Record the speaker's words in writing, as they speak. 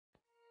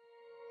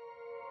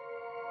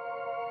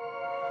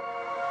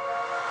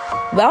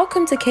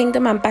Welcome to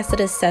Kingdom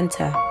Ambassadors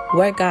Center,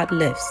 where God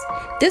lives.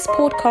 This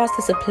podcast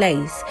is a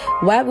place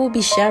where we'll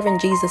be sharing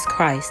Jesus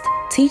Christ,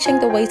 teaching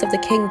the ways of the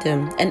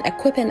kingdom, and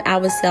equipping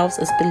ourselves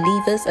as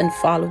believers and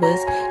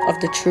followers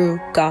of the true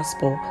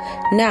gospel.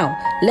 Now,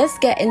 let's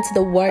get into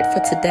the word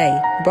for today,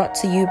 brought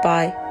to you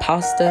by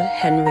Pastor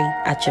Henry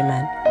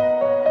Agyeman.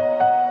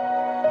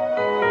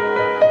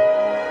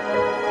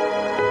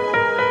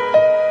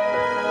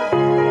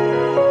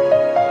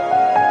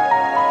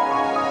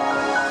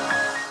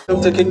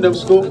 Welcome to Kingdom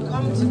School.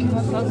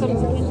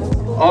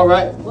 All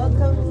right.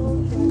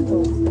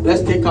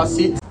 Let's take our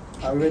seats.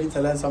 Are we ready to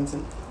learn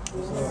something?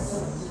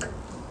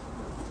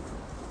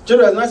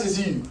 Children, it's nice to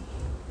see you.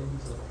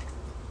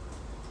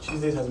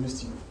 Tuesdays has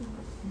missed you.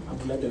 I'm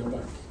glad you're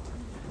back.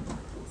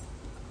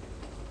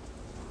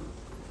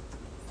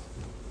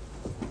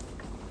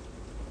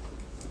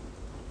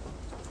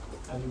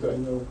 Have you got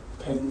your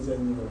pens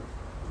and your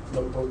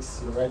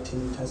notebooks, your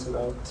writing utensils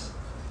out?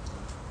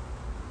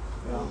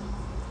 Yeah.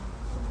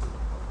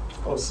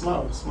 Oh,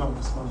 smile.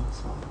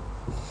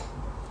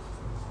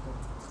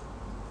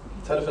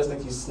 Tell the person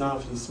that you smile,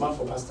 please. Smile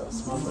for Pastor.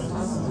 Smile for him.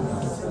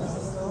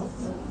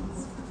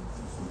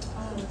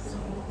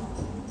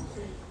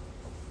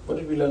 What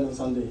did we learn on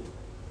Sunday?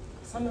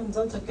 Was haben wir am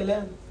Sonntag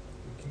gelernt?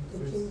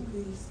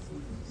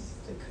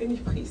 Der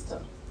Königpriester.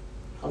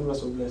 How many of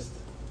us were blessed?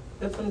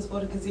 Wer von uns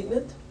wurde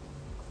gesegnet?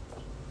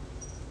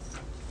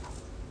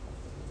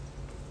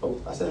 Oh,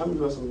 I said how many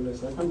of us were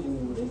blessed? I can't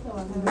remember.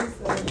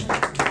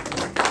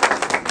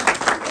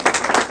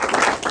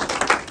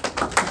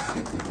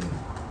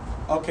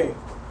 Okay,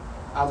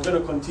 I'm going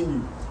to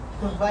continue.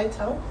 Noch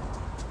weiter.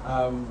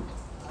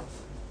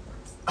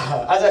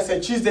 As I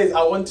said, Tuesdays,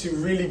 I want to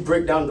really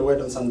break down the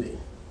word on Sunday.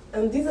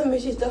 Dieser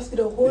möchte ich das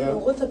wiederholen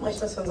und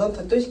runterbrechen, was wir am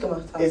Sonntag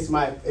durchgemacht haben. It's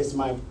my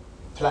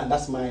plan,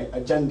 that's my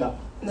agenda.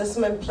 Und das ist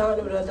mein Plan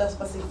oder das,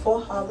 was ich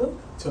vorhabe.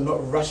 To not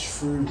rush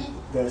through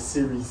the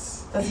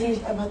series. Dass ich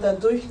nicht einfach da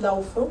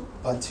durchlaufe.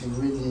 But to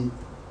really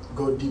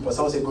go deeper.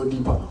 Someone say go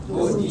deeper.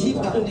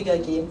 Tiefgründiger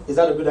gehen. Is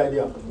that a good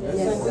idea? Das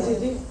ist eine gute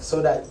Idee.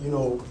 So that,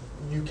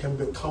 you can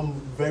become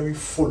very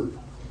full.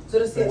 So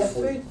dass ihr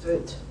erfüllt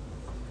wird.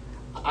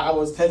 I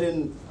was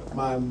telling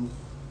my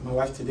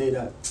wife today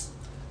that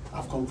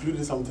I've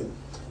concluded something.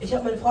 Ich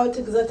habe meiner Frau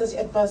heute gesagt, dass ich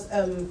etwas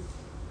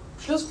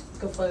Schluss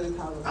gefolgt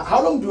habe.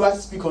 How long do I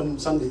speak on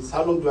Sundays?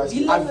 How long do I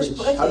speak average?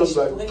 How long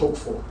do I talk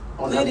for?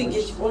 On Predige average?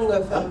 ich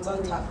ungefähr am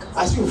Sonntag.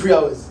 I speak 3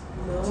 hours.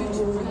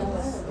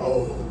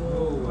 Oh.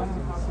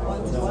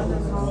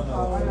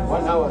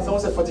 1 hour.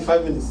 Someone said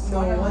 45 minutes. No,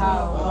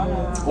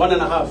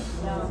 1.5.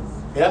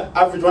 Yeah,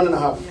 average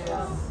 1.5.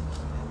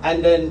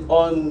 And then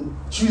on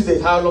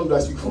Tuesday, how long do I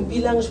speak for? Und wie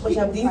lange spreche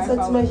ich am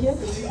Dienstag zum Beispiel?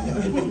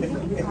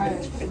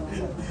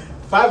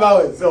 5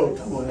 hours. So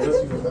come on, I don't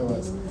speak for 5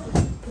 hours.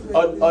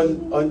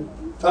 On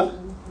huh?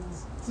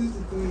 2 to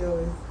 3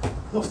 hours.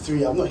 Not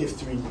 3. I'm not here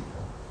 3.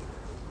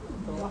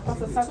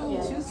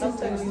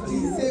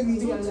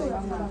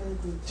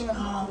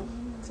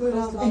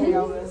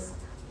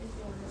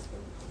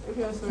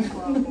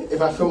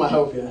 If I feel my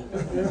help, yeah.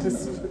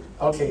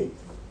 Okay.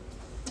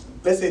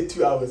 Let's say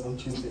 2 hours on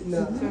Tuesday.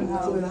 No,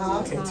 2,5.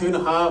 Okay,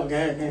 2.5.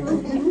 Okay.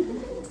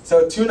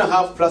 So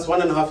 2.5 plus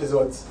 1.5 is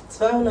what?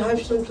 2,5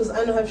 Stunden plus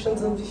 1,5 Stunden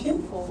sind wie viel?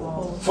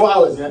 4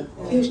 hours, yeah.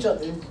 4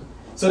 Stunden.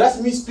 So that's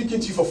me speaking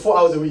to you for 4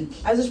 hours a week.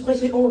 Also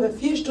spreche ich ungefähr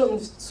 4 Stunden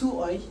zu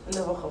euch in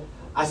der Woche.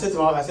 I said to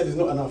my wife, it's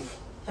not enough.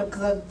 Ich habe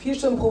gesagt, 4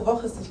 Stunden pro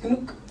Woche ist nicht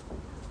genug.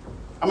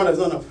 It's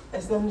not enough.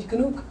 Es ist noch nicht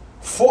genug.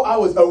 4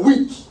 hours a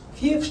week.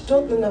 4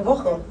 Stunden in der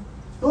Woche.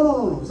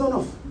 No, it's not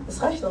enough.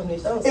 Das reicht noch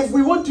nicht aus. If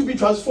we want to be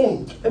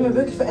transformed, Wenn wir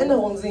wirklich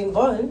Veränderungen sehen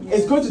wollen,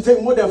 it's going to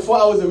take more than 4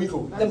 hours a week.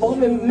 dann brauchen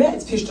wir mehr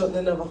als 4 Stunden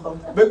in der Woche.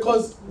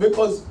 Because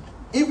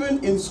even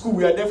in school,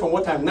 we are there from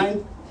what time?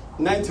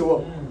 9 to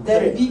what?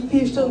 Denn wie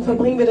viele Stunden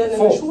verbringen wir denn in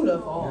der Schule?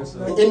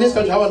 In this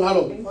country, how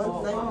long?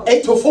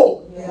 8 to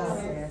 4. Ja.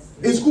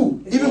 In school,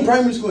 even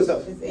primary school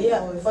stuff.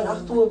 Ja, von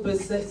 8 Uhr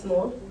bis 16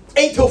 Uhr.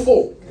 8 to 4.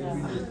 8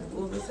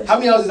 Uhr bis 16 How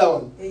many hours is that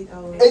one?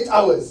 8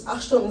 hours.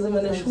 8 Stunden sind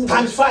wir in der Schule.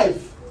 Times 5.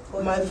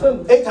 Mal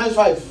 5. 8 times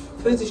 5.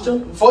 40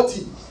 Stunden.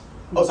 40.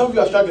 Oh, some of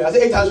you are struggling. I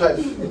said 8 times 5.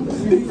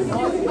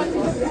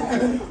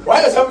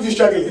 Why are some of you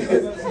struggling?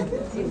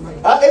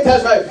 8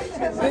 times 5.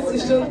 40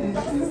 Stunden.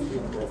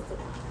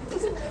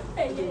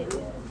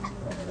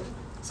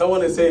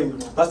 Someone is saying,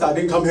 Pastor, I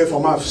didn't come here for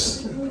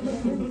maths.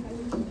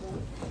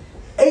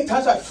 8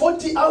 times 5,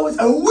 40 hours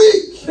a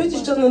week. 40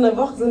 Stunden in der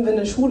Woche sind wir in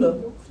der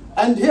Schule.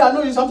 And here I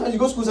know you sometimes you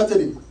go to school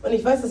Saturday. Und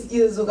ich weiß, dass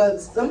ihr sogar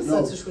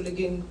Samstag zur Schule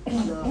gehen. I'm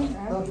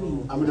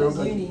in the wrong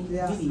country.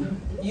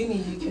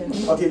 Uni, you can.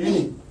 Okay,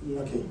 uni.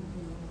 Okay.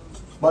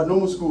 But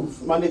normal school,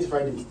 Monday to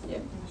Friday.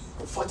 Yeah.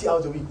 40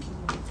 hours a week.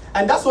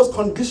 And that's what's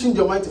conditioned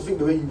your mind to think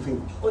the way you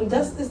think. Und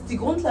das ist die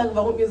Grundlage,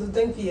 warum ihr so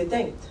denkt, wie ihr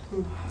denkt.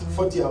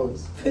 40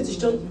 hours. 40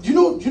 Stunden. Do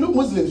you know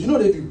Muslims? You know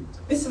what they do?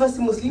 Wisst ihr, was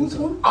die Muslimen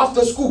tun?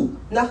 After school,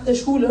 Nach der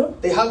Schule,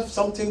 they have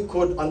something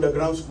called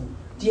underground school.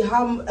 die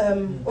haben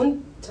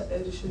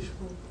unterirdische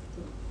Schule.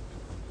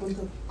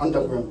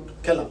 Underground.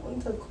 Keller.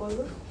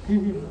 Unterkurse.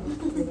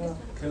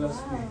 Keller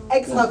School.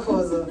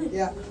 Extrakurse.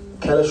 Ja.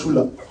 Keller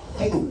Schule.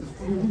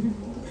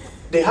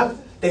 They have,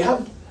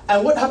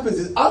 and what happens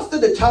is after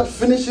the child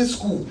finishes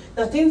school,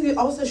 Nachdem sie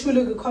aus der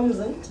Schule gekommen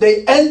sind,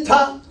 they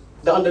enter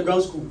the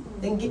underground school.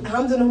 dann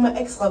haben sie nochmal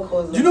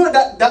Extrakurse. Do you know what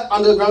that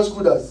underground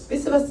school does?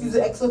 Wisst ihr, was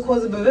diese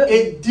Extrakurse bewirken?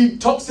 It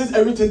detoxes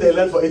everything they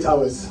learned for 8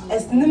 hours.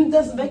 Es nimmt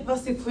das weg,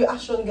 was sie früher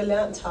 8 Stunden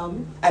gelernt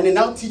haben. And it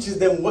now teaches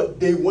them what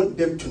they want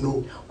them to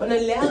know. Und dann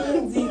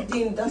lernen sie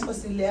denen das,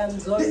 was sie lernen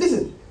sollen.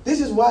 Listen, this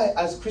is why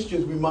as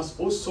Christians we must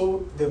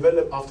also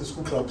develop after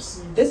school clubs.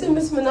 Deswegen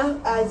müssen wir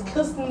als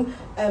Christen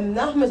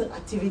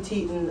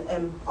Nachmittagaktivitäten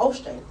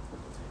aufstellen.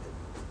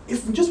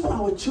 If we just want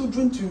our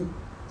children to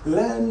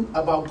learn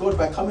about God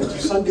by coming to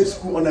Sunday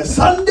school on a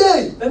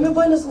Sunday. Wenn wir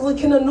wollen, dass unsere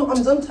Kinder nur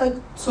am Sonntag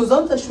zur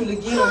Sonntagsschule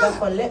gehen und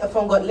dann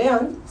von Gott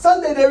lernen,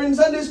 Sunday they're in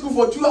Sunday school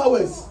for 2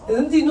 hours. dann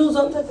sind sie nur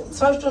Sonntag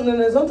 2 Stunden in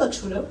der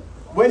Sonntagsschule.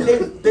 When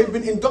they've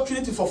been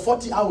indoctrinated for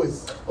 40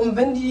 hours. Und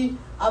wenn die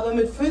aber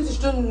mit 40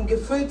 Stunden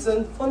gefüllt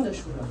sind von der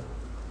Schule.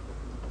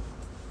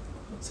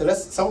 So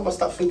some of us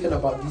start thinking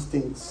about these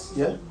things,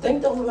 yeah?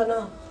 Denkt darüber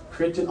nach,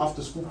 Creating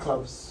after school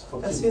clubs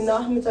for dass kids. wir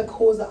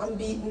Nachmittagskurse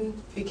anbieten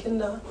für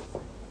Kinder.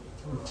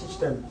 We teach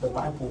them the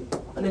Bible.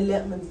 Und dann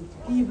lernt man sie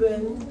die Bibel.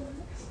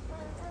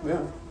 Yeah.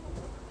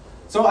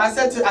 So I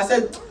said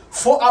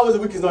 4 hours a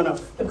week is not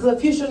enough. Ich habe gesagt,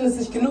 4 Stunden ist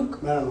nicht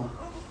genug. No.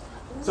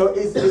 So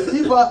it's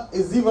either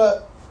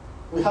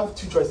we have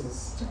 2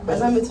 choices.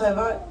 Also haben wir 2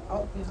 Wahlen.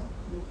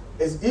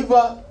 It's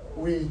either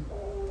we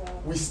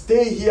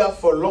stay here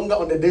for longer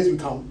on the days we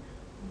come.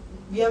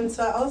 Wir haben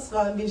 2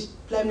 Auswahlen. Wir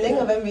bleiben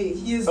länger, wenn wir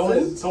hier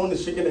sind. Someone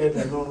is shaking their head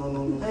like no.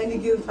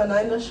 Einige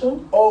verneinen das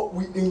schon. Or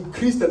we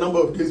increase the number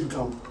of days we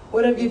come.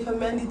 Oder wir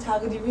vermehren die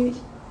Tage, die wir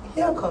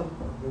herkommen.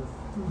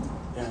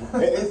 Yeah.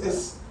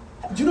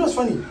 Do you know what's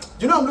funny? Do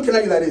you know I'm looking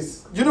at you like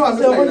this? Do you know I'm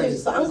looking at you like ich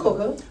this? so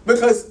angucke.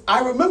 Because I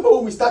remember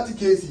when we started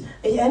KC.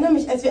 Ich erinnere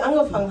mich, als wir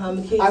angefangen haben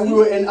mit And we Casey.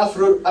 were in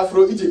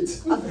Afro-Egypt.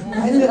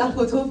 Als wir in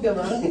Afrotopia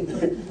waren.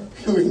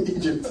 We were in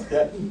Egypt.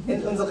 Yeah.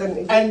 In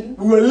unseren And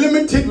we were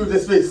limited with the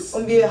space.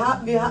 Und wir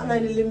hatten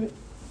eine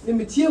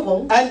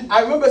Limitierung. And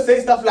I remember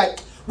saying stuff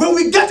like, when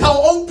we get our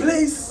own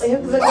place. Ich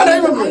habe gesagt, And I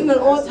wenn wir einen remember. eigenen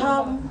Ort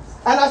haben.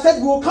 And I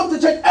said, we will come to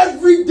church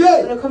every Und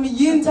day. dann kommen wir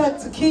jeden Tag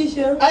zur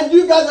Kirche. And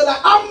you guys are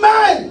like,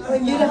 amen.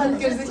 Und jeder hat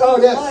sich Oh,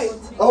 yes. gefreut.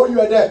 Oh, you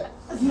are there.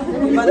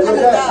 Wir waren alle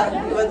da.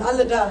 Wir waren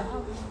alle da.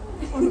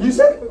 You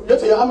said,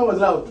 your amen was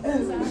loud.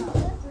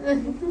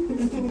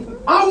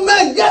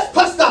 Amen. Yes,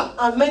 Pastor.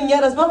 Amen, ja,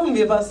 das machen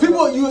wir, was.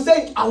 People, you were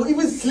saying, I will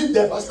even sleep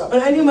there, Pastor.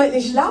 Und einige meinten,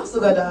 ich schlaf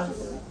sogar da.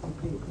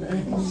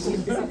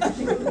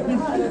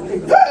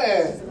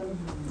 Yeah.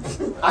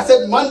 I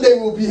said, Monday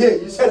we'll be here.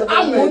 You said, Am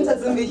amen. Montag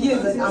sind wir hier.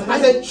 Sagt, I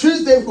Amen. said,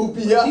 Tuesday we'll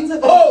be here. Dienstag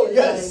Oh, werden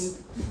wir yes.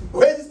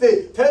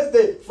 Wednesday,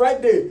 Thursday,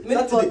 Friday,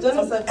 Mittwoch, Saturday,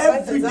 Donnerstag,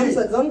 every Freitag, day.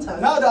 Samstag, Sonntag.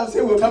 Now that I'm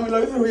saying we're coming,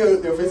 look where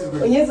your face is Und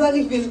going. jetzt sage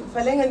ich, wir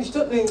verlängern die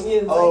Stunden in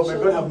ihr. Oh, may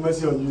God have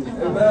mercy on you.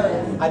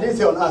 Amen. I didn't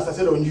say on us, I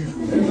said on you.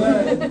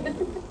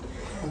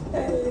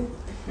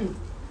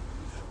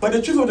 But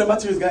the truth of the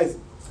matter is, guys,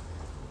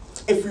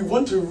 if we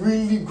want to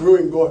really grow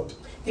in God,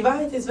 Die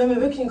Wahrheit ist, wenn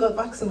wir wirklich in Gott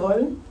wachsen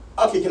wollen,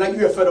 okay, can I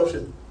give you a third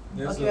option?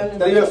 Yes, okay, wir haben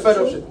Can I give you a third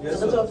option? Yes,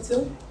 dritte sir.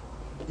 Option.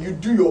 You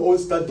do your own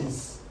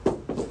studies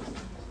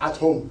at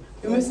home,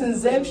 Wir müssen ein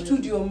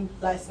Selbststudium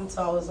leisten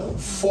zu Hause.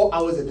 4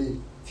 hours a day.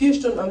 4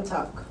 Stunden am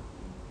Tag.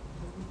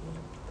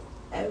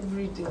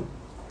 Every day.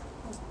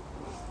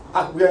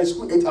 We are in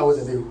school 8 hours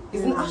a day.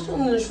 Wir sind 8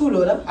 Stunden in der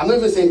Schule, oder? I'm not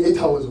even saying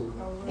 8 hours.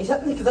 Ich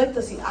habe nicht gesagt,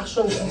 dass Sie 8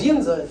 Stunden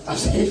studieren sollen. I'm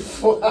saying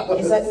 4 Ihr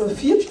hours. seid nur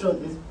 4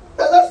 Stunden.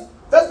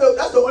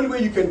 That's the only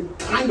way you can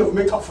kind of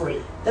make up for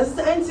it. Das ist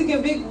der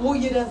einzige Weg, wo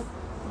ihr das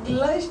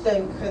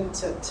gleichstellen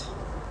könntet.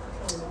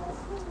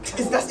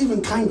 That's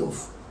even kind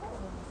of.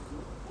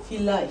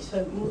 Vielleicht,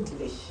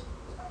 vermutlich.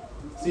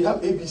 So you have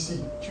A, B, C.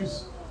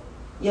 Choose.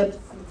 Ihr habt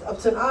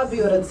Option A,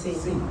 B oder C.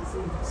 C.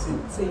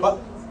 C. But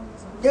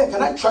yeah,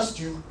 can I trust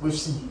you with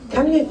C?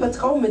 Kann ich euch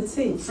vertrauen mit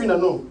C? Frina,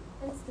 no.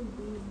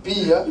 B,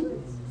 yeah.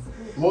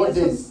 More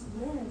days.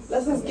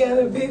 Lass uns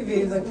gerne B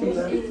wählen, sagt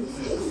Frina.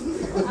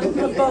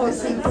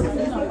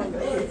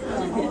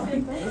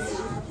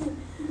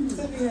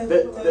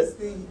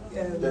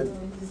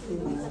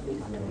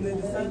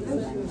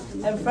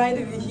 And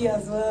Friday we're here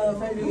as well.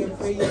 Friday we're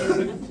praying.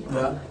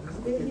 Yeah.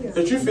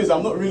 The truth is,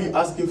 I'm not really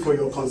asking for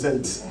your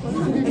consent. Some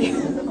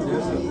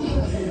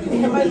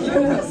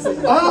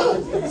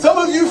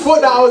of you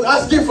thought that I was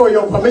asking for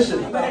your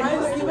permission.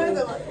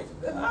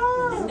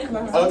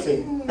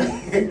 Okay.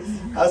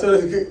 I just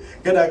wanted to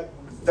get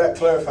that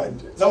clarified.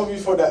 Some of you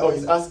thought that,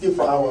 he's asking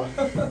for our.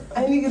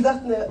 Einige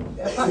dachten,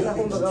 fragt nach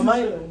unserer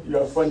Meinung. You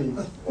are funny.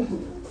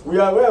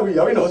 Where are we?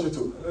 Are we in the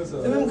hospital?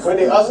 When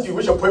they ask you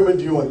which appointment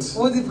do you want?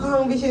 Wo sie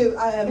fragen, welche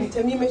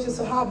Termin möchtest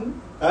du haben?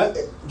 Do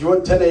you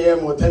want 10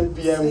 a.m. or 10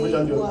 p.m.? Which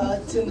one do you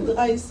want?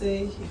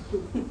 10:30 Uhr.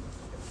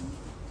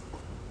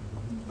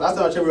 Last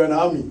time I checked, we were in the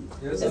army.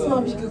 Yes, Letztes Mal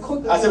habe ich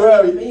geguckt. I said, where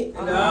are we? In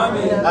der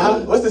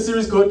Army. What's the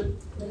series code?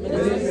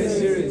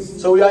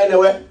 Series. So we are in the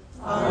where?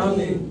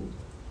 Army.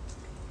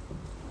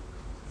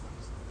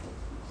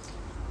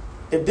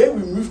 the day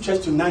we move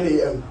church to 9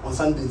 a.m. on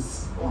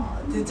Sundays.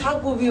 Den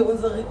Tag, wo wir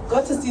unseren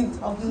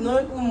Gottesdienst auf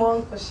 9 Uhr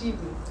morgens verschieben.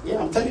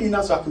 Yeah, I'm telling you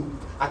now so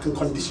I can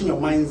condition your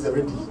minds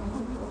already.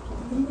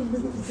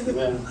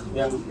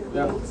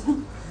 Yeah.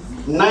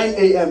 9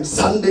 a.m.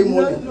 Sunday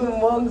morning. 9 Uhr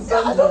morgens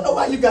Yeah, I don't know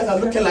why you guys are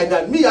looking like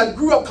that. Me, I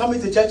grew up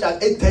coming to church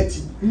at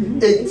 8:30.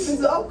 Ich bin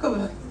so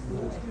aufgewacht.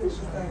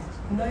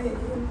 Nein.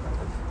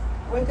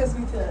 Wake us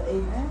with at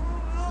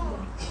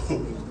 8.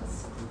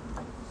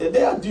 The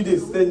day I do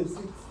this, then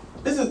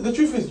the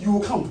truth is you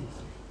will come.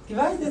 Die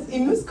Wahrheit ist,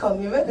 ihr müsst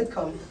kommen, ihr werdet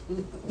kommen.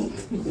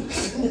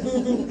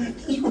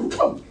 You will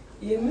come.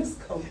 Ihr müsst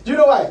kommen. Do you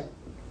know why?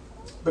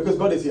 Because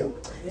God is here.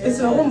 Wisst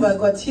ihr warum? Weil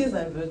Gott hier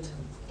sein wird.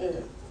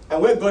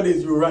 And where God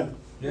is, you will run.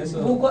 Yes,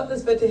 Wo Gott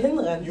ist, wird ihr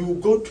hinrennen. You will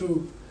go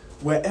to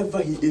wherever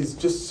He is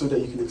just so that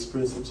you can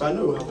experience Him. So I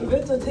know what Ihr happened.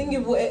 wird dorthin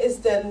gehen, wo er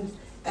ist, denn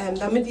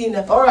damit ihr ihn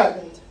Alright. erfahren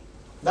könnt.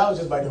 That was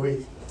just by the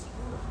way.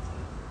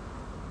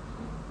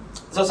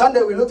 So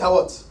Sunday we looked at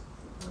what?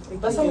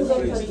 Was haben wir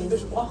sonst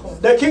besprochen?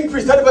 The king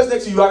priest. Tell the person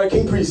next to you, you are a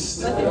king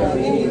priest. Du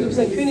bist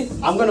ein König.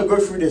 I'm going to go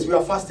through this. We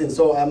are fasting,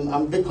 so I'm a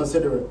bit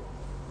considerate.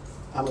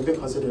 I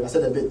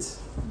said a bit.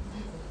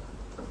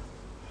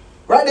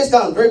 Write this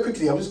down very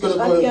quickly. I'm just going to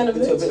go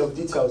into a bit of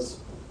details.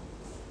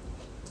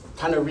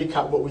 Kind of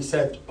recap what we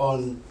said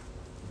on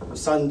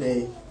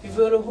Sunday. Wir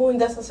wiederholen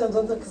das, was wir am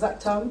Sonntag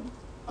gesagt haben.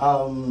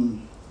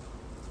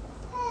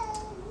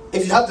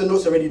 If you have the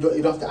notes already, you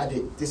don't have to add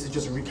it. This is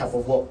just a recap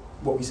of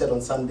what we said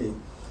on Sunday.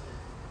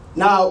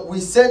 Now, we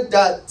said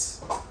that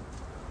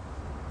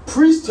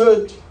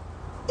priesthood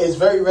is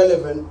very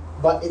relevant,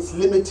 but it's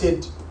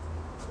limited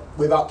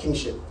without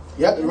kingship.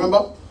 Yeah, you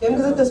remember? Wir haben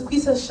gesagt, dass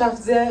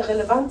Priesterschaft sehr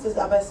relevant ist,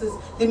 aber es ist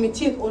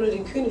limitiert ohne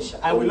den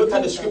Königschaft. And we looked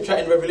at the scripture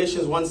in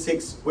Revelations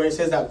 1:6, where it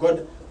says that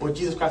God, or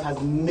Jesus Christ, has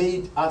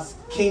made us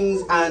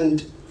kings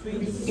and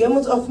Wir haben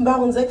uns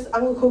Offenbarung 6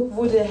 angeguckt,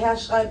 wo der Herr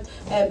schreibt,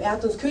 er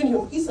hat uns König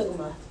und Priester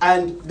gemacht.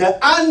 And the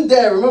and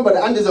there, remember,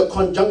 the and is a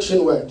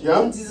conjunction word, yeah?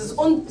 Und dieses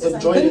und It's a ist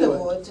ein joining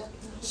Bindewort.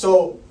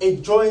 So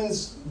it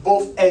joins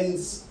both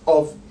ends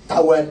of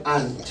that word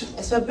and.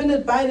 Es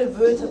verbindet beide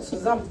Wörter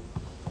zusammen.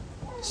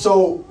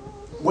 So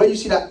when you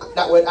see that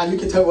word and, you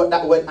can tell me what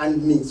that word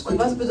and means. Und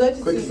was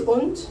bedeutet dieses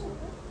und?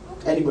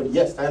 Anybody?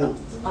 Yes, Diana.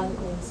 One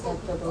means that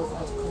the both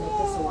are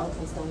connected, so one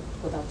can stand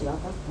without the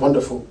other.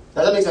 Wonderful.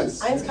 Does that make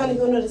sense? Eins kann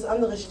nicht ohne das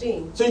andere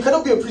stehen. So you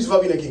cannot be a priest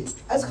without being a king.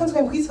 Also kannst du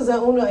kein Priester sein,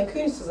 ohne ein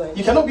König zu sein.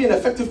 You cannot be an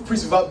effective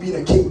priest without being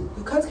a king.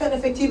 Du kannst kein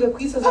effektiver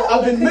Priester sein, I've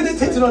ohne ein been König zu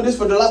meditating sein. on this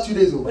for the last 2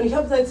 days. Und ich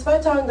habe seit 2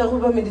 Tagen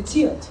darüber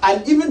meditiert.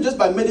 And even just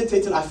by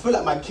meditating, I feel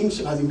like my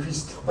kingship has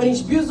increased. Und ich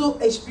spüre,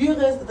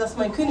 dass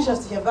mein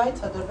Königschaft sich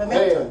erweitert und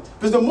vermehrt hat.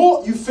 Because the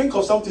more you think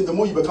of something, the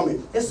more you become it.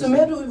 Desto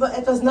mehr du über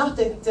etwas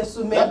nachdenkst,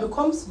 desto mehr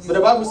bekommst du. So the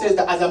Bible says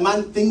that as a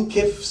man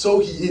thinketh, so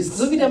he is.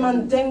 So wie der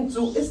Mann denkt,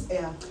 so ist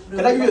er.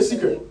 Can I give you a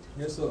secret?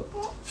 Yes, sir.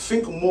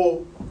 Think more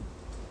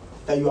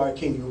that you are a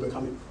king, you will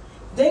become it.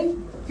 Denk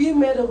viel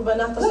mehr darüber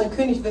nach, dass du ein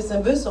König bist,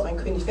 dann wirst du auch ein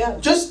König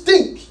werden. Just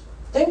think.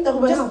 Denk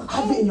darüber Just nach.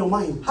 have it in your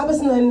mind. Hab es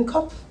in deinem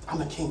Kopf.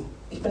 I'm a king.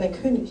 Ich bin ein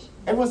König.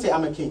 Everyone say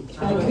I'm a king. Ich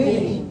bin ein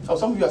König. Oh,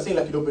 some of you are saying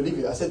like you don't believe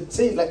it. I said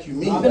say it like you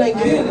mean Ich bin it.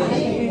 ein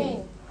König.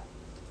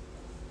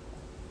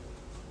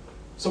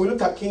 So we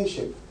looked at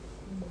kingship.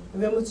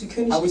 Wir haben uns die And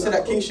Königschaft we said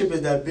that angeguckt. kingship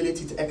is the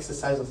ability to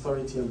exercise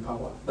authority and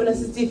power. Und das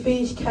ist die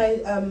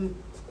Fähigkeit,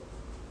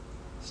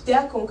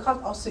 Stärke und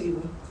Kraft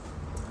auszuüben.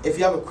 If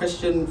you have a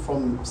question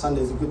from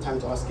Sunday, it's a good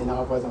time to ask it now,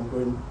 otherwise I'm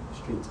going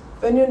straight.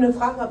 Wenn ihr eine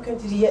Frage habt,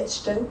 könnt ihr die jetzt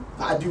stellen.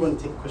 I do want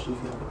to take a question if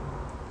you have it.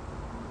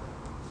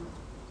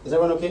 Is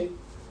everyone okay?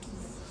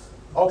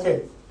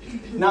 Okay.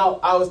 Now,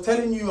 I was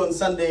telling you on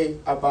Sunday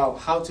about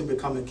how to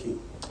become a king.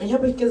 Und ich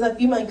habe euch gesagt,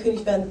 wie man ein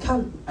König werden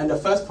kann. And the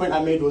first point I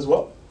made was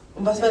what?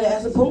 Und was war der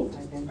erste Punkt?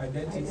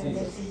 Identity.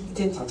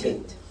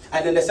 Identität.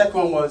 And then the second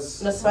one was...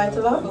 Und das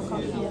zweite war?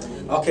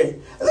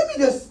 Okay. Let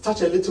me just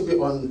touch a little bit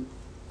on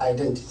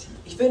identity.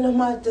 Ich will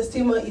nochmal das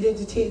Thema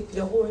Identität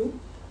wiederholen.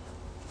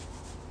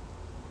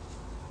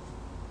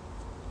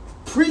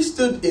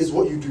 Priesthood is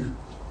what you do.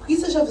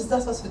 Priesterschaft ist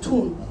das, was wir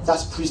tun.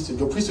 That's priesthood.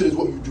 Your priesthood is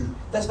what you do.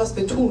 Das, was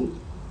wir tun.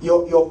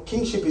 Your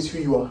kingship is who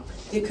you are.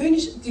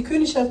 Die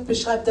Königschaft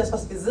beschreibt das,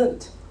 was wir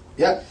sind.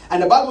 Yeah?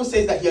 And the Bible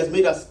says that he has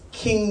made us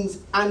kings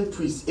and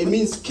priests. It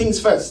means kings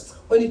first.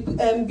 Und die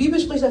Bibel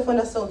spricht davon,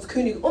 dass er uns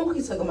König und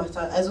Priester gemacht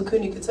hat. Also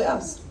Könige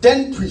zuerst.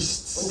 Then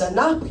priests. Und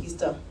danach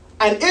Priester.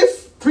 And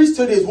if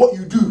priesthood is what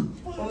you do,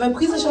 Und wenn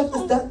Priesterschaft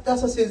ist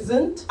das, was wir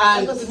sind,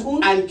 and, das, was wir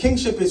tun, and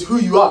kingship is who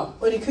you are,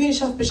 und die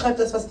Königschaft beschreibt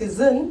das, was wir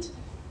sind,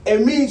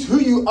 it means who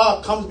you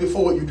are comes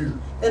before what you do.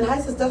 dann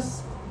heißt es,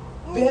 dass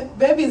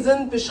wer wir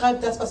sind,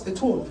 beschreibt das, was wir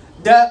tun.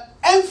 The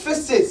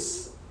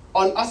emphasis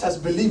on us as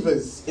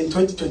believers in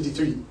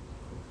 2023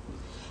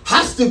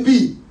 has to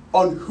be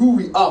on who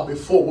we are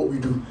before what we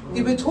do.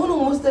 Die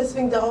Betonung muss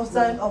deswegen darauf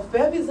sein, auf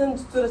wer wir sind,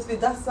 sodass wir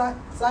das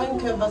sagen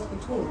können, was wir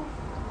tun.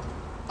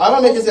 Am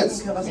I making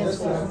sense? Was wir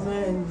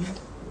tun.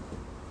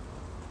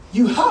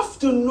 You have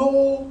to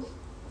know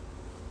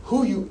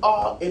who you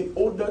are in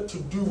order to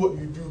do what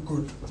you do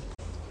good.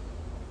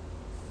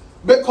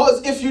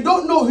 Because if you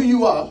don't know who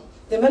you are,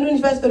 Denn wenn du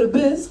nicht weißt, wer du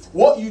bist,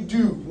 what you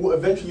do will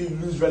eventually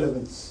lose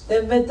relevance.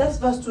 dann wird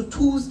das, was du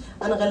tust,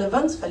 an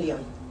Relevanz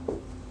verlieren.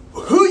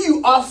 Who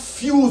you are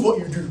fuels what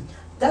you do.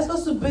 Das,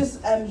 was du bist,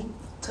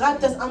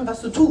 treibt das an,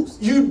 was du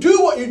tust. You do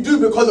what you do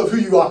because of who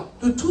you are.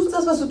 Du tust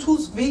das, was du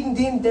tust, wegen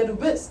dem, der du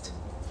bist.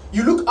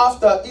 You look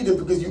after Eden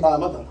because you are a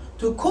mother.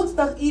 Du guckst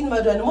nach ihnen,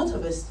 weil du eine Mutter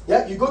bist.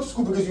 Yeah, you go to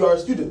school because you are a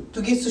student.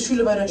 Du gehst zur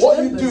Schule, weil du ein What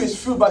you Student do bist. is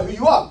fueled by who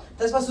you are.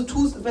 Das, was du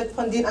tust, wird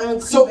von denen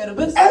angetrieben, So wer du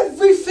bist.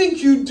 everything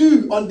you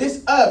do on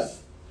this earth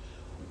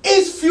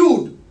is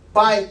fueled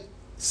by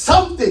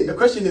something. The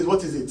question is,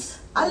 what is it?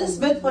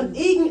 Alles wird von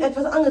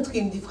irgendetwas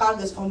angetrieben. Die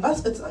Frage ist, von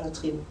was wird es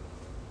angetrieben?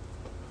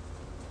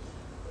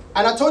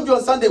 And I told you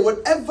on Sunday,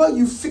 whatever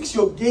you fix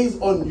your gaze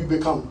on, you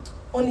become.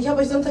 Und ich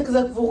habe euch Sonntag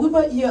gesagt,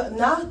 worüber ihr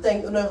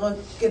nachdenkt und eure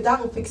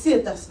Gedanken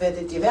fixiert, das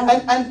werdet ihr werden.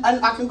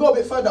 And I can go a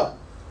bit further.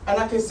 And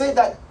I can say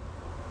that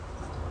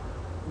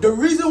the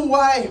reason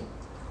why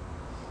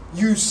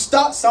you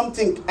start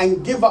something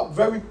and give up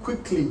very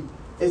quickly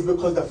is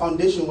because the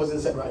foundation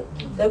wasn't set right.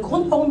 Der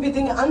Grund, warum wir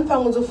Dinge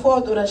anfangen und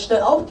sofort oder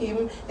schnell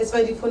aufgeben, ist,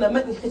 weil die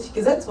Fundamente nicht richtig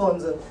gesetzt worden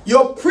sind.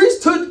 Your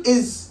priesthood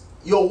is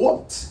your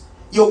what?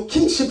 Your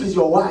kingship is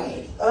your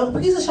why. Eure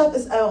Priesterschaft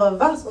ist eure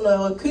Was und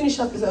eure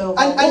Königschaft ist eure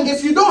Warum. And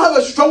if you don't have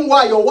a strong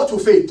why, your what will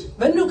fade.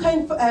 Wenn du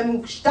kein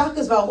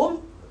starkes Warum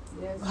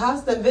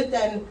hast, dann wird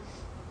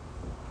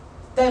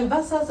dein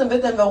Was hast, dann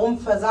wird dein Warum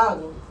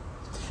versagen.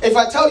 If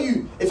I tell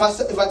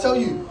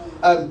you,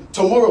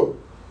 tomorrow,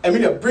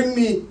 Emilia, bring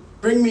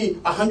me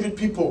 100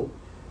 people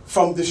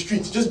from the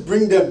streets. Just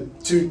bring them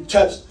to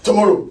church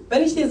tomorrow.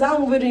 Wenn ich dir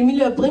sagen würde,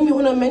 Emilia, bring mir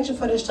 100 Menschen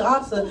von der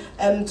Straße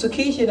zur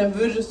Kirche, dann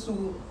würdest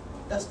du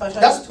das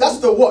wahrscheinlich That's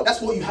the what.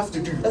 That's what you have to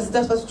do. Das ist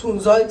das, was du tun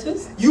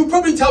solltest. You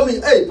probably tell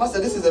me, hey, Pastor,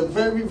 this is a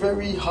very,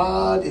 very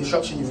hard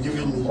instruction you've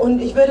given me.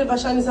 Und ich würde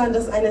wahrscheinlich sagen,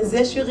 das ist eine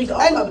sehr schwierige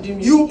Aufgabe, die du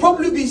mir You'll gibst.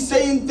 probably be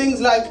saying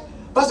things like,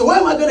 Pastor, where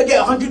am I going to get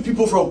 100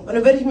 people from? Und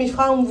dann würde ich mich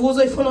fragen, wo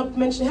soll ich 100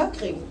 Menschen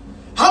herkriegen?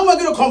 How am I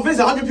going to convince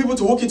 100 people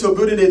to walk into a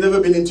building they've never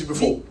been into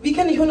before? Wie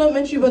kann ich 100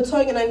 Menschen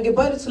überzeugen, in ein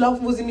Gebäude zu laufen,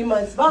 wo sie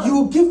niemals waren?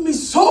 You give me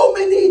so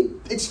many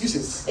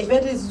excuses. Ich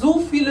werde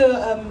so viele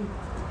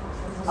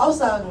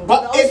Aussagen und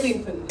But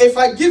Ausreden finden. if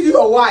I give you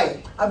a why,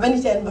 Aber wenn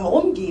ich dir ein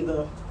Warum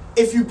gebe,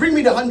 if you bring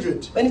me the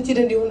 100, wenn ich dir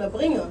dann die 100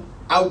 bringe,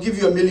 I'll give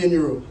you €1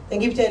 million. dann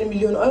gebe ich dir 1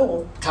 Million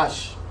Euro.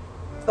 Cash.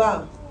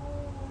 Bar.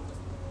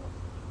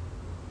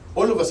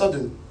 All of a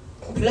sudden,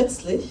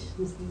 Plötzlich,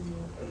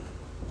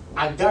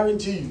 I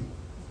guarantee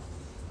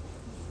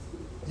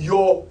you,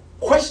 your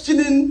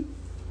questioning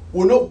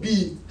will not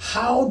be,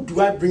 how do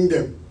I bring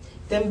them?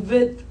 dann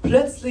wird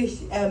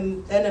plötzlich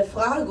deine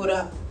Frage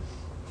oder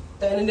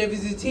deine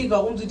Nervosität,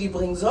 warum du die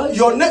bringen sollst.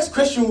 Your next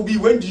question will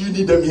be, when do you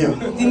need them here?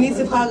 Die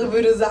nächste Frage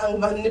würde sagen,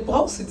 wann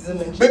brauchst du diese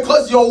Menschen?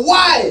 Because your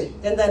why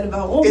Denn dein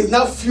Warum is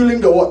now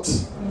fueling the what?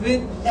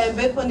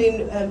 wird von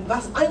den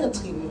Was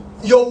angetrieben.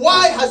 Your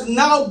why has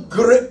now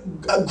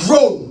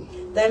grown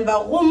Dein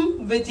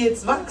Warum wird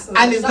jetzt wachsen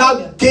and is now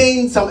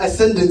gained some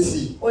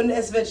ascendancy. und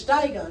es wird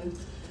steigern.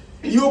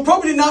 You will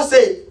probably now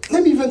say,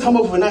 let me even come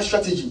up with a nice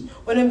strategy.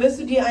 Und dann wirst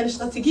du dir eine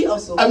Strategie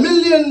aussuchen. €1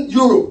 million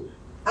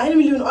 1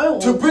 Million Euro,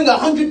 to bring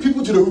 100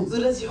 people to the room.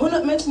 sodass ich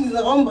 100 Menschen in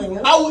diesen Raum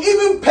bringe. I will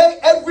even pay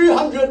every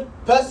 100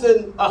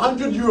 person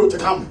 €100 to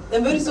come.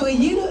 Dann würde ich sogar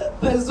jede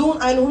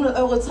Person 100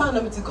 Euro zahlen,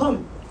 damit sie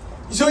kommen.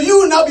 So you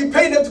will now be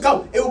paying them to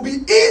come. It will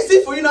be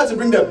easy for you now to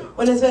bring them.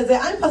 Und es wäre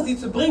sehr einfach, sie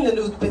zu bringen, denn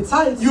du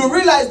bezahlst. You will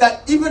realize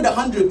that even the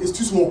 100 is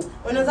too small.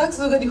 Und dann sagst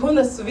du sogar, die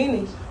 100 ist zu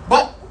wenig.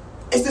 But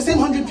it's the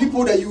same 100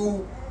 people that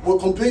you were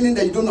complaining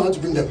that you don't know how to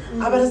bring them.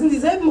 Aber das sind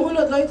dieselben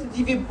 100 Leute,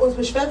 die wir uns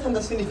beschwert haben,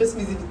 dass wir nicht wissen,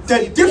 wie sie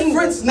The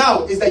difference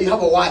now is that you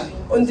have a why.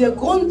 Und der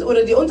Grund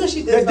oder der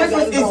Unterschied The ist, weil wir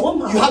difference ein is Warum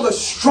you have haben. a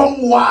strong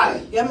why.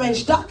 Wir haben ein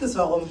starkes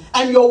Warum.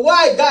 And your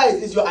why,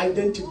 guys, is your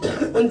identity.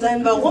 Und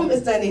dein Warum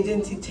ist deine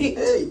Identität.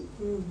 Hey.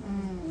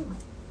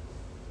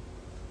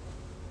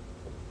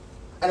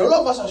 And a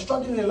lot of us are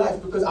struggling in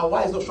life because our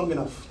why is not strong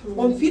enough.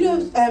 Und viele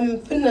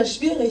finden das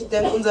schwierig,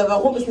 denn unser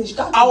Warum ist nicht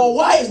stark Our genug.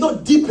 why is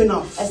not deep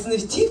enough. Es ist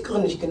nicht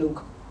tiefgründig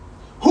genug.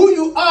 Who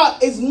you are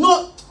is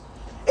not,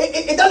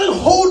 it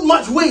doesn't hold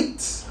much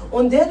weight.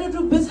 Und der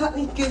du bist, hat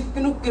nicht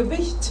genug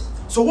Gewicht.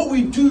 So what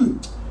we do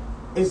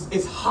is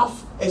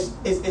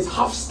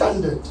half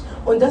standard.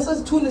 Und das, was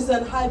wir tun, ist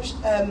dann halb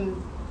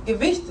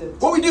gewichtet.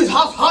 What we do is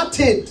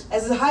half-hearted.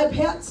 Es ist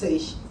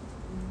halbherzig.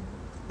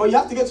 But you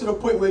have to get to the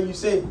point where you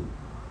say,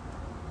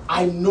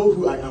 I know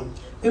who I am.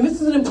 Wir müssen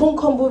zu dem Punkt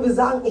kommen, wo wir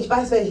sagen, ich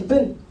weiß, wer ich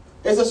bin.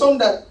 There's a song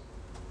that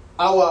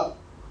our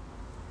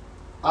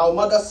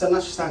mother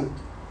Sanash sang.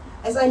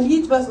 Es ist ein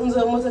Lied, was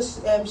unsere Mutter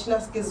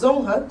Schnas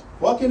gesungen hat.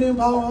 Walking in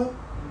power,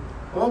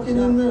 walking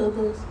in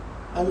miracles,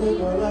 I live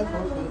a life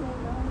of faith.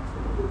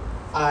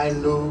 I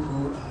know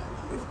who I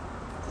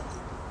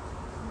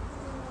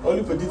am.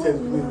 Only for details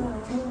with me.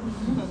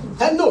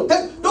 And no,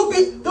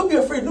 don't be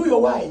afraid. Know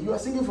your why. You are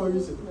singing for a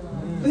reason.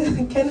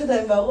 Kenne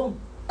dein Warum.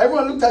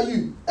 Everyone looked at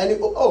you and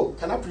oh,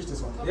 can I preach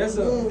this one? Yes,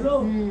 sir.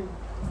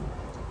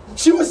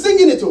 She was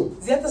singing it all.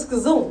 Sie hat es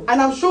gesungen.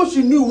 And I'm sure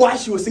she knew why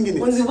she was singing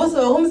Und it. sie wusste,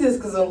 warum sie es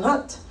gesungen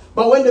hat.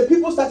 But when the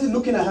people started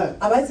looking at her,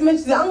 Aber als die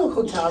Menschen sie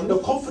angeguckt haben, the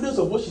confidence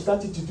of what she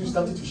started to do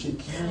started to shake.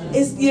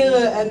 ist ihr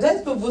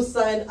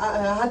Selbstbewusstsein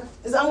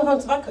ist angefangen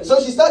zu wackeln. So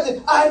she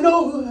started, I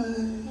know.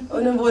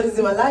 Und dann wurde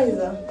sie mal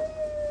leiser.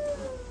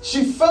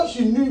 She felt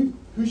she knew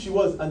who she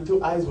was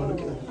until eyes were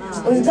looking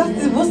at her. Und sie dachte,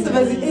 sie wusste,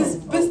 wer sie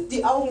ist, bis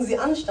die Augen sie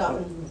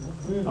anstarren.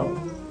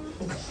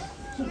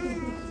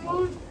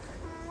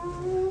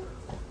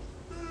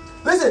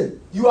 Listen,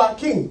 you are a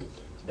king.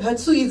 Hör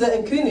zu, ihr seid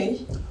ein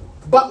König.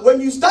 But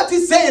when you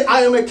started saying,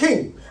 I am a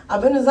king,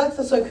 Aber wenn du sagst,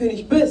 dass du ein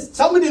König bist,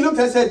 somebody looked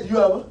and said, you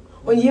are what?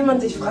 und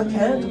jemand dich fragt,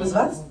 hä, du bist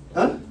was?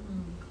 Huh?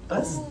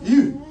 Was?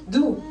 You.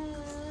 Du.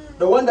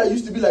 The one that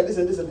used to be like this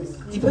and this and this.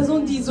 Die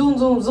Person, die so und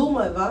so und so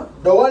mal war.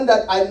 The one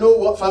that I know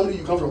what family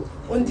you come from.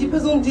 Und die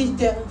Person, die ich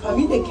deren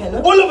Familie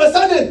kenne. All of a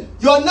sudden,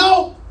 you're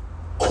now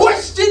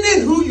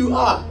questioning who you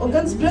are. Und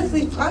ganz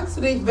plötzlich fragst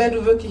du dich, wer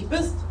du wirklich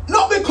bist.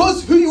 Not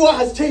because who you are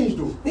has changed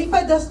though, Nicht,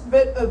 weil das,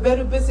 wer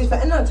du bist, sich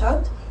verändert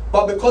hat,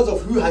 but because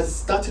of who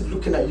has started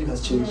looking at you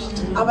has changed.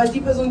 aber die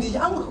Person, die dich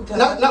angeguckt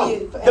hat, Now, hat sich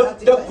the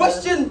verändert.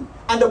 question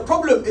and the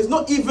problem is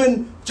not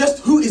even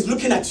just who is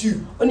looking at you.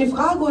 Und die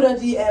Frage oder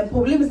die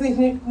Problem ist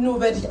nicht nur,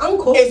 wer dich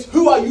anguckt, It's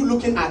who are you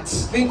looking at?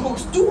 wen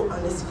guckst du an,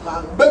 ist die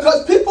Frage.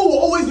 Because people will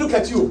always look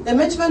at you. Der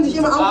Mensch wird dich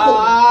immer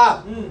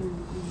angucken.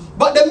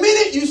 But the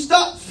minute you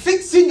start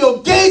fixing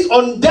your gaze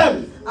on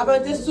them Aber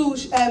desto,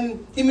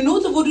 die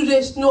Minute, wo du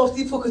dich nur auf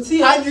sie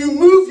fokussierst and you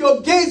move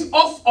your gaze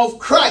off of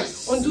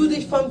Christ, und du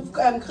dich von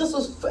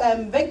Christus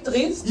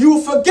wegdrehst, you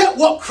will forget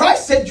what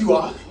Christ said you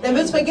are. dann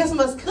wirst du vergessen,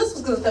 was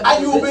Christus gesagt hat.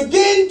 And you will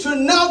begin to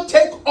now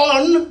take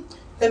on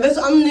Dann wirst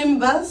du annehmen,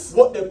 was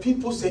what the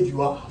people said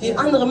you are. die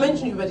anderen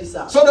Menschen über dich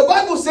sagen. So the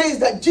Bible says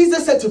that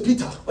Jesus said to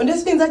Peter, Und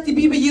deswegen sagt die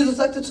Bibel, Jesus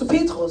sagte zu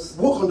Petrus,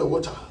 walk on the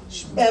water.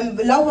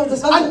 lauf auf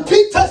das Wasser. And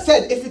Peter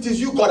said, if it is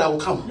you, God, I will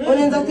come. Und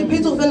dann sagte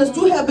Petrus, wenn es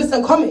du Herr bist,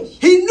 dann komme ich.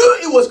 He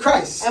knew it was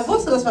Christ. Er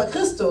wusste, das war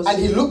Christus. And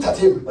he looked at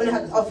him. Und er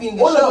hat auf ihn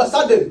All of a geschaut.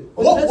 sudden,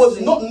 Und what was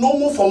plötzlich, not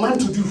normal for man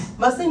to do,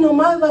 was nicht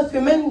normal war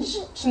für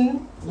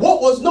Menschen,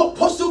 what was not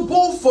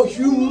possible for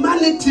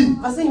humanity,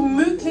 was nicht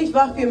möglich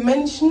war für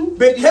Menschen,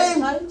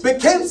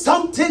 became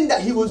something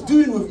that he was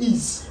doing with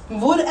ease.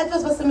 wurde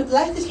etwas, was er mit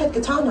Leichtigkeit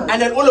getan hat.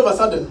 And then all of a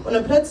sudden, Und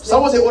dann plötzlich,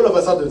 someone say all of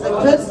a sudden,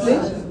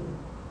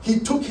 he he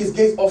took his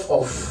gaze off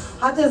of.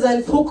 hat er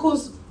seinen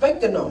Fokus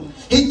weggenommen.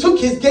 He took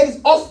his gaze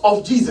off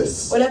of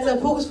Jesus. Und er hat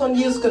seinen Fokus von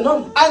Jesus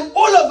genommen. And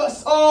all of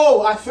us,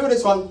 oh, I feel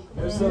this one.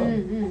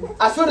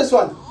 I feel this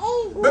one.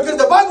 Because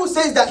the Bible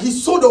says that he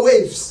saw the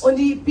waves. Und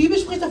die Bibel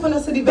spricht davon,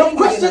 dass er die The Wellen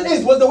question gesehen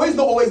is, was the waves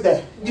not always there?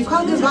 hat. Die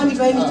Frage ist, waren die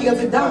Wellen nicht die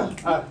ganze Zeit da?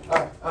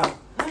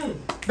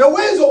 The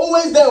waves are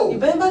always there.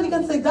 Die Wellen waren die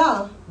ganze Zeit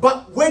da.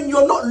 But when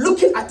you're not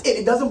looking at it,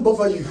 it doesn't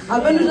bother you.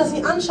 Aber wenn du das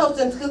nicht anschaust,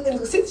 dann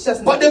interessiert sich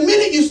das But nicht. the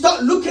minute you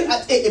start looking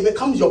at it, it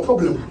becomes your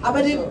problem.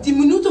 Aber die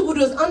Minute, wo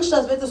du es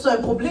anschaust, wird das so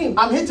ein Problem.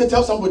 I'm here to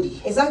tell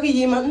somebody, Ich sage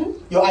jemandem,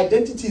 your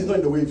identity is not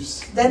in the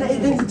waves. deine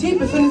Identität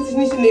befindet sich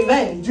nicht in den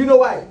Wellen. Do you know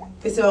why?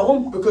 Wisst ihr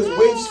warum? Because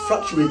waves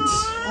fluctuate.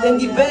 Denn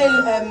die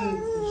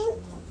Wellen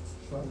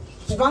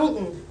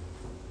schwanken.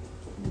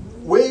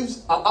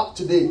 Waves are up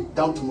today,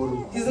 down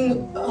tomorrow. Die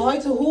sind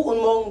heute hoch und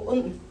morgen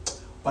unten.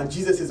 But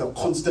Jesus is a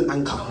constant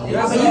anchor. Aber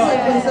Jesus ist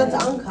ein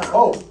konstanter Anker.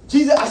 Oh,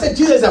 Jesus! I said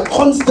Jesus is a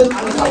constant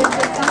anchor.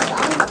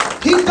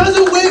 He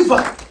doesn't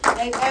waver.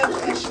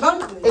 Er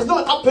schwankt nicht. It's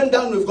not up and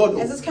down with God.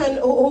 Es ist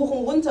kein Hoch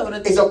und Runter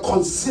oder It's a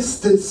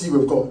consistency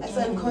with God. es ist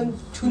eine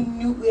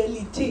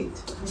Kontinuität.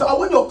 So I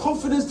want your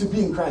confidence to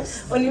be in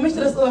Christ. Und ich möchte,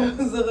 dass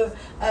unsere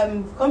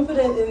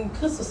Confidence in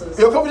Christus ist.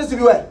 Your confidence to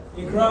be where?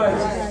 In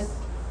Christ.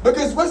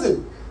 Because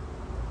listen,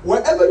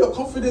 wherever your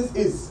confidence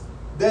is,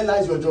 there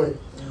lies your joy.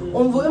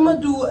 Und wo immer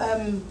du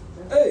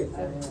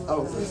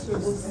Oh.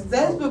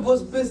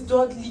 selbstbewusst bist,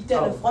 dort liegt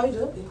deine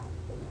Freude.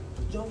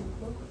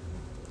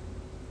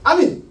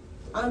 Amen.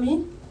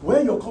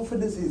 Where your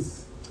confidence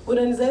is, Wo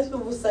dein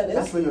Selbstbewusstsein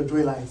that's ist, where your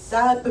joy lies.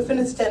 da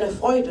befindet sich deine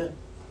Freude.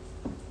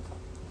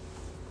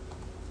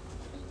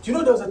 Do you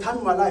know there was a time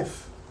in my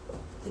life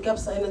Da gab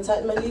es eine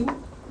Zeit in meinem Leben,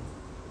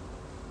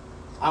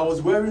 I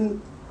was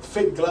wearing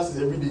fake glasses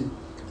every day.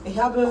 ich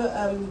habe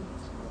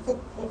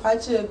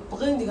falsche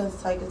Brillen die ganze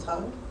Zeit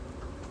getragen.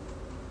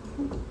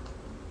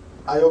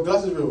 Are your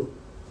glasses real?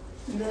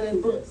 Deine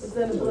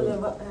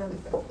Brille war,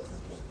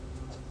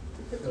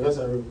 Your glasses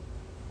are real.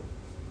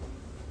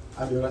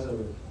 And your glasses are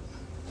real.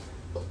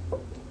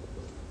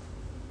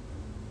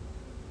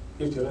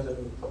 If your glasses are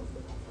real.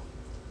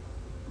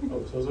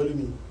 Oh, so it's only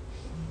me.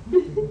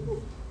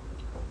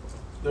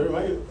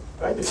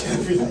 Why did you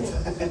feel like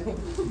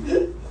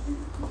that?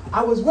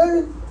 I was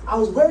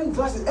wearing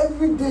glasses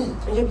every day.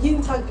 ich habe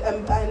jeden Tag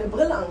eine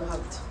Brille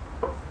angehabt.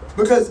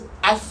 Because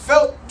I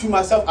felt to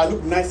myself I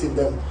look nice in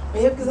them. Und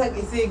ich habe gesagt,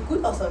 ich sehe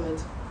gut aus damit.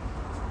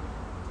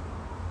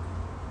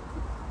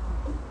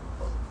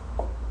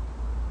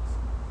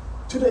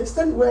 To the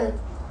extent where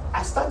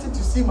I started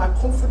to see my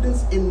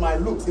confidence in my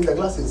looks in the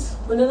glasses.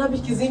 Und dann habe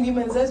ich gesehen, wie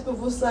mein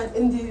Selbstbewusstsein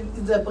in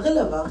dieser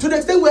Brille war. To the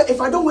extent where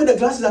if I don't wear the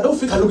glasses, I don't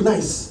think I look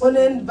nice. Und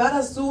dann war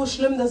das so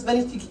schlimm, dass wenn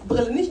ich die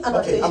Brille nicht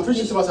anhatte, Okay, I'm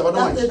preaching to myself. I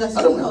don't mind. dachte, dass I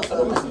don't ich mind. gut I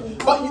don't aussehe.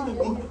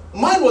 mind. But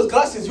Mine was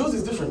glasses, yours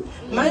is different.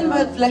 Mein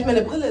war vielleicht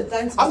meine Brille,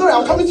 deins I'm sorry,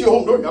 I'm coming to your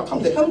home. Don't worry, I'll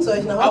come there. Ich komme zu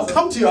euch nach I'll Hause.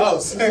 come to your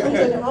house. Ich komme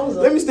zu euch nach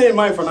Hause. Let me stay in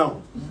mine for now.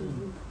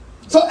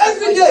 So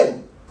every day,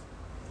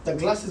 the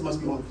glasses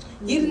must be on.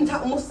 Jeden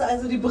Tag musste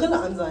also die Brille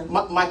an sein.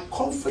 My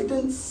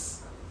confidence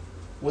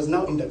was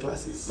now in the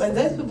glasses. Mein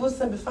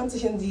Selbstbewusstsein befand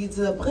sich in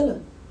dieser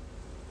Brille.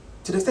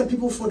 To the extent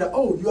people thought that,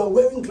 oh, you are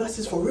wearing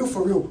glasses for real,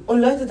 for real.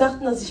 Und Leute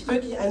dachten, dass ich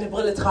wirklich eine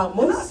Brille tragen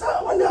And muss.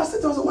 one day I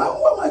said to myself,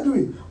 what am I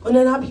doing? Und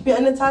dann habe ich mir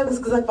eines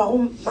Tages gesagt,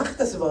 warum mache ich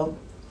das überhaupt?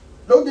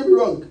 Don't get me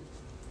wrong.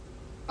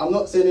 I'm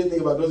not saying anything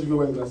about those of you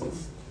wearing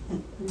glasses.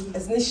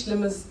 Es ist nichts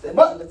Schlimmes.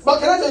 But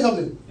can I tell you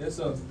something? Yes,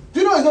 sir. Do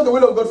you know it's not the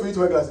will of God for you to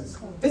wear glasses?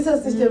 Wisst ihr,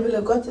 dass nicht der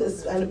Wille Gottes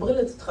ist, eine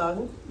Brille zu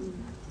tragen?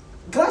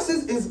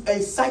 Glasses is a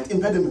sight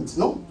impediment,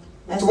 no?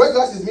 Es To wear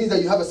glasses means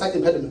that you have a sight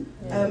impediment.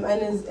 eine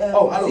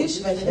hallo.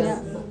 Sehschwäche. Ja.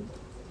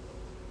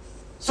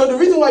 So the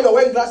reason why you're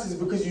wearing glasses is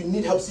because you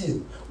need help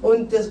seeing.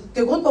 Und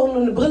der Grund, warum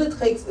du eine Brille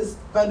trägst, ist,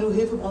 weil du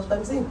Hilfe brauchst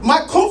beim Sehen. My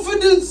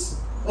confidence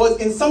was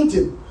in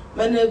something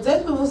Mein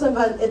Selbstbewusstsein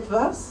war in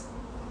etwas,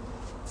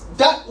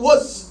 that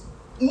was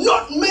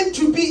not meant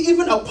to be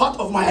even a part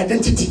of my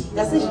identity.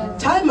 das nicht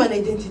Teil meiner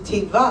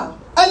Identität war.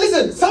 And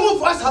listen, some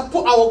of us have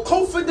put our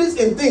confidence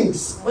in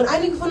things Und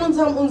einige von uns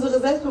haben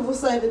unsere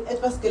Selbstbewusstsein in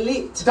etwas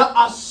gelebt, that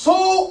are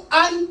so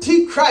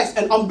anti-Christ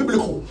and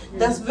unbiblical.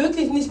 das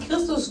wirklich nicht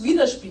Christus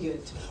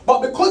widerspiegelt.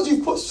 But because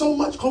you've put so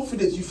much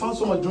confidence, you found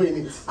so much joy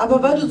in it.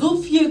 Aber weil du so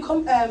viel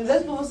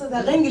Selbstbewusstsein da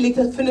reingelegt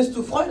hast, findest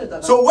du Freude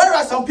daran. So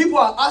whereas some people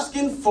are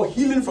asking for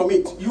healing from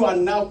it, you are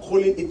now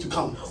calling it to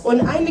come. Und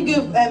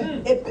einige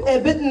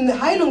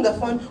bitten Heilung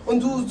davon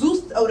und du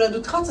suchst oder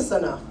du trachtest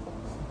danach.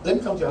 Let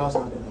me come to your house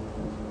now.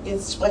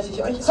 Jetzt spreche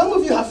ich euch an. Some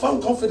of you have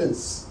found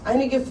confidence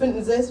Einige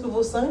finden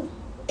Selbstbewusstsein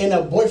in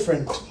a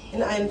boyfriend.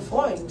 in einen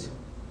Freund.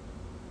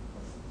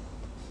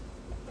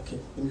 Okay,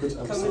 let me go to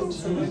Amazon.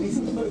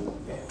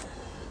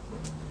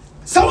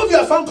 Some of you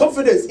have found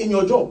confidence in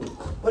your job.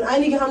 Und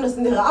einige haben das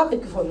in ihrer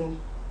Arbeit gefunden.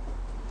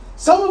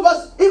 Some of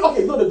us,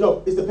 okay, it's not the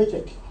job, it's the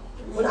paycheck.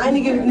 Und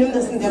einige nehmen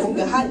das in deren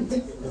Gehalt.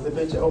 It's the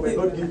paycheck. Oh, may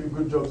God give you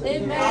good jobs.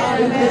 Amen.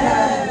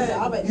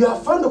 Arbeit. You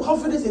have found the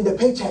confidence in the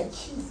paycheck.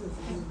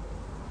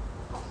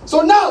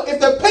 So now, if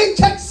the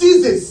paycheck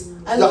ceases,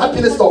 your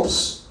happiness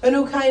stops. Wenn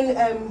du kein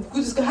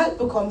gutes Gehalt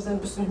bekommst, dann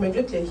bist du nicht mehr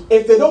glücklich.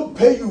 If they don't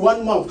pay you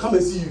 1 month, come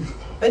and see you.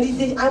 Wenn die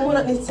dich einen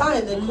Monat nicht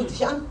zahlen, dann guck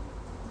dich an.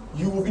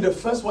 You will be the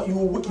first one. You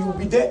will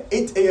be there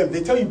 8 a.m.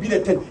 They tell you be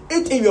there 10.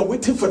 8 a.m. You're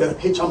waiting for the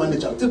HR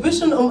manager. Du bist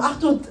schon um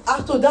 8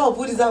 Uhr da,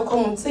 obwohl die sagen,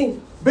 komm um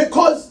 10.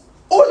 Because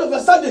all of a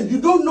sudden, you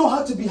don't know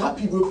how to be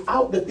happy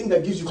without the thing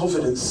that gives you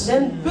confidence.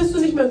 Dann bist du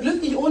nicht mehr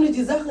glücklich ohne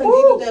die Sachen, in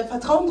die du dein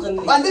Vertrauen drin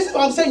legst. And this is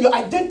what I'm saying. Your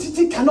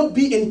identity cannot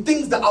be in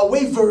things that are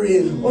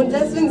wavering. Und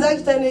deswegen sage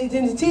ich, deine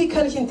Identität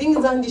kann ich in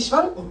Dingen sagen, die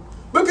schwanken.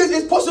 Because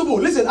it's possible.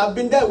 Listen, I've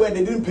been there where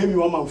they didn't pay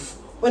me 1 month.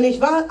 Und ich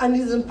war an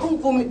diesem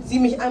Punkt, wo sie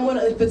mich einen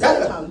Monat nicht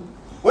bezahlt haben.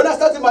 When I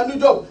started my new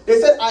job, they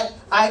said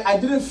I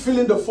didn't fill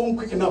in the form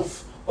quick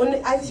enough. Und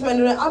als ich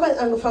meine neue Arbeit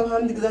angefangen habe,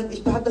 haben die gesagt,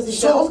 ich habe das nicht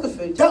schnell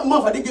ausgefüllt. That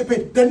month I didn't get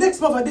paid. The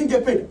next month I didn't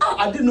get paid.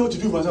 I didn't know what to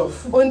do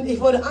myself. Und ich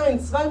wurde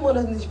 1, 2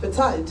 Monate nicht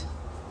bezahlt.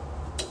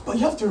 But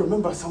you have to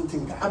remember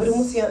something, guys. Aber du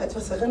musst dich an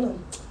etwas erinnern.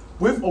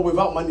 With or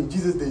without money,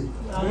 Jesus Day.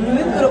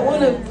 Mit oder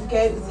ohne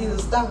Geld ist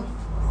Jesus da.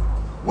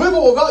 With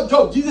or without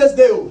job, Jesus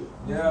Day.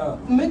 Yeah.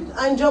 Mit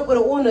einem Job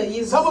oder ohne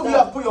Jesus Some of you da.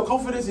 have put your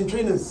confidence in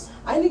trainers,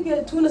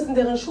 Einige tun es in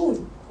deren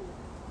Schuhen,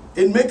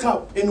 in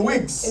makeup, in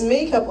wigs, in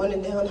Make-up und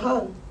in deren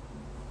Haaren,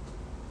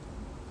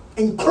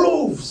 in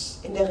clothes.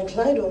 in deren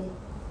Kleidung.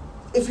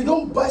 If you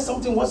don't buy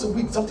something once a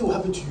week, something will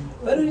happen to you.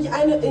 Wenn du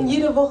nicht in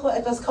jede Woche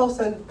etwas kaufst,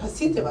 dann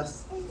passiert dir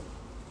was.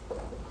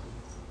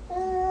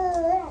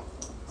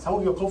 Some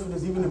of your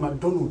confidence even in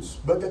McDonald's,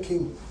 Burger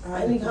King.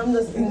 Einige haben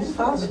das in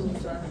Fastfood.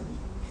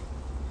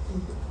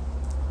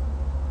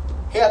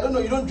 Hey, I don't know,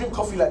 you don't drink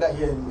coffee like that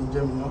here in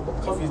Germany, no?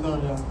 Coffee is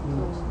not, yeah.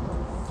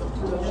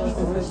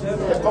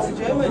 Coffee.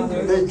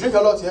 They drink a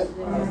lot here,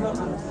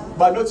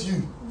 but not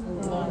you.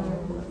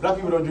 Black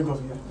people don't drink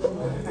coffee, yeah?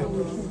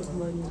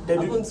 They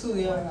Ab do. und zu,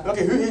 ja.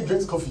 Okay, who here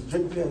drinks coffee?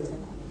 Drink, yeah.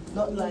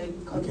 Not like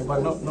Okay,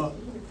 but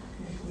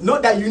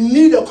not that you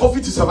need a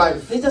coffee to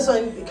survive. Nicht, dass du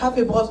einen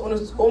Kaffee brauchst,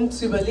 um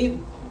zu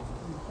überleben.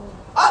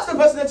 Ask the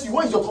person next to you,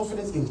 what is your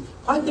confidence in?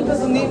 Frag die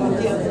Person neben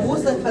dir, wo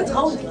ist dein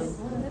Vertrauen drin?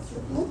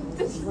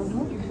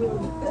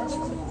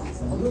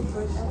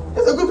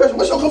 That's a good question.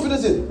 What's your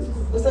confidence in?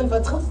 Wo ist dein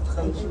Vertrauen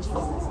drin?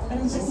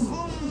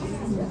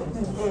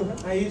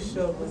 Are you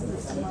sure?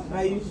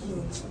 Are you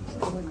sure?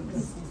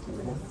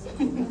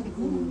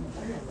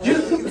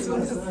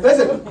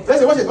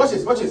 Listen,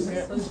 watch this.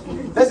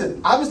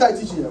 Listen, I haven't started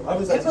teaching yet. Ich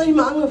habe noch nicht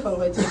mal angefangen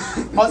heute.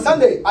 On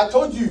Sunday, I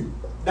told you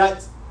that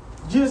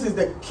Jesus is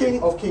the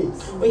King of Kings.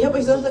 Und ich habe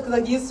euch Sonntag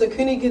gesagt, Jesus ist der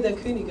Könige der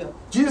Könige.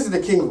 Jesus is the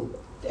King.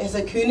 Er ist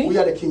der We König,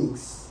 are the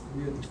kings.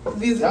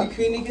 wir sind Ja. die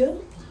Könige.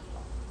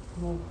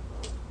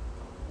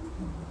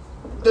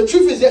 The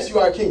truth is, yes, you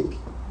are a king.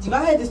 Die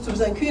Wahrheit ist, du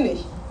bist ein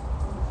König.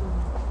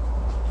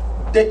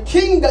 The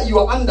king that you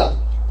are under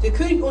Der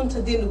König,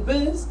 unter dem du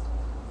bist,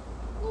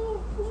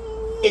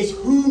 is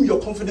whom your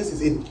confidence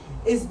is in.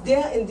 ist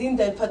der, in dem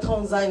dein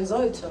Vertrauen sein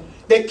sollte.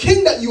 The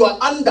king that you are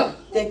under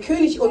Der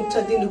König,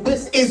 unter dem du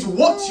bist, is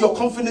what your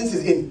confidence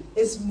is in.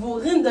 ist,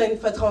 worin dein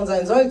Vertrauen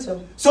sein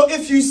sollte. So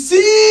if you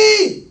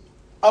see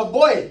a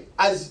boy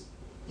as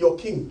your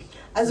king,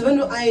 Also wenn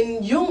du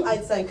einen Jungen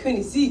als dein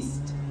König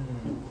siehst,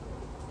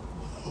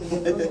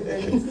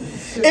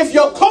 if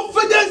your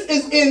confidence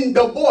is in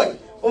the boy,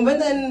 und wenn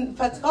dein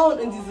Vertrauen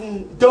in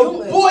diesen the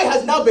Jungen ist, boy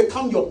has now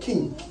become your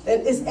king.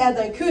 dann ist er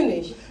dein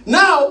König.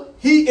 Now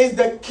he is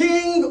the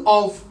king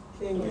of.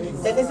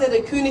 Dann ist er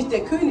der König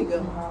der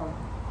Könige.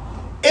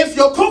 If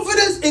your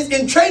confidence is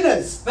in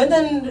trainers, Wenn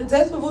dein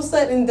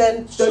Selbstbewusstsein in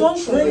deinen the Schuhen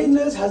ist,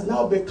 trainers has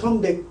now become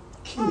the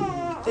king.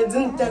 dann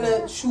sind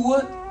deine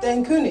Schuhe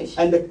dein König.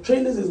 And the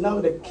trainers is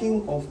now the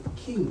king of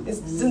kings.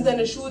 Es sind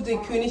deine Schuhe der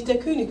König der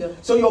Könige.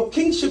 So your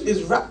kingship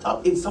is wrapped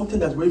up in something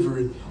that's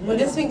wavering. Und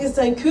deswegen ist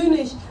dein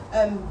König,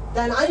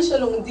 deine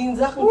Einstellung in den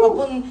Sachen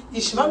verbunden, die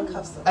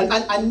schwankhaft sind. And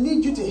I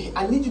need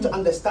you to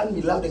understand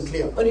me loud and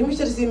clear. Und ich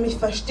möchte, dass ihr mich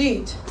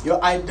versteht. Your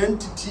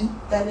identity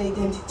Deine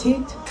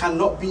Identität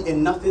cannot be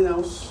in nothing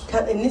else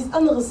kann in nichts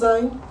anderes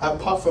sein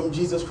apart from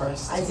Jesus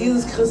Christ. als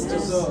Jesus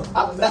Christus.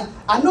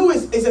 I know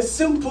it's a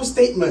simple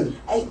statement.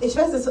 Ich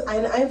weiß, das ist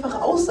eine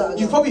einfache Aussage.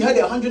 You've probably heard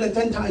it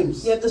 110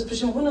 times. Ihr habt das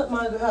bestimmt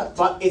 100-mal gehört.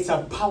 But it's a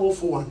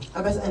powerful one.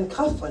 Aber es ist ein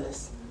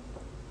kraftvolles.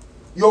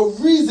 Your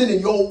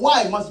reasoning, your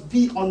why must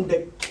be on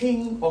the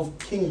King of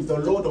Kings, the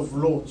Lord of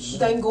Lords.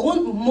 Dein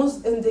Grund muss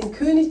in den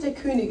König der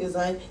Könige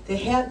sein, der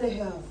Herr der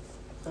Herren.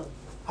 Ja.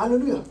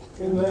 Hallelujah.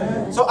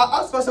 Amen. So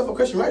I asked myself a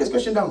question. Write this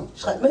question down.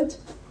 Schreibt mit.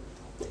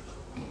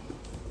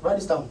 Write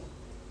this down.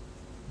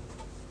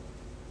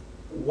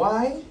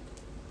 Why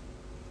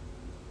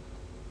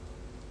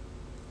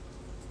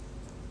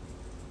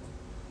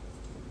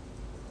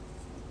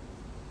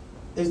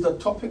is the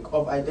topic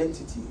of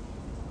identity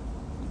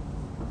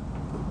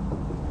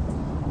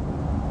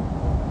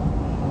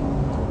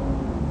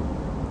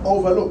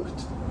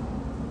overlooked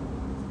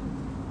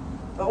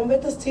Warum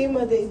wird das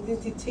Thema der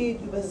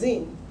Identität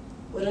übersehen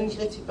oder nicht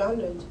richtig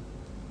behandelt?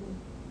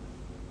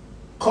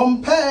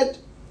 compared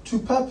to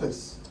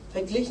purpose?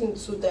 Verglichen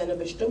zu deiner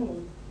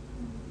Bestimmung.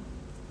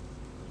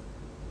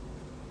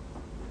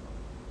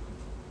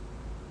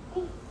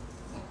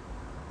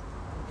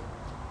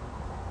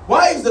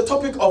 Why is the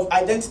topic of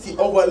identity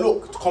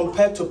overlooked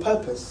compared to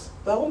purpose?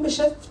 Warum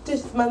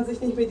beschäftigt man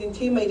sich nicht mit dem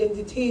Thema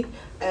Identität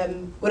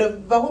oder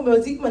warum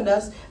übersieht man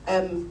das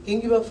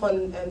gegenüber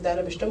von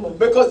deiner Bestimmung?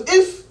 Because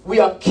if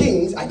we are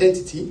kings,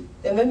 identity,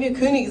 Denn wenn wir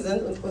Könige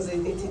sind und unsere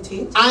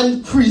Identität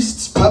and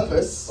priests,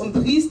 purpose, und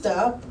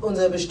Priester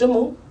unsere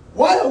Bestimmung,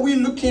 why are we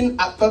looking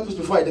at purpose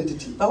before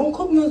identity? warum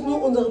gucken wir uns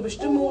nur unsere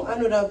Bestimmung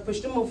an oder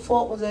Bestimmung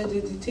vor unserer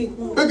Identität?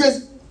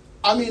 Because,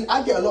 I mean,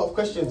 I get a lot of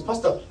questions.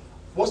 Pastor,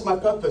 what's my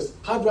purpose?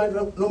 How do I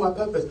know my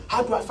purpose?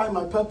 How do I find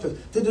my purpose?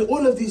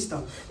 All of these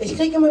stuff. Ich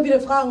kriege immer wieder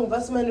Fragen,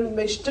 was ist meine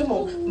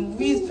Bestimmung?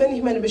 Wie finde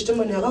ich meine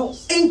Bestimmung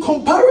heraus? In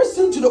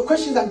comparison to the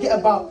questions I get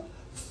about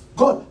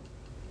God,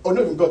 oh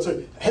no, God,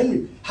 sorry,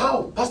 Henry,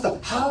 Pastor,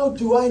 how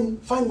do I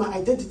find my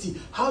identity?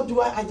 How do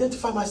I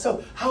identify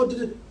myself?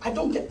 I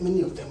don't get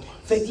many of them.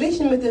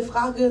 Verglichen mit der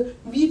Frage,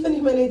 wie finde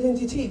ich meine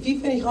Identität? Wie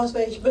finde ich raus,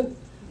 wer ich bin?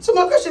 So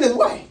my question is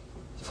why?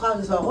 Die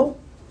Frage ist, warum?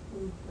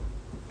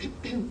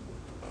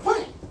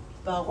 Why?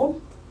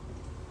 Warum?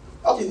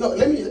 Okay, no,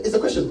 it's a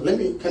question.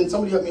 Can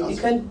somebody help me Ihr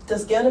answer? könnt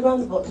das gerne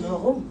beantworten.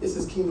 Warum? This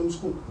is Kingdom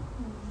School.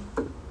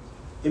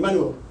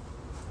 Emmanuel.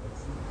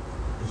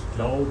 Ich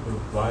glaube,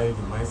 weil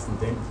die meisten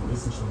denken, sie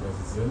wissen schon, wer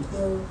sie sind,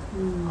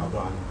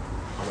 aber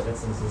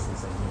letztendlich wissen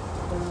sie es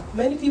nicht.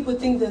 Many people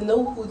think they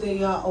know who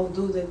they are,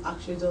 although they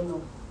actually don't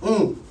know.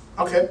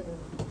 Okay.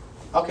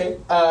 Okay.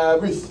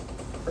 Ruth.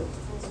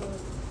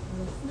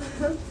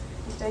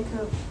 Ich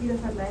denke, viele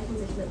vergleichen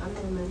sich mit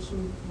anderen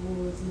Menschen,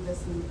 wo sie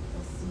wissen,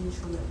 dass sie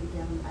schon mit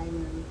ihren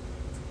eigenen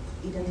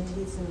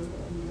Identität sind und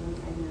in ihrem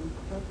eigenen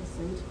Purpose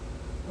sind.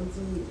 Und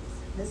sie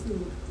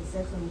wissen das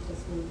selbst noch nicht,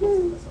 deswegen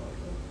wissen das auch.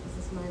 Das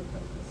ist mein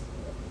Purpose.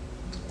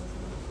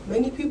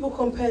 Many people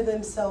compare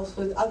themselves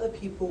with other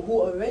people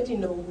who already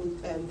know who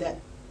they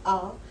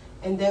are,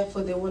 and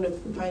therefore they want to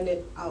find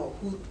it out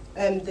who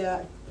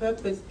their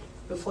purpose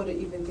before they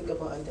even think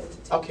about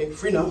identity. Okay,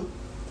 Frina.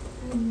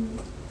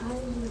 I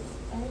would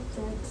add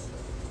that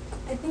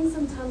I think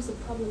sometimes the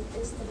problem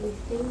is that we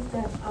think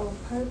that our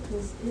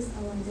purpose is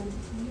our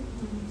identity.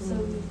 So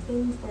we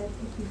think that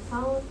if we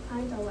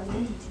find our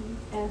identity,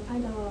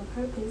 find our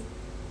purpose,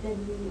 then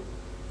we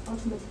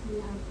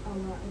automatically have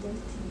our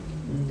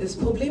identity. Das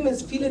Problem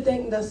ist, viele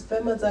denken, dass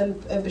wenn man seine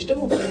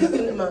Bestimmung findet,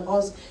 findet man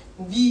raus,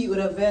 wie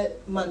oder wer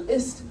man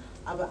ist.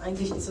 Aber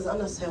eigentlich ist es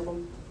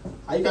andersherum.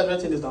 Are you guys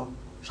writing this down?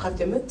 Schreibt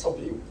ihr mit?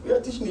 Okay, we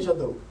are teaching each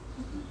other.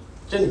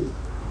 Jenny.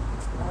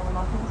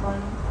 I think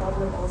one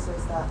problem also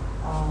is that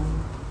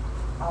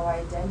our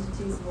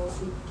identity is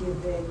mostly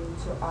given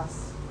to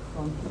us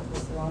from people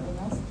surrounding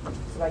us.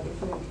 So like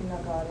if you're in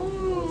kindergarten,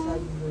 people will tell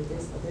you you're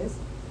this or this.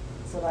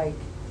 So like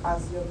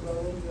as you're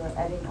growing, you're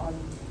adding on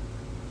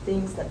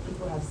things that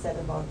people have said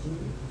about you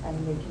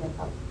and making it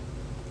up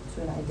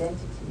to an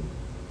identity.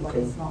 but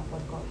Okay. it's not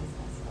what God has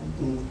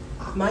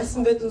assigned.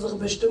 Meistens wird unsere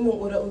Bestimmung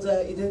oder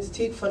unsere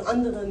Identität von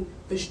anderen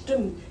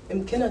bestimmt,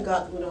 im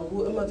Kindergarten oder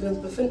wo immer wir uns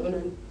befinden, und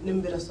dann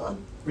nehmen wir das so an.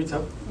 Rita?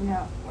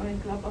 Ja, und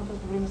ich glaube auch, das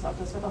Problem ist auch,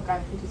 das wird auch gar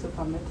nicht richtig so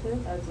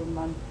vermittelt. Also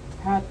man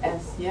hört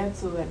erst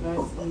jetzt so seit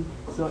neuestem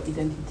so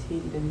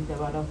Identität,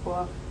 aber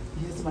davor,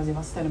 ich ist immer so,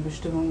 was ist deine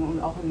Bestimmung?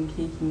 Und auch in den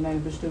Kirchen, deine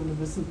Bestimmung, du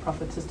bist ein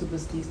Prophetess, du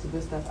bist dies, du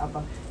bist das,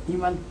 aber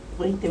niemand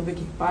bringt dir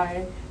wirklich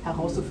bei,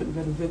 herauszufinden,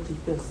 wer du wirklich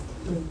bist.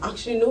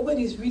 Actually,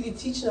 nobody's really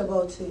teaching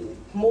about it.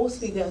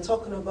 Mostly they're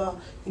talking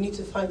about you need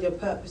to find your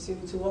purpose, you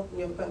need to walk in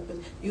your purpose,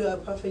 you are a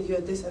prophet, you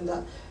are this and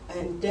that.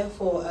 And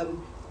therefore,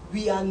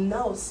 we are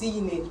now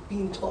seeing it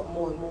being taught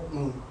more and more.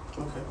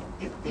 Okay,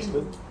 that's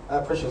good.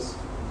 Precious.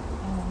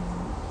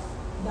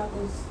 That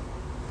was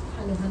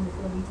hand in hand with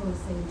what Rita was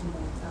saying to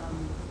that.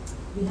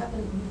 We've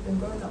been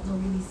growing up not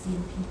really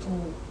seeing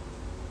people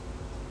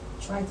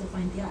try to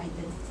find their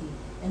identity.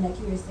 And like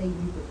you were saying,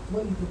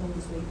 what you belong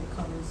is where you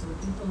become. And so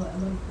a lot of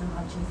them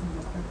are chasing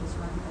their purpose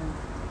rather than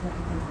their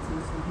identity.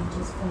 So we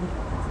just follow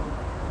that pattern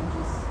and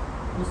just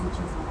also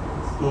chasing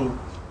purpose.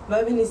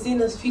 Weil wir nicht sehen,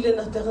 dass viele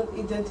nach deren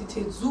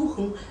Identität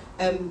suchen,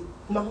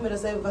 machen wir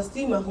dasselbe, was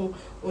die machen,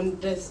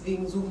 und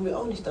deswegen suchen wir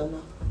auch nicht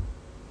danach.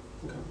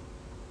 Okay.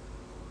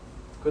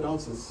 Good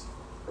answers.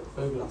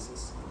 Very good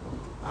answers.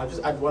 I'll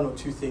just add one or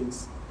two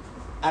things.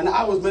 And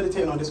I was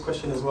meditating on this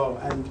question as well.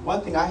 And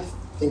one thing I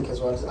think as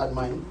well, just add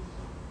mine,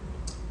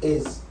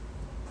 is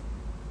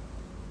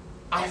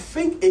I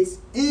think it's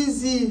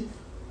easy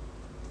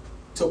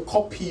to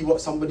copy what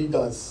somebody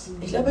does.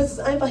 Ich glaube, es ist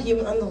einfach,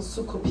 jemand anderes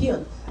zu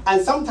kopieren.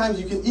 And sometimes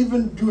you can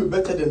even do it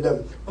better than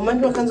them. Und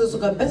manchmal kannst du es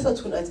sogar besser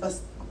tun als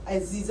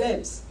sie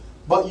selbst.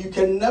 But you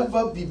can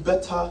never be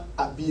better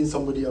at being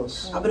somebody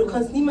else. Aber du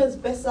kannst niemals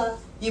besser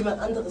jemand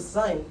anderes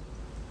sein.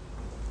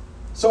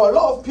 So a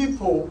lot of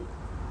people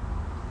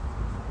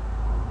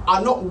are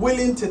not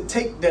willing to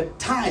take the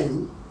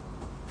time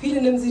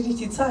Viele nehmen sich nicht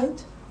die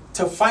Zeit,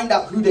 to find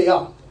out who they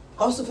are.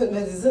 rauszufinden,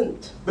 wer sie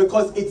sind.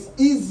 Because it's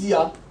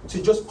easier to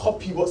just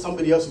copy what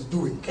somebody else is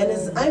doing. Denn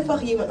es ist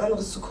einfach, jemand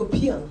anderes zu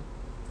kopieren.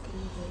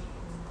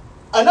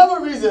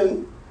 Another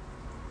reason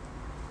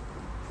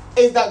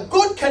is that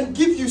God can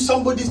give you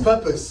somebody's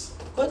purpose.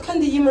 Gott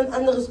kann dir jemand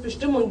anderes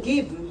Bestimmung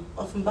geben,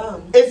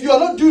 offenbaren. If you are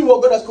not doing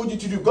what God has called you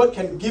to do, God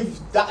can give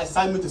that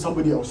assignment to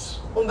somebody else.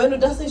 Und wenn du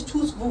das nicht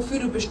tust, wofür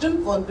du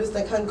bestimmt worden bist,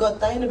 dann kann Gott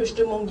deine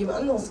Bestimmung jemand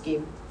anderes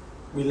geben.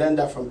 We learned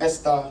that from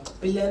Esther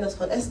Wir lernen das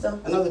von Esther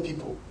and other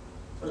people.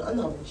 und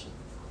anderen Menschen.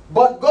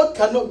 But God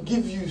cannot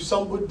give you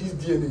somebody's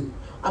DNA.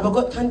 Aber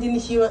Gott kann dir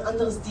nicht jemand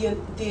anderes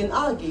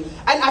DNA geben.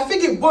 And I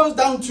think it boils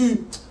down to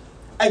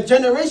a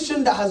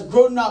generation that has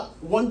grown up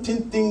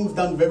wanting things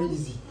done very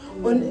easy.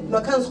 Und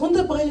man kann es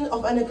runterbrechen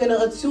auf eine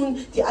Generation,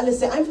 die alles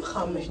sehr einfach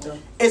haben möchte.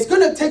 It's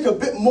going to take a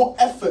bit more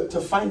effort to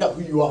find out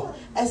who you are.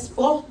 Es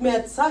braucht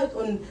mehr Zeit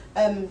und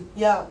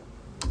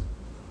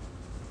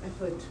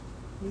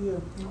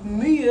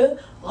Mühe,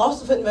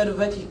 rauszufinden, wer du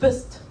wirklich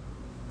bist.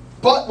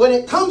 But when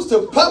it comes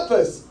to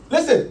purpose,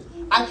 listen,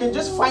 I can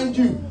just find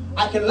you.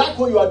 I can like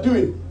what you are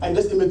doing and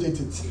just imitate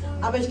it.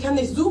 Aber ich kann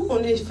dich suchen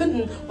und dich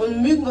finden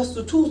und mögen, was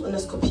du tust, und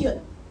das kopieren.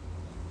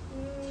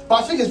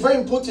 But I think it's very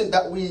important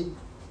that we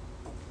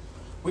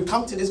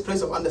come to this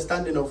place of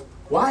understanding of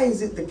why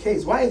is it the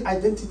case? Why is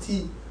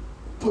identity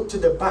put to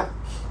the back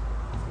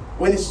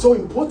when it's so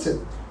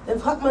important? Dann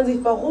fragt man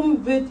sich,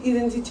 warum wird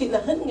Identität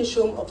nach hinten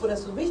geschoben, obwohl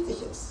das so wichtig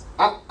ist.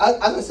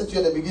 As I said to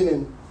you at the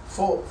beginning,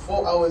 4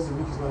 hours a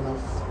week is not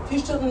enough. 4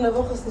 Stunden in der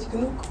Woche ist nicht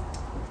genug.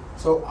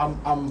 So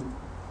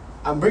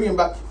I'm bringing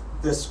back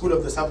the School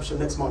of Discipleship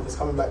next month. It's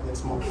coming back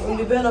next month. Und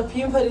wir werden auf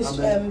jeden Fall die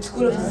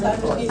School of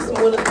Discipleship nächsten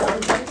Monat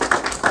anfangen.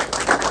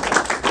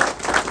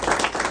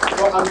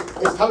 So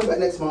it's coming back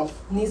next month.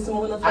 Nächsten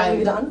Monat fangen wir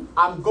wieder an.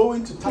 I'm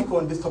going to tackle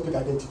on this topic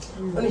identity.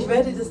 Und ich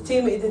werde das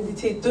Thema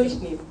Identität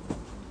durchnehmen.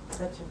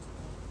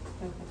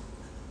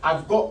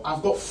 I've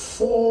got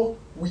 4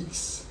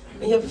 weeks.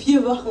 Ich habe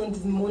 4 Wochen in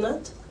diesem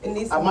Monat. Im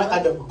nächsten I might Monat.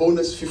 add a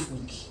bonus 5th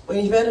week Und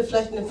ich werde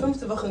vielleicht eine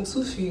 5. Woche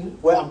hinzufügen,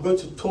 where I'm going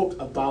to talk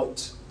about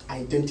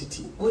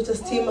identity. wo ich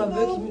das Thema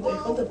wirklich mit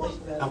euch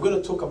runterbrechen werde. I'm going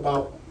to talk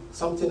about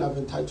something I've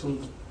entitled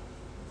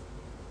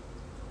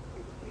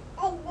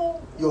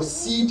Your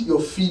Seed, Your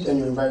Feed and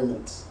Your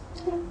Environment.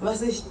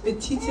 Was ich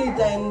betitel,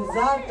 dein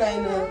Saat,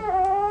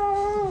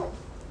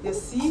 your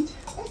seed,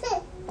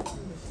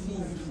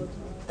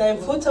 dein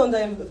Futter und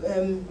deine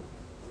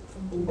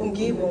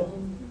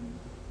Umgebung.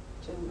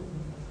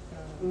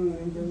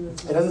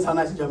 It doesn't sound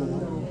nice in German,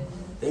 no?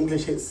 The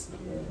English hits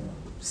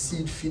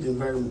seed, feed,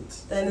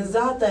 environment. Deine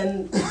Saat,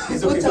 dein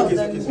It's okay, Futter und it's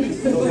deine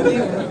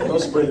okay. Umgebung.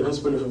 Don't spoil it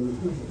for me.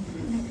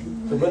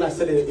 But when I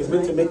said it, it's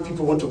meant to make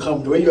people want to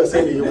come. The way you are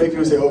saying it, you make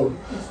people say, oh,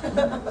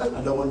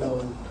 I don't want that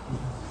one.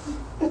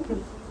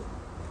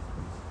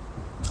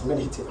 I'm going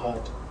to hit it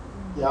hard.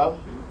 Yeah?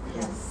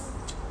 Yes.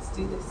 Let's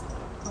do this.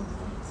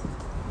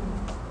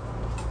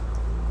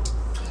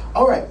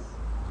 All right.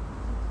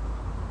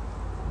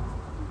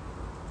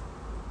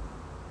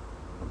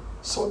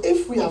 So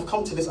if we have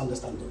come to this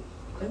understanding,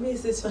 Wenn wir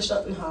es jetzt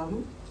verstanden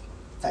haben,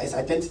 That is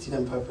identity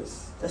then purpose.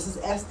 Das ist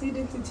erst die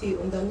Identität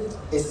und dann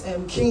It's die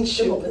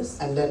kingship Bestimmung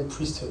ist. and then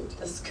priesthood.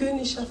 Das ist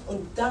Königschaft und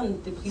dann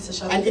die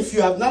Priesterschaft. And if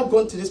you have now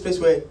gone to this place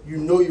where you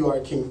know you are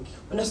a king,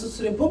 Und dass du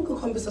zu dem Punkt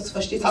gekommen bist, dass du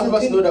verstehst, how dass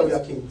many du of us know König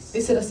that we are bist. kings?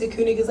 Wisst ihr, dass ihr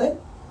Könige seid?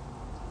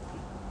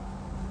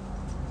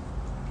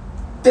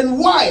 Then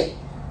why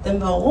Denn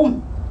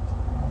warum?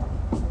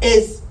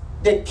 is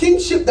the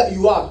kingship that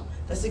you are,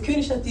 Dass die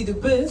Königschaft, die du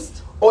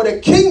bist, or the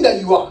king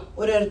that you are,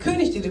 oder der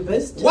König, der du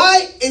bist,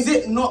 why is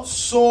it not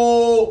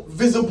so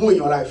visible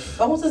in your life?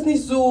 warum ist das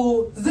nicht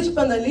so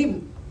sichtbar in deinem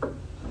Leben?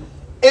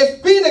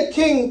 If being a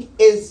king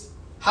is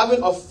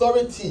having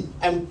authority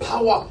and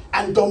power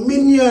and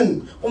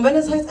dominion, Und wenn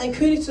es heißt, ein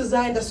König zu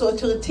sein, dass du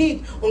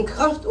Autorität und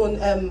Kraft und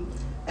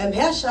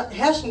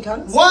herrschen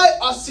kannst, why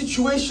are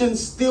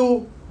situations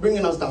still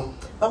bringing us down?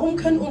 warum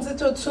können uns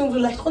Situationen so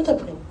leicht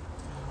runterbringen?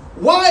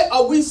 Why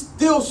are we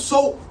still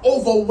so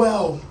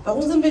overwhelmed?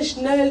 Warum sind wir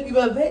schnell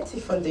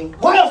überwältigt von Dingen?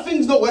 Why are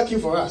things not working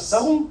for us?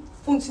 Warum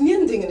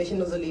funktionieren Dinge nicht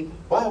in unserem Leben?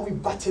 Why are we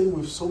battling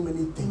with so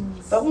many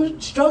things? Warum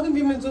strugglen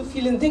wir mit so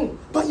vielen Dingen?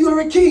 But you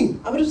are a king.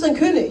 Aber du bist ein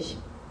König.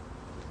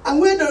 And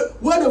where the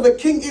word of a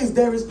king is,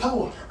 there is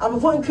power.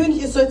 Aber wo ein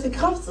König ist, sollte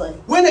Kraft sein.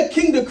 When a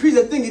king decrees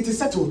a thing, it is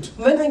settled.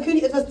 Und wenn ein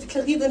König etwas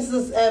deklariert, dann ist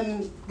es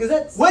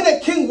Gesetz. When a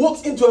king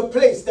walks into a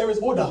place, there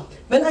is order.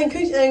 Wenn ein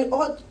König an einen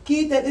Ort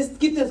geht, dann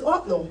gibt es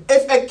Ordnung.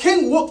 If a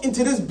king walked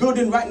into this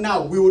building right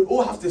now, we would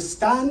all have to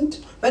stand.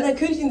 Wenn ein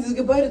König in dieses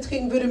Gebäude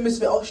treten würde, müssen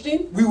wir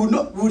aufstehen. We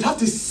would have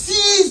to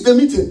seize the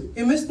meeting.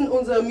 Wir müssten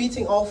unser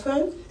Meeting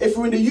aufhören. If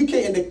we're in the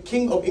UK and the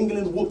King of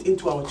England walked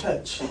into our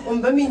church,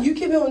 Und wenn wir in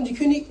UK wären und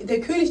der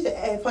König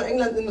von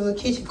England in unsere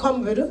Kirche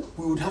kommen würde,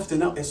 we would have to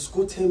now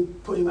escort him,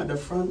 put him at the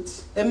front.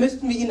 dann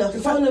müssten wir ihn nach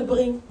vorne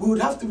bringen. We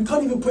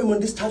can't even put him on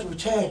this type of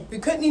chair. Wir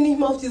könnten ihn nicht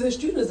mal auf diese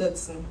Stühle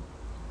setzen.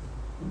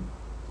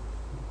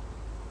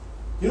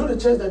 You know the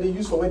chairs that they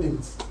use for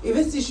weddings? Ihr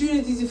wisst, die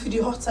Stühle, die sie für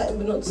die Hochzeiten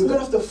We're benutzen. going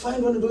to have to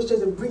find one of those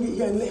chairs and bring it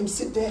here and let him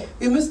sit there.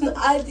 Wir müssen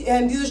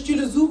diese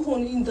Stühle suchen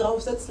und ihn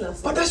drauf setzen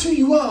lassen. But that's who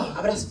you are.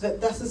 Aber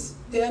das ist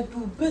der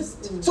du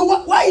bist. So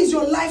why is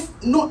your life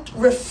not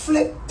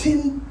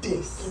reflecting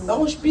this?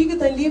 Warum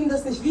spiegelt dein Leben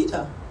das nicht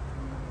wider?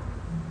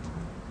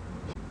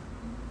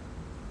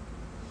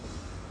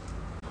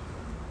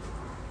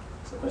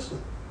 That's a question.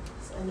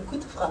 Das ist eine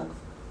gute Frage.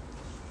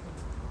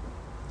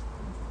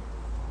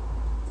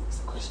 It's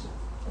a question.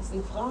 Das ist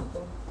eine Frage.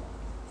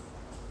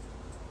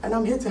 And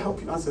I'm here to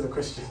help you answer the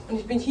question. Und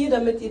ich bin hier,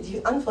 damit ihr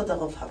die Antwort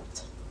darauf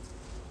habt.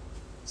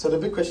 So the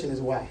big question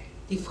is why?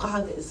 Die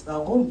Frage ist,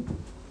 warum?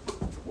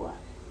 Why?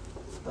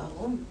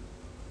 Warum?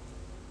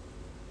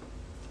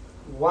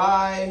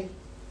 Why?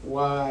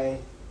 Warum?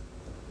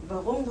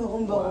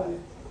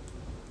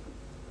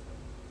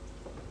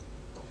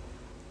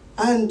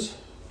 And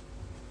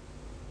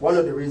one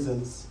of the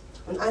reasons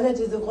Und einer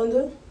dieser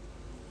Gründe,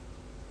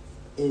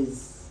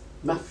 is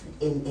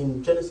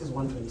in Genesis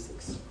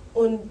 1:26.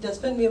 und das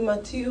finden wir in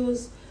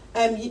Matthäus,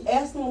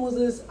 1.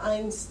 Moses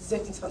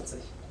 1,26.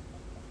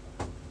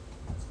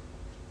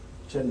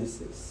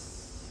 Genesis.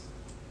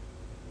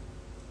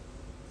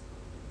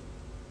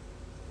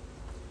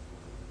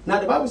 Now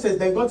the Bible says,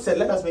 then God said,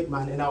 let us make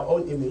man in our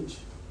own image.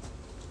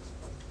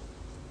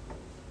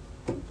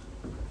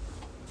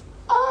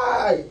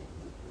 Aye.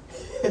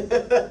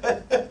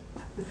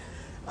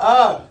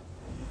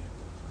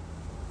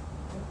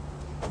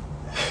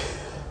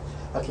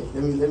 Okay,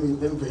 let me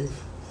breathe.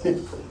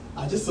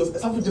 I just saw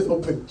something just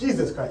opened.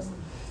 Jesus Christ.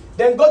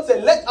 Then God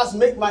said, let us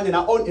make man in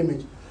our own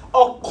image.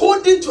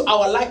 According to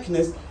our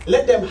likeness,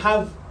 let them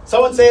have,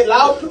 someone say it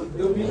loud.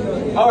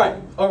 All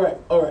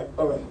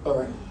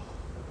right.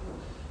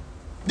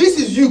 This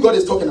is you God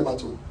is talking about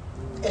too.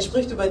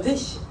 Spricht über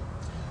dich.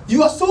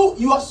 You are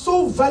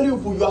so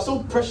valuable, you are so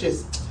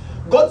precious.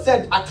 God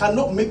said, I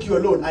cannot make you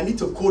alone. I need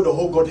to call the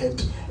whole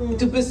Godhead.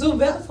 Du bist so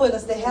wertvoll,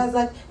 dass der Herr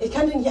sagt, ich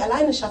kann den nicht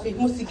alleine schaffen, ich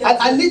muss die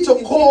ganze I need to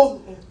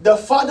call the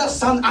Father,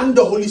 Son, and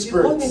the Holy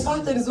Wir brauchen den Spirit.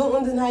 Vater, den Sohn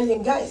und den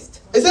Heiligen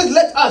Geist. It says,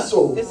 let us.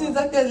 So, Deswegen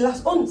sagt er,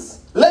 lass uns.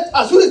 let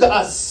us. Who is the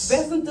us?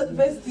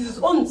 Wer ist dieses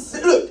uns?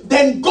 Look,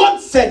 then God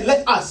said,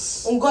 let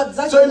us. Und Gott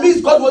sagt, So it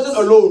means lass God uns. wasn't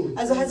alone.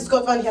 Also heißt es,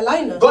 Gott war nicht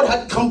alleine. God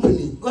had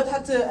company. Gott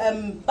hatte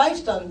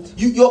Beistand.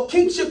 Your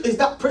kingship is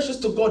that precious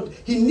to God.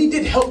 He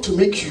needed help to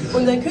make you.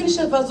 Und dein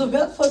Königschaft war so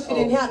wertvoll für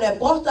den Herrn. Er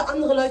brauchte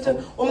andere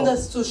Leute, um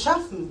das zu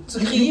schaffen, zu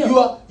kreieren.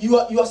 You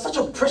are such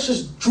a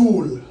precious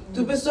jewel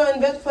Du bist so ein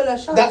wertvoller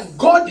Schatz. that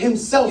God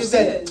Himself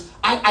said,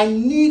 I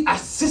need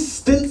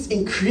assistance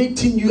in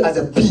creating you as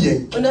a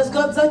being. Und dass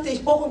Gott sagte,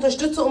 ich brauche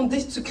Unterstützung, um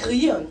dich zu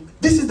kreieren.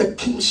 This is the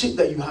kingship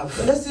that you have.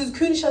 Und das ist diese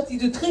Königschaft, die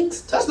du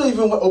trägst. That's not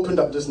even what opened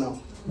up just now.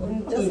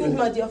 Und das sind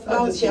mal die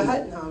Offenbarung, die ich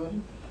erhalten habe.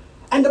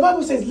 And the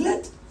Bible says,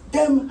 let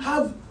them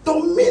have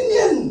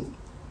dominion.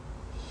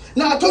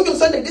 Now I told you on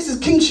Sunday, this is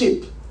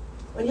kingship.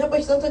 Und ich habe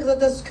euch Sonntag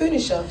gesagt, das ist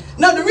Königschaft.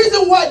 Now the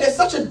reason why there's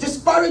such a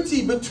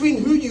disparity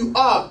between who you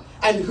are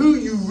and who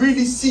you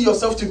really see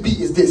yourself to be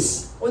is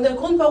this. Und der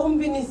Grund, warum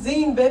wir nicht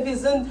sehen, wer wir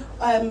sind,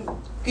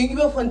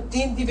 gegenüber von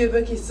denen, die wir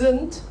wirklich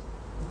sind,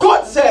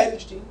 God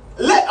said,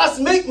 let us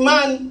make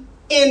man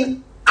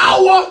in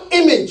our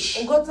image.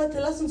 Und Gott sagte,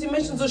 lass uns die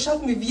Menschen so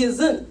schaffen, wie wir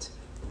sind.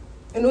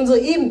 In unser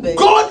Ebenbild.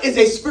 God is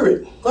a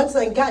spirit. Gott ist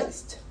ein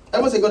Geist.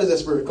 Everyone say God is a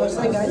spirit. Gott ist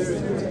ein Geist.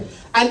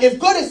 And if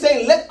God is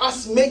saying, let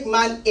us make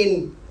man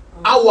in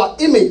our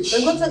image,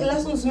 Wenn Gott sagt,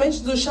 lass uns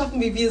Menschen so schaffen,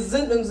 wie wir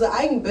sind, in unser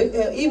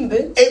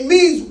Ebenbild, it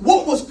means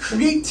what was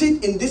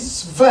created in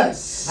this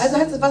verse also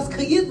heißt es, was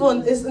kreiert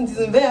worden ist in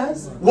diesem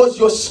Vers, was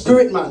your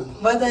spirit man.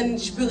 war dein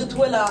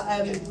spiritueller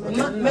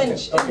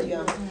Mensch in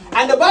dir.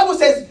 And the Bible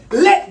says,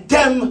 let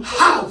them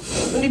have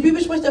Und die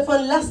Bibel spricht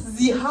davon, lass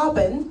sie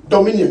haben,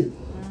 dominion.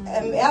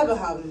 Erbe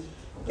haben.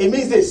 It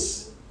means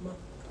this.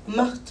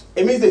 Macht.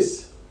 It means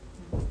this.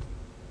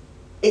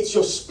 It's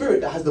your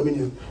spirit that has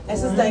dominion.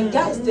 Es ist dein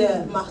Geist,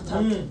 der Macht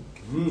hat.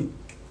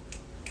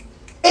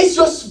 It's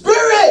your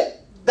spirit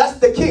that's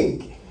the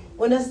king.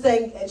 Und es ist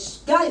dein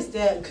Geist,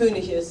 der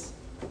König ist.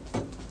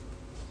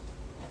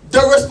 The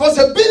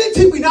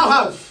responsibility we now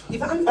have Die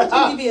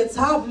Verantwortung, die wir jetzt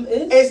haben,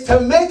 ist, is to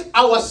make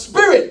our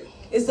spirit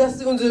dass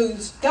sie unseren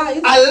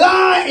Geist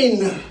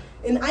align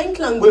in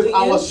Einklang with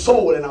our bringen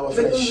soul and our mit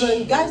flesh.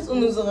 unserem Geist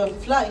und unserem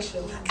Fleisch.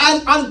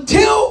 And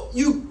until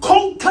you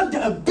conquer the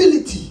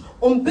ability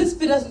Und bis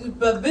wir das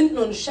überwinden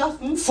und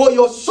schaffen, for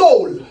your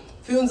soul,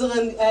 für unsere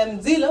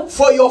Seele,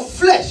 for your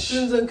für flesh,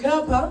 unseren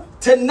Körper,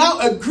 to now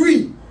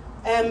agree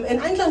in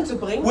Einklang zu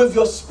bringen with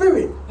your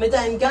spirit, mit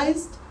deinem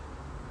Geist,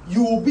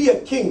 you will be a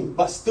king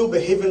but still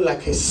behaving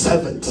like a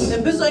servant.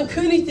 dann bist du ein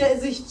König, der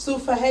sich so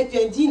verhält wie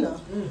ein Diener.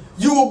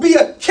 You will be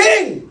a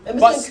king Dann bist du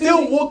but ein still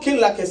König. walking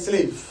like a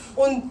slave.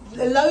 Und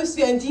läufst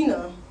wie ein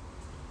Diener.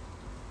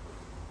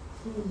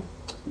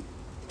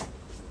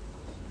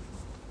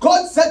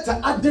 God said to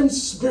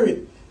Adam's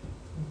spirit,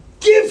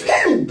 give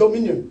him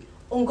dominion.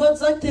 Und Gott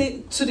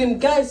sagte zu dem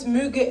Geist,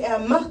 möge er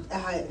Macht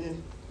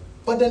erhalten.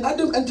 But then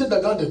Adam entered the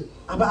garden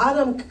Aber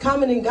Adam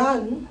kam in den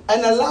Garten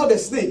and allowed the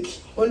snake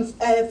und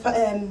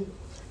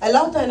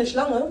erlaubte eine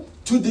Schlange,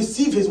 to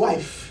deceive his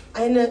wife.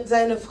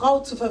 seine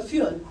Frau zu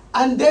verführen.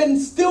 And then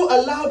still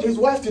allowed his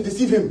wife to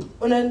deceive him.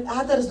 Und dann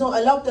hat er das noch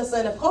erlaubt, dass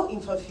seine Frau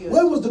ihn verführt.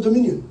 Where was the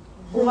dominion?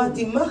 Wo war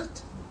die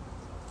Macht?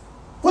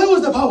 Where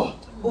was the power?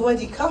 Wo war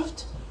die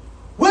Kraft?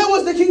 Where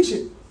was the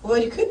kingship? Wo war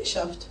die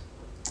Königschaft?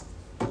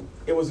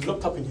 It was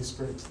locked up in his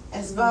spirit.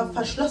 Es war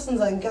verschlossen,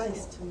 sein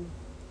Geist.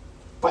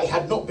 But it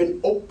had not been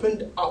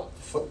opened up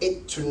for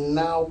it to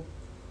now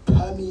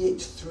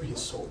permeate through his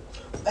soul.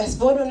 Es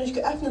wurde noch nicht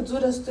geöffnet, so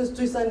dass das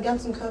durch seinen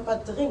ganzen Körper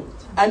dringt.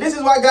 And this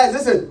is why, guys,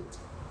 listen.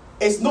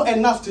 It's not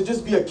enough to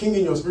just be a king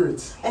in your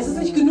spirit. Es ist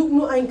nicht genug,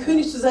 nur ein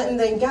König zu sein in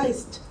deinem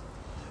Geist.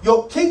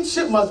 Your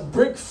kingship must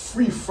break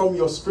free from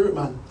your spirit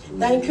man.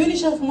 Deine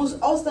Königschaft muss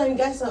aus deinem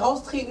Geist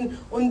heraustreten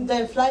und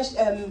dein Fleisch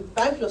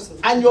beeinflussen.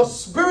 And your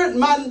spirit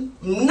man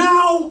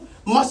now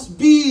must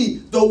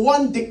be the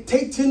one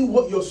dictating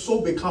what your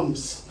soul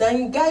becomes.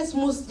 Dein Geist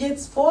muss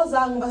jetzt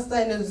vorsagen, was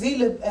deine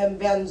Seele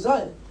werden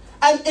soll.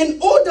 And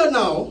in order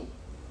now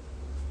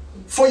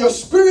for your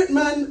spirit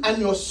man and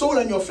your soul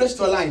and your flesh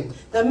to align,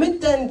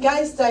 Damit dein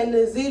Geist,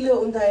 deine Seele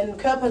und dein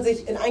Körper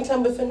sich in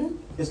Einklang befinden,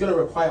 it's going to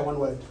require one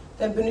word: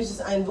 dann benötigt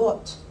es ein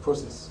Wort,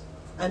 process.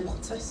 ein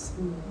Prozess.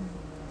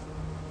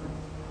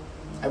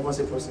 Everyone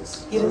say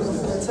process. Jeder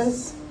sagt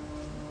Prozess.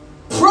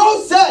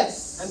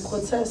 Process Ein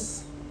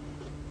Prozess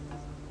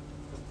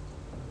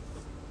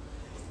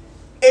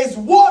is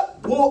what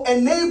will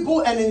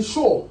enable and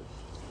ensure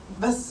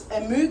was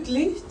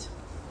ermöglicht,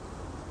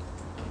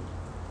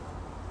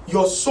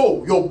 your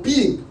soul, your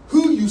being,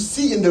 who you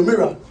see in the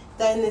mirror,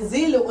 deine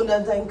Seele und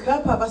dein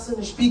Körper, was du in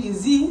den Spiegel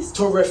siehst,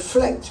 to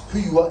reflect who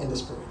you are in the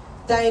spirit.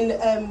 dein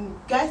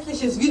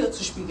Geistliches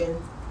wiederzuspiegeln.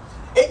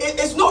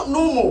 It's not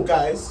normal,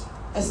 guys,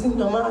 Es ist nicht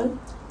normal,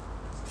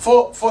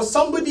 for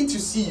somebody to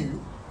see you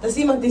dass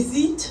jemand dich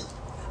sieht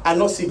and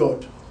not see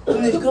God.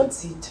 und nicht Gott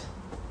sieht.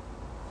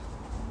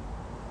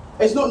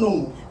 It's not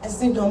normal. Es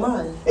ist nicht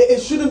normal. It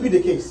shouldn't be the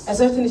case. Es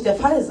sollte nicht der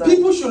Fall sein.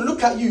 People should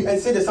look at you and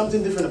say there's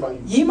something different about you.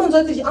 Jemand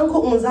sollte dich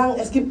angucken und sagen,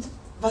 es gibt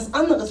was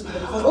anderes über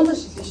dich, was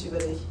unterschiedlich über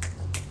dich.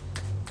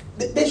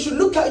 They should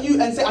look at you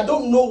and say, I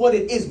don't know what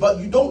it is, but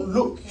you don't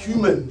look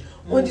human.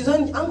 Und die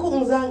sollen dich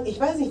angucken und sagen, ich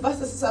weiß nicht, was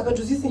das ist, aber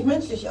du siehst nicht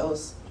menschlich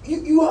aus.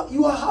 You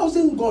are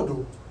housing God,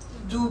 though.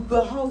 Du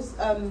behaust,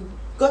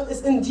 Gott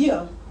ist in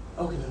dir.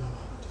 Okay, no,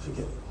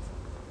 forget it.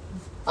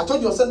 I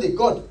told you on Sunday,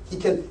 God, He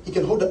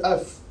can hold the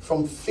earth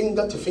from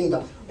finger to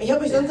finger. Ich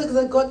habe euch Sonntag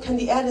gesagt, Gott kann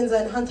die Erde in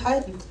seiner Hand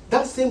halten.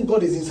 That same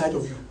God is inside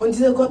of you. Und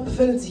dieser Gott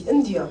befindet sich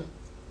in dir.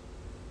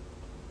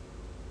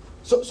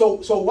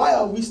 So why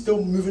are we still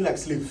moving like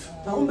slaves?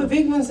 Warum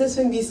bewegen wir uns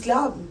deswegen wie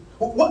Sklaven?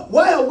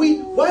 Why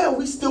are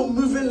we still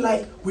moving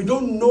like we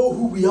don't know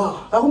who we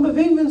are? Warum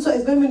bewegen wir uns so,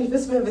 als wenn wir nicht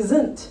wissen, wer wir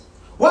sind?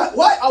 Why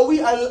are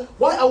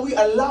we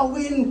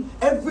allowing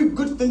every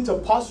good thing to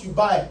pass you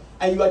by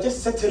and you are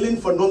just settling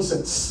for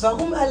nonsense?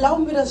 Warum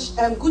erlauben wir, dass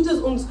Gutes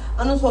uns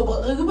an uns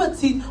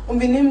vorüberzieht und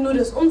wir nehmen nur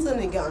das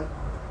Unsinnige an?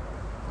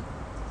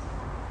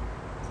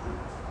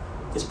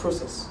 It's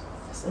process.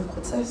 Das ist ein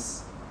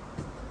Prozess.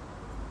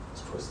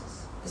 It's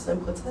process. Das ist ein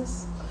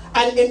Prozess.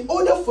 And in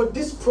order for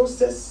this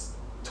process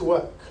to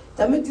work,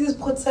 Damit dieses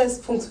Prozess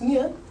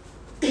funktioniert,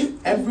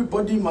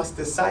 everybody must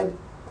decide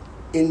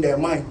in their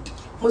mind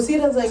muss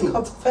jeder seinen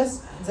Kopf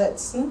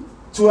festsetzen,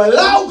 to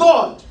allow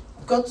God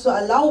Gott zu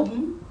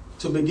erlauben,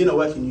 to begin a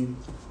work in you.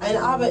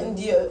 eine Arbeit in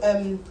dir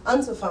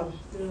anzufangen,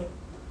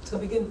 zu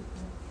beginnen.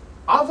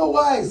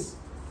 Otherwise,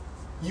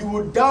 you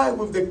will die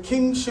with the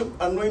kingship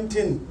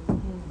anointing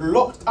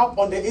locked up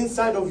on the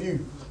inside of you.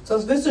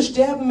 Sonst wirst du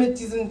sterben mit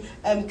diesem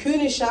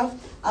Königschaft,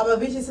 aber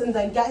welches in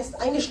dein Geist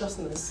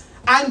eingeschlossen ist.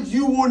 And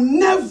you will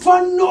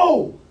never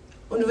know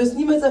Und du wirst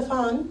niemals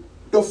erfahren,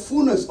 the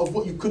fullness of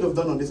what you could have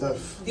done on this earth.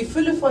 die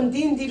Fülle von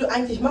denen, die du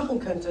eigentlich machen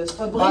könntest,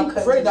 vollbringen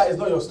But pray könntest. that is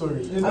not your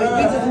story. Aber ich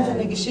bete, das ist nicht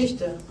deine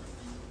Geschichte.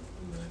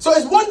 So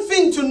it's one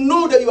thing to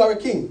know that you are a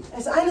king.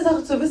 Es ist eine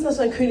Sache zu wissen, dass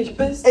du ein König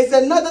bist. It's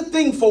another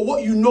thing for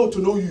what you know to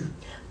know you.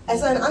 Es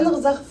ist eine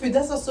andere Sache für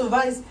das, was du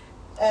weißt,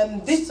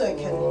 dich zu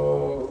erkennen.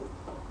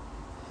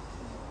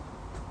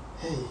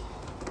 Hey.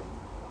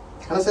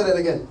 Can I say that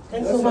again?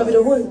 Kannst du nochmal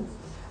wiederholen?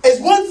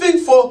 It's one thing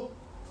for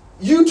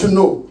you to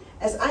know.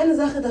 Es ist eine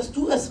Sache, dass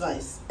du es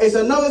weißt. It's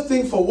another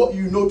thing for what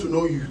you know to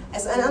know you.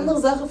 Es ist eine andere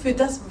Sache für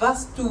das,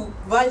 was du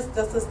weißt,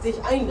 dass es dich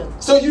einnimmt.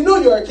 So you know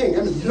you're a king. I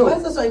mean, you Du know.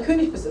 weißt, dass du ein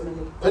König bist, Emily.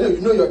 I know you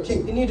know you're a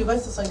king. Nee, du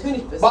weißt, dass du ein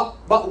König bist.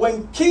 But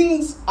when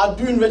kings are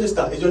doing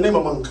register, is your name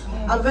among?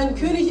 Aber wenn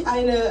König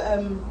eine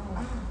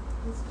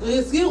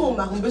Registrierung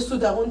machen, bist du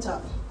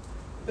darunter.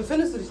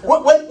 Befindest du dich da?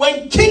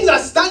 When kings are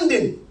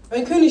standing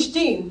Wenn König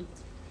stehen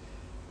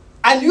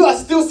and you are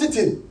still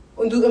sitting,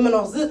 und du immer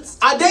noch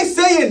sitzt, are they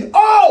saying,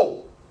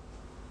 "Oh,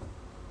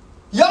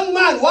 young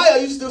man, why are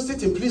you still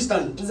sitting? Please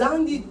stand."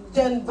 sagen die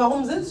denn,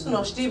 warum sitzt du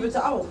noch? Steh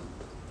bitte auf.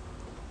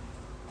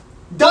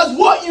 Does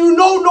what you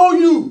know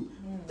you?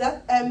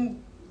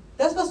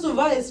 Das, was du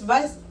weißt,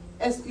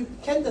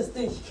 kennt es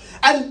dich.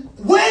 And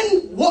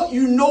when what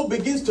you know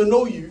begins to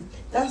know you,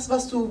 Das,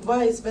 was du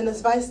weißt, wenn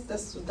es weiß,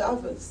 dass du da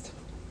bist.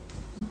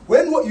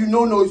 when what you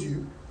know knows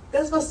you,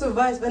 Das, was du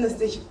weißt, wenn es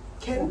dich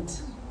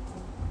kennt.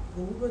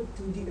 Worüber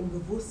du dir im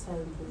Bewusstsein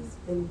bist,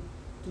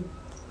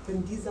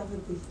 wenn die Sache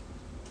dich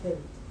kennt.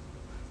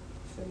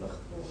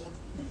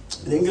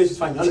 the English is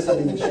fine. You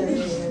understand English?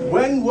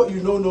 When what you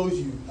know knows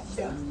you,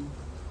 Ja.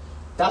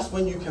 that's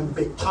when you can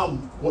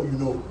become what you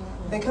know.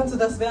 Dann kannst du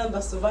das werden,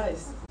 was du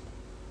weißt.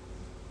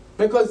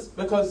 Because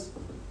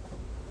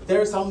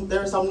there is some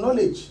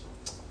knowledge.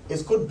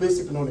 It's called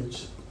basic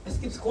knowledge. Es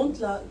gibt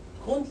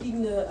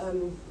grundlegende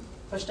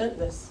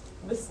Verständnis,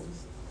 Wissen.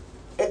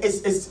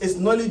 It's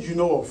knowledge you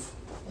know of.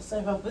 Es ist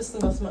einfach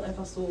Wissen, was man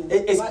einfach so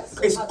It's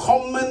weiß. Hat.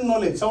 common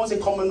knowledge. Someone say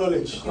common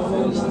knowledge.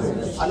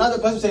 Another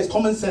person says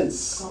common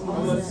sense.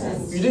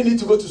 You didn't need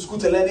to go to school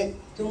to learn it.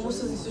 Du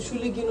musstest nicht zur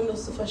Schule gehen, um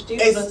das zu verstehen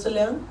Es- oder zu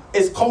lernen.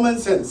 It's common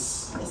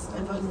sense. Es ist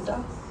einfach nur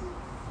da.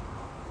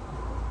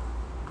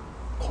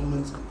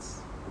 Common sense.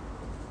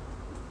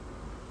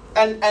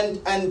 And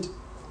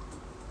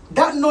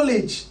that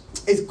knowledge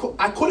is,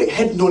 I call it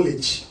head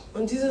knowledge.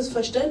 Und dieses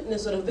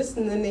Verständnis oder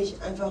Wissen nenne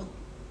ich einfach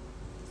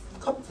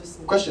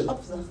Kopfwissen. Question.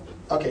 Kopfsache.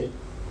 Okay.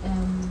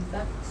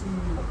 Back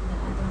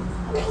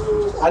to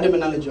the Adam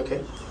analogy, okay?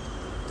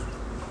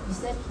 You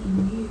said he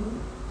knew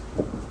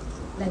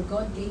that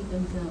God gave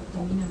them the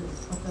dominion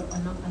of the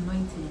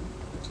anointing,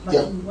 but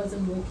Yeah. he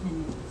wasn't walking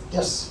in it.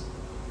 Yes.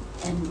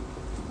 And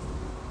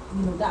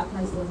that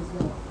applies to us as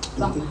well.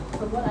 But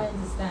from what I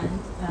understand,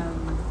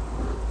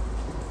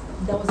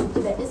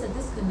 there is a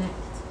disconnect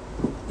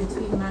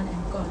between man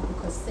and God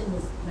because sin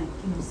was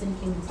sin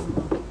came into the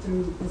world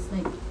through the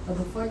snake. But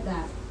before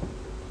that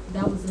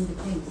wasn't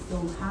the case. So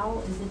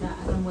how is it that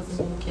Adam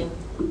wasn't walking?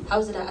 How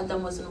is it that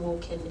Adam wasn't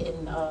walking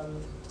in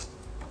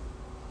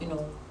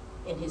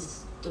in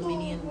his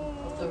dominion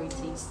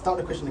authority? Start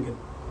the question again.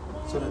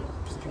 So that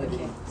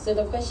Okay. So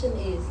the question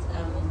is,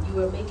 you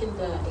were making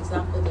the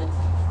example that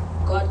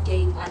God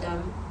gave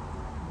Adam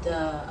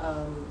the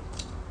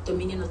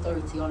dominion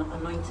authority on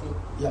anointing,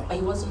 Yeah. but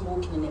he wasn't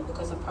walking in it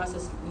because the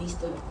process needs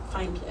to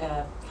find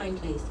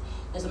place.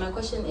 And so my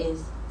question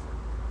is,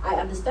 I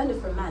understand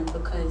it for man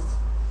because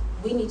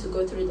we need to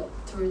go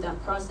through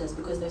that process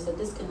because there's a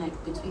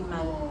disconnect between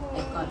man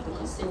and God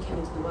because sin came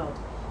into the world.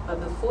 But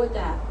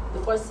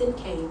before sin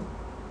came,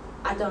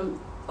 Adam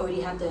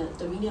already had the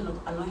dominion of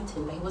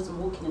anointing, but he wasn't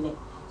walking in it.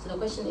 So the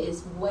question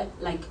is,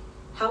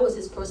 how is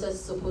his process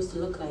supposed to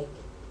look like?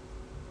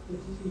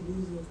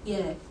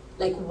 Yeah,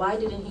 why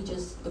didn't he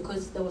just,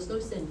 because there was no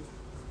sin,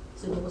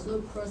 so there was no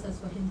process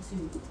for him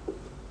to,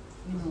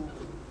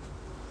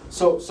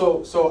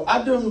 So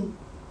Adam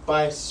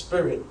by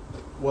spirit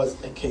was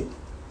a king.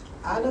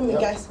 Adam im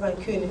Geist war ein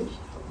König,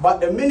 But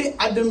the minute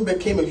Adam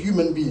became a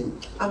human being,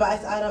 aber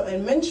als Adam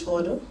ein Mensch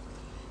wurde,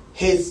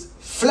 his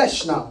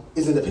flesh now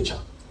is in the picture.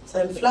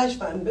 sein Fleisch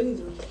war im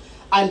Bild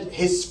And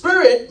his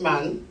spirit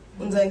man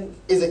und sein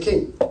is a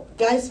king.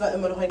 Geist war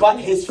immer noch ein But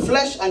König. his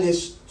flesh and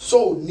his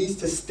soul needs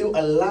to still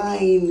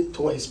align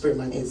to what his spirit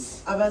man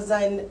is. Aber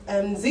seine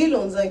Seele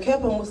und sein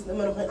Körper mussten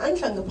immer noch in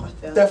Einklang gebracht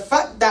werden. The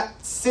fact that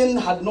sin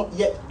had not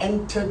yet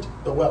entered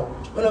the world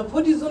Und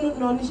obwohl die Sünde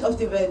noch nicht auf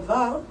der Welt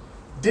war,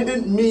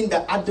 didn't mean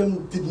that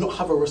Adam did not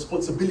have a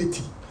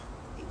responsibility.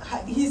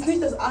 hieß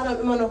nicht, dass Adam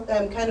immer noch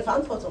keine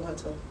Verantwortung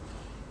hatte.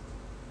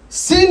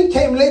 Sin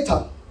came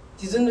later.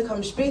 Die Sünde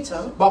kam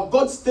später. But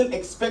God still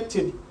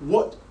expected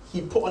what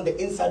He put on the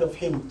inside of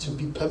him to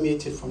be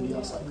permeated from the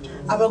outside.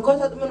 Aber Gott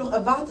hat immer noch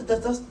erwartet,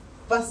 dass das,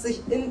 was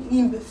sich in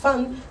ihm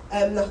befand,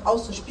 nach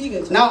außen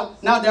spiegelt. Now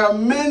there are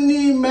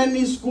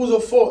many schools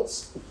of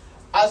thoughts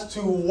as to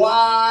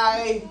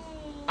why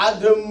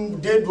Adam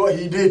did what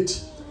he did.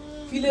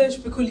 Viele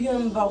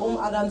spekulieren, warum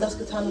Adam das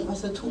getan hat,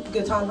 was er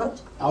getan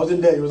hat. I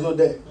wasn't there, he was not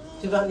there.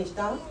 Wir waren nicht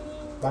da.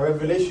 By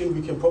revelation,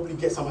 we can probably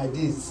get some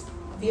ideas.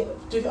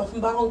 Durch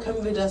Offenbarung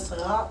können wir das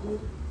raten.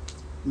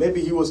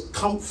 Maybe he was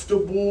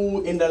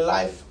comfortable in the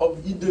life of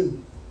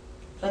Eden.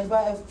 Vielleicht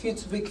war er viel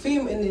zu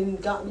bequem in den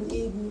Garten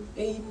Eden.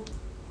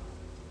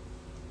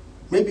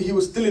 Maybe he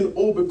was still in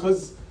awe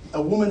because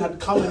a woman had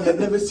come and he had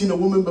never seen a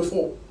woman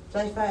before.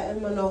 Vielleicht war er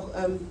immer noch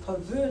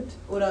verwirrt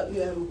oder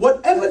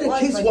whatever the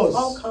case weil die Frau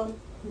was, kam.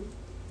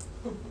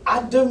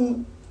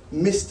 Adam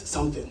missed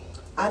something.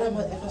 Adam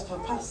hat etwas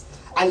verpasst.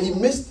 And he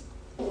missed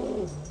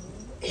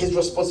his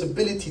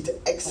responsibility to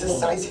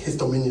exercise his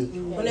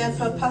dominion. Und er hat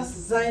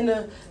verpasst,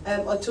 seine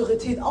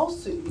Autorität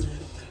auszuüben.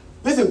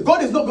 Listen,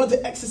 God is not going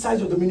to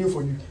exercise your dominion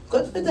for you.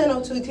 Gott wird seine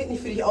Autorität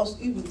nicht für dich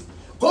ausüben.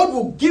 God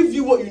will give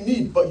you what you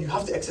need, but you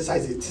have to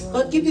exercise it.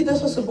 Gott gibt dir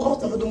das, was du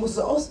brauchst, aber du musst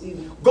es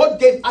ausüben. God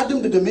gave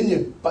Adam the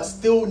dominion, but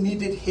still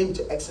needed him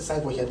to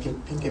exercise what he had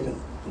been given.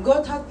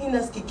 Gott hat ihm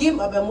das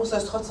gegeben, aber er muss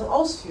das trotzdem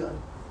ausführen.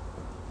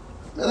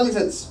 Does that make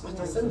sense? Macht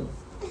das Sinn?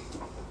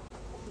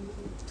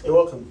 You're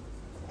welcome.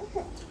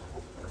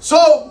 So,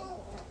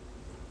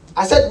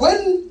 I said,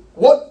 when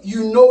what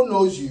you know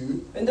knows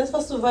you, Wenn das,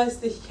 was du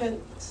weißt, dich kennt,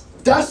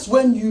 that's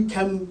when you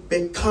can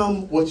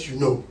become what you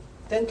know.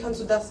 dann kannst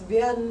du das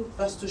werden,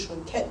 was du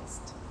schon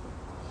kennst.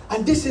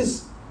 And this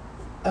is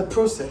a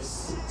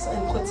process. Das ist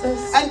ein Prozess.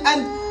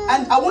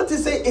 And I want to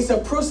say it's a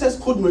process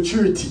called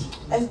maturity.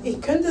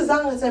 Ich könnte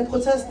sagen, es ist ein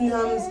Prozess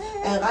namens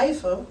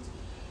Reife.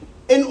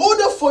 In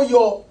order for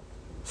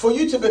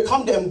you to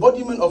become the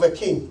embodiment of a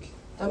king,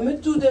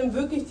 Damit du denn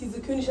wirklich diese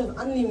Königschaft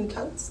annehmen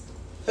kannst,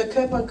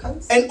 verkörpern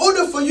kannst. in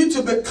order for you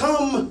to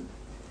become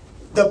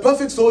the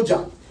perfect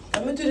soldier,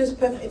 Damit du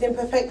den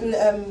perfekten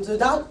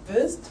Soldat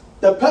wirst,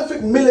 the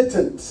perfect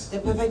militant, der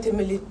perfekte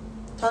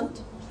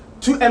Militant,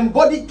 to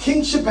embody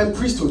kingship and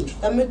priesthood,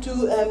 damit du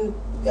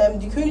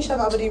die Königschaft,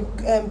 aber die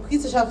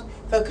Priesterschaft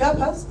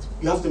verkörperst,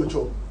 you have to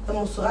mature. dann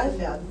musst du reif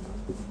werden.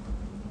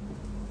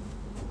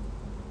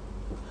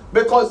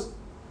 Because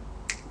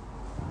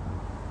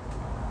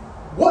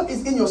what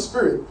is in your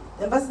spirit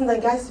Denn was in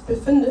deinem Geist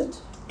befindet,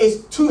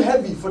 is too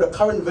heavy for the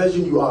current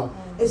version you are.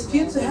 ist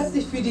viel zu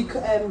heftig für die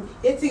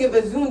jetzige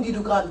Version, die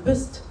du gerade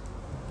bist.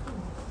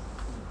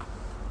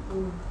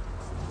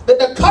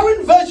 The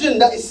current version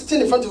that is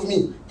sitting in front of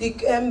me Die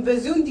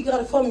Version, die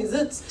gerade vor mir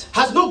sitzt,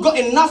 has not got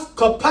enough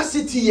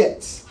capacity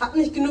yet hat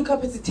nicht genug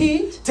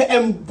Kapazität, to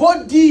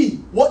embody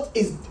what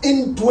is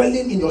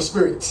indwelling in your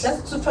spirit.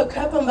 das zu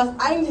verkörpern, was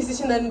eigentlich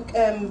sich in deinem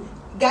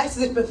Geist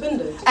sich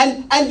befindet.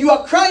 And you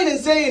are crying and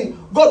saying,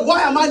 God,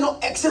 why am I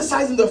not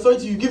exercising the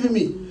authority you've given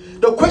me?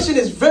 The question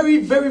is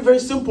very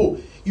simple.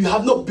 You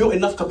have not built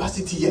enough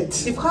capacity yet.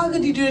 Die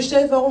Frage, die du dir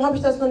stellst, warum habe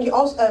ich das noch nicht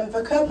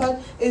verkörpert,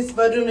 ist,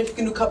 weil du nicht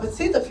genug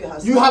Kapazität dafür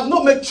hast. You have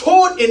not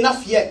matured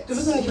enough yet. Du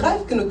bist noch nicht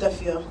reif genug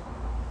dafür.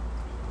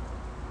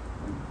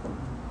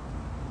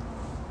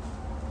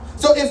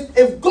 So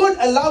if God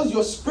allows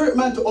your spirit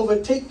man to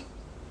overtake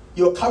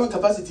your current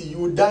capacity, you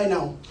will die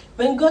now.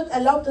 Wenn Gott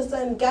erlaubt, dass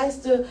dein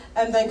Geist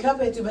deinen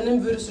Körper jetzt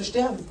übernimmt, würdest du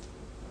sterben.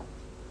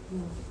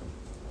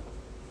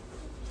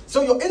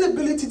 So your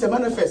inability to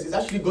manifest is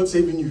actually God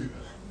saving you.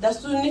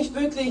 Dass du nicht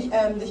wirklich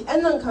dich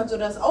ändern kannst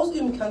oder das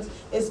ausüben kannst,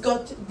 ist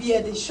Gott, wie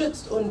er dich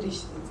schützt und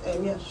dich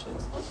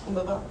schützt und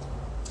bewahrt.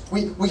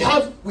 We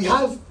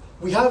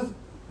have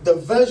the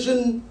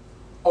version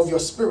of your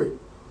spirit,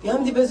 Wir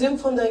haben die Version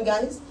von deinem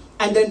Geist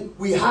and then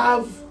we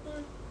have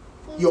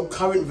your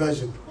current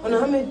version. und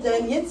dann haben wir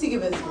deine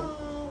jetzige Version.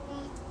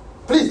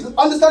 Please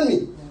understand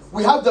me.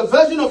 We have the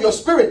version of your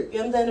spirit.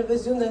 Wir haben deine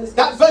Version deines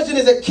That Geistes. version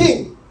is a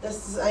king. Das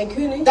ist ein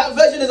König. That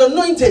version is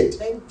anointed.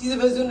 Diese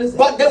Version ist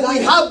But then we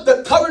have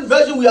the current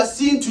version we are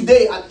seeing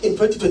today in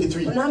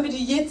 2023. Und dann haben wir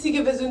die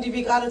jetzige Version, die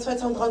wir gerade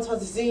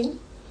 2023 sehen.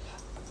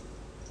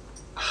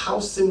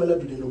 How similar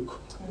do they look?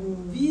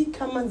 Wie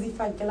kann man sie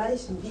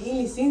vergleichen? Wie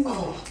ähnlich sehen sie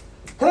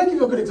sich? Can I give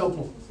you a good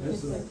example?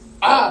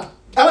 I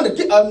want to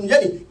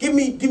Yenny,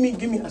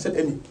 give me. I said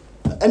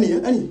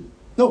Annie.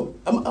 No,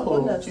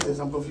 Jesus,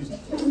 I'm confused.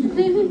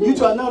 You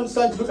two are now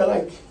starting to look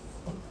alike.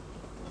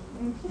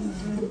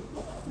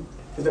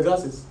 With the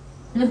glasses.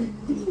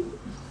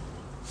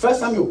 1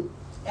 Samuel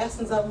 1.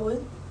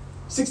 Samuel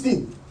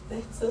 16.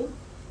 16.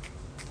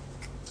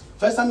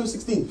 1 Samuel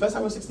 16. 1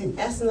 Samuel 16.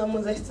 1.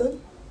 Samuel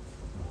 16.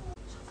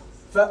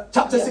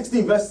 Chapter Yeah.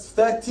 16, verse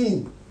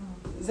 13.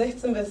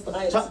 16, Vers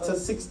 13. Chapter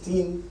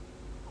 16,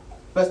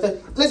 verse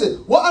 13. Listen,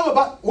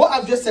 what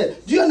I've just said.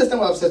 Do you understand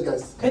what I've said,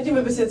 guys? Könnt ihr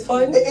mir bis jetzt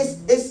folgen?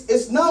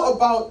 It's now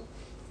about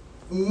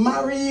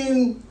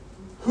marrying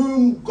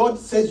whom God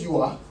says you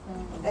are.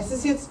 Es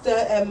ist jetzt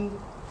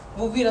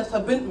wo wir das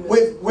verbinden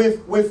müssen.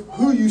 with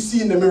who you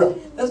see in the mirror.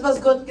 Das,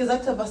 was Gott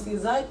gesagt hat, was ihr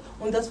seid,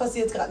 und das, was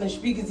ihr jetzt gerade in den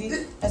Spiegel seht,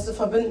 es zu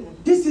verbinden.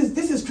 This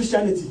is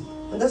Christianity.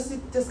 Und das ist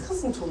das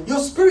Christentum. Your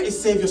spirit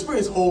is saved, your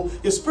spirit is whole,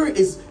 your spirit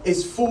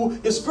is full,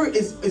 your spirit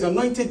is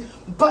anointed,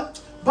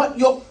 but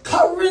your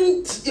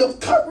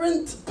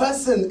current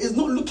person is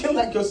not looking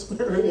like your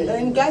spirit.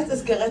 Dein Geist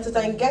ist gerettet,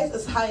 dein Geist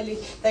ist heilig,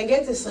 dein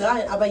Geist ist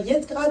rein, aber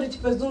jetzt gerade die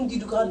Person, die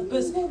du gerade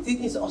bist, sieht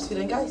nicht so aus wie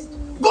dein Geist.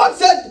 God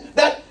said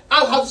that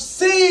I have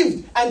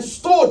saved and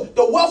stored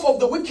the wealth of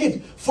the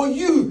wicked for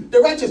you, the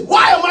righteous.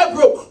 Why am I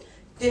broke?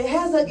 Der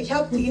Herr sagt, ich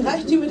habe die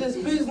Reichtümer des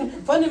Bösen,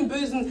 von dem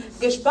Bösen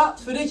gespart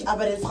für dich,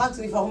 aber dann fragst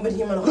du dich, warum bin ich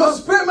immer noch Your arm?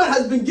 spirit man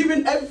has been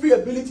given every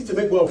ability to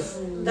make wealth.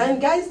 Dein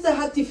Geist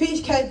hat die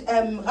Fähigkeit,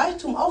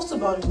 Reichtum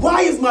aufzubauen.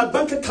 Why is my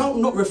bank account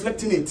not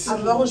reflecting it?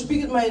 Aber warum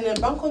spiegelt mein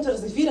Bankkonto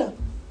das nicht wieder?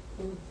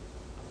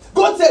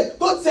 God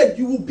said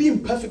you will be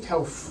in perfect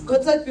health.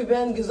 Gott sagt, wir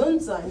werden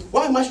gesund sein.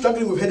 Why am I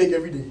struggling with headache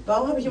every day?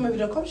 Warum habe ich immer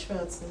wieder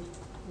Kopfschmerzen?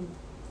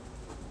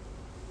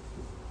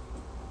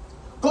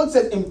 God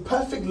said, in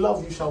perfect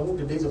love you shall walk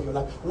the days of your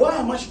life. Why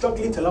am I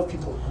struggling to love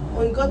people?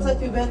 Und Gott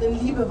sagt, wir werden in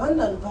Liebe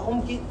wandern.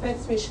 Warum fällt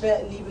es mir schwer,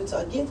 in Liebe zu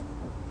agieren?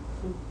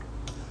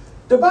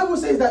 The Bible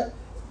says that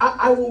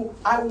I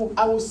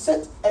will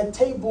set a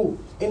table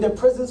in the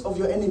presence of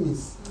your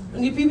enemies.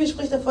 Und die Bibel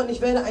spricht davon,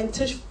 ich werde einen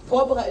Tisch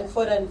vorbereiten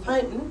vor deinen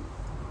Feinden.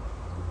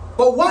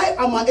 But why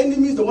are my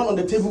enemies the one on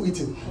the table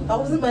eating?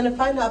 Warum sind meine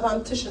Feinde aber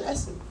am Tisch und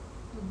essen?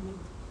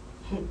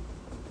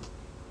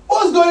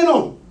 What's going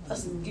on?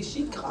 Was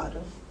geschieht gerade?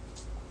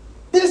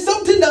 There's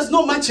something that's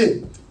not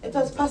matching.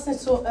 Etwas passt nicht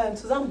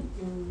zusammen.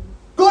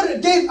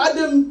 God gave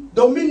Adam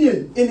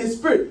dominion in his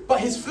spirit, but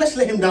his flesh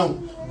let him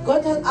down.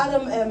 Gott hat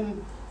Adam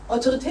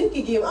Autorität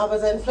gegeben, aber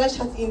sein Fleisch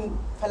hat ihn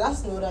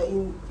verlassen oder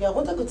ihn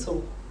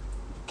runtergezogen.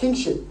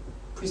 Kingship,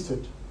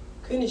 priesthood.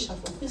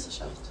 Königschaft und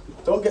Priesterschaft.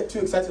 Don't get too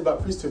excited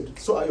about priesthood.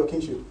 So are your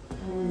kingship.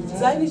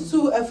 Sei nicht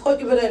zu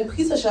erfreut über deine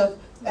Priesterschaft.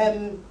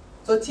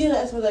 Sortiere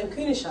erstmal deine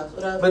Königschaft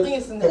oder bring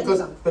es in den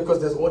Einklang. Because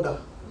there's order.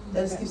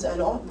 Denn es gibt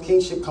eine Ordnung.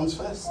 Kingship comes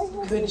first.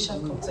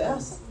 Königschaft kommt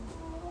zuerst.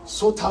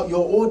 Sort out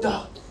your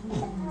order.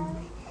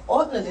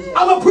 Ordne dich.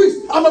 I'm a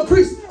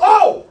priest.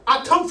 Oh,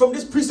 I come from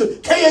this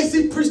priesthood.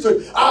 KAC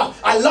priesthood.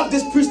 I love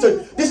this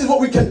priesthood. This is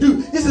what we can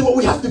do. This is what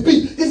we have to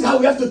be. This is how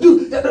we have to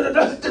do.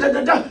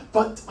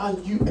 But are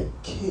you a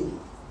king?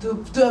 Du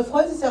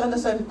erfreust dich daran,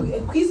 dass du ein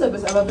Priester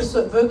bist, aber bist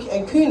du wirklich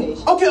ein König?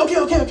 Okay.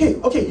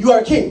 You are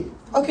a king.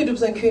 Okay, du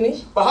bist ein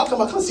König. But how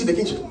come I can't see the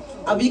kingship?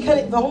 Aber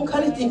warum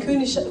kann ich die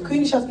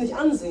Königschaft nicht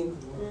ansehen?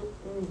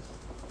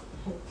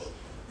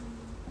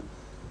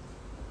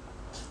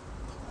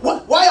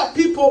 Why are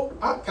people...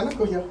 can I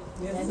go here?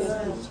 Yes.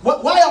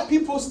 Why are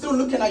people still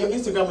looking at your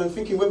Instagram and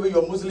thinking whether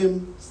you're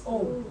Muslim,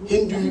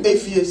 Hindu,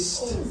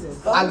 atheist,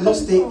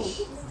 agnostic,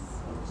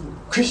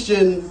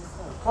 Christian,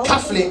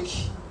 Catholic,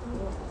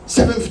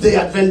 Seventh-day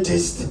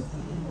Adventist?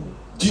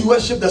 Do you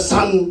worship the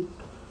sun?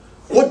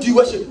 What do you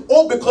worship?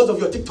 All because of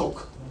your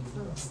TikTok.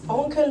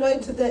 Warum können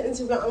Leute dein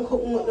Instagram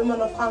angucken und immer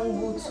noch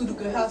fragen, wozu du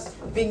gehörst,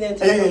 wegen deinem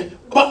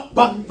TikTok?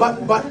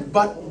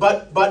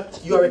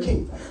 But you are a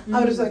king.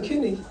 Aber du bist ein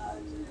König.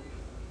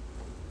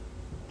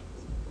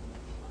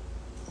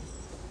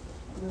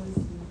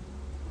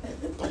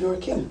 But you're a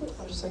king.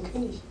 Aber du bist ein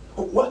König.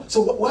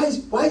 So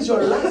why is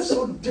your life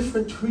so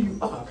different to who you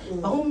are?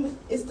 Warum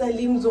ist dein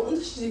Leben so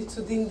unterschiedlich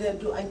zu dem, der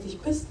du eigentlich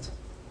bist?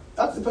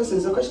 Ask the person,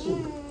 it's a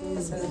question.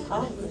 Das ist eine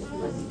Frage.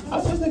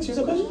 Ask the next, it's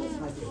a question.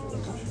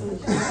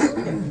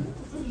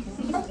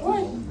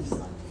 Why?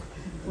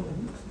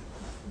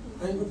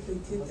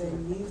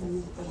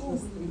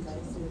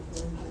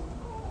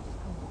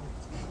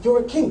 You're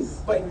a king,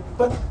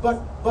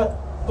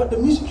 but the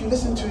music you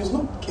listen to is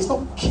not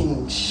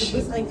kingship. Du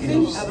bist ein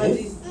König, aber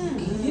die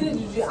Lieder,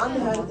 die du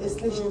anhörst, ist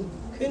nicht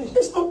König.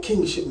 It's not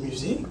kingship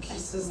music.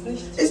 Es ist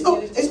nicht. It's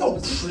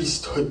not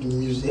priesthood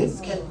music. Es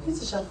ist keine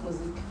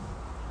Priesterschaftsmusik.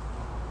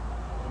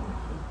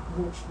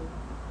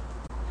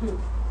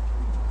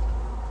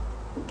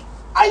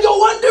 And you're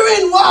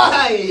wondering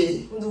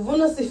why? Und du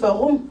wunderst dich,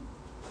 warum?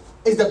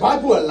 Is the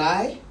Bible a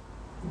lie?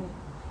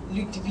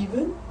 Lügt die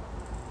Bibel?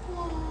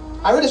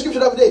 I read the scripture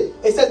the other day.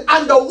 It said,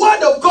 and the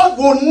word of God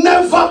will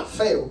never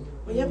fail.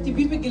 Und ich habe die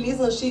Bibel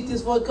gelesen, da steht,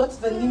 das Wort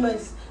Gottes wird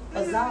niemals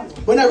versagen.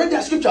 When I read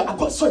that scripture, I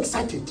got so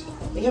excited.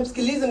 Ich habe es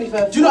gelesen und ich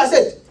war... Do you know what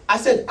I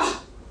said,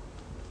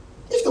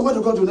 if the word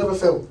of God will never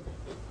fail.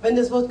 Wenn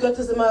das Wort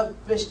Gottes immer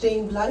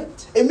bestehen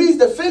bleibt, It means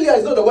the failure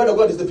is not the word of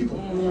God, it's the people.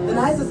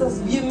 dann heißt es,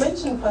 dass wir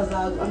Menschen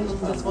versagen und nicht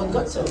das Wort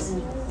Gottes. I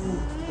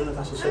don't know if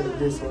I should share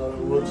this or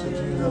what to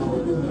do now.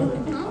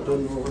 I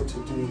don't know what to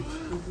do.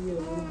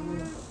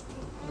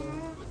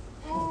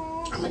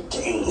 I'm a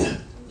king.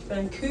 Ich bin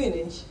ein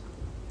König.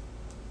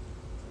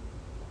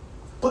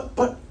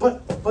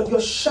 But you're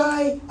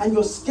shy and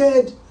you're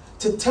scared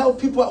to tell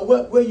people at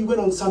work where you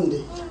went on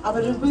Sunday.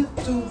 Aber du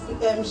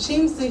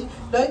schämst dich,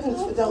 Leuten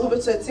darüber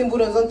zu erzählen, wo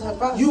du am Sonntag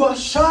warst. You are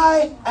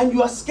shy and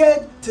you are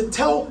scared to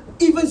tell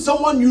even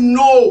someone you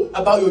know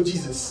about your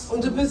Jesus.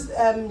 Und du bist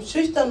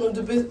schüchtern und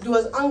du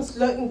hast Angst,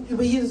 Leuten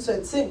über Jesus zu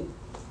erzählen.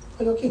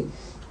 And you're king.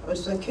 Aber das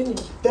ist ein König.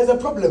 There's a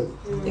problem.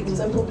 Da gibt es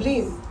ein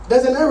Problem.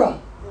 There's an error.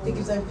 Da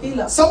gibt es einen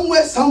Fehler.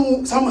 Somewhere,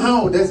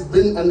 somehow, there's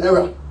been an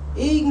error.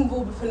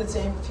 Irgendwo befindet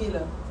sich ein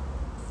Fehler.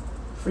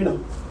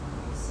 Freedom.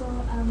 So,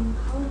 how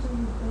do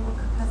we build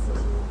capacity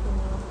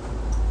for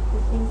the things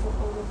that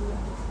already are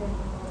declared in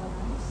our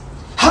lives?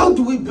 How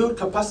do we build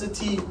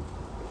capacity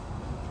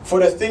for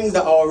the things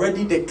that are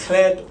already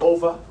declared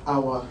over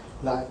our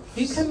lives?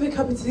 Wie können wir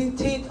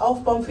Kapazität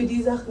aufbauen für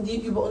die Sachen,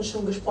 die über uns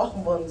schon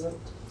gesprochen worden sind?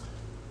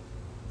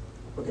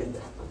 Okay.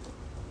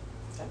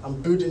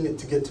 I'm building it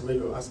to get to where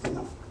you're asking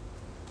now.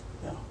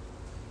 Yeah.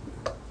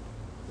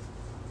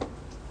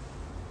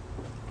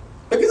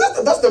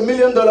 Because that's the $1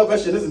 million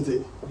question, isn't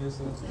it? Yes,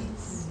 sir.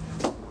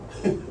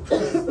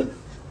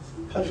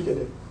 How'd you get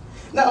there?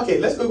 Now, okay,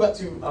 let's go back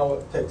to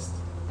our text.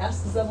 1.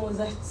 Samuel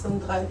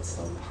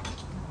 16:13.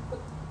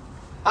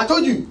 I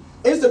told you,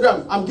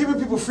 Instagram, I'm giving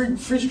people free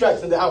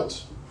strikes and they're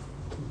out.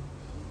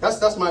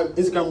 That's my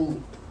Instagram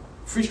rule.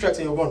 Free strikes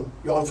and you're gone.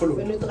 You're unfollowed.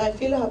 Wenn ihr 3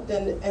 Fehler habt,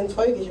 dann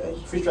entfolge ich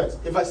euch. Free strikes.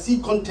 If I see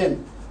content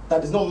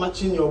that is not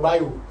matching your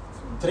bio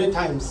 3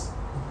 times,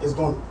 it's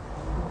gone.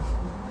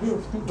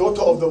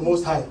 Daughter of the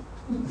Most High.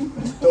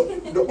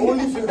 The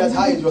only thing that's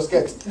high is your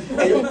skirt.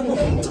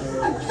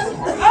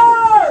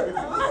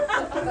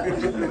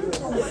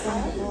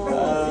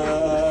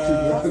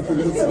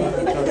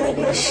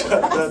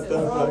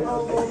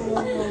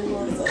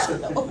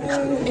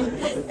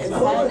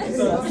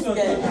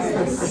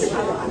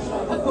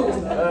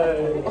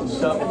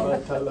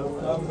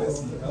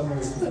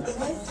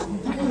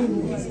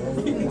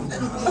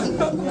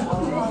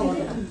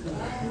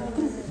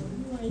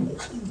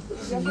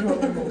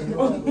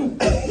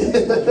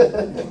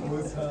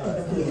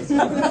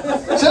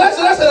 Should I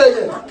say that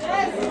again?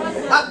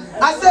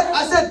 I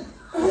said,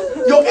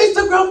 your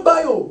Instagram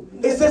bio,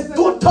 it says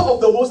daughter of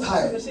the Most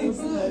High.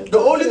 The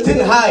only thing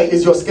high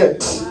is your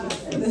skirt.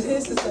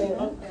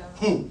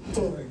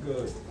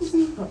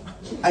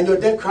 And you're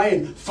there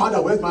crying,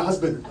 Father, where's my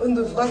husband?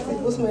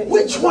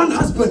 Which one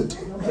husband?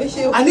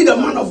 I need a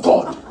man of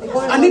God.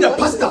 I need a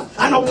pastor,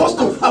 an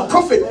apostle, a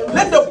prophet.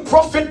 Let the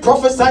prophet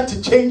prophesy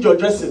to change your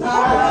dressing.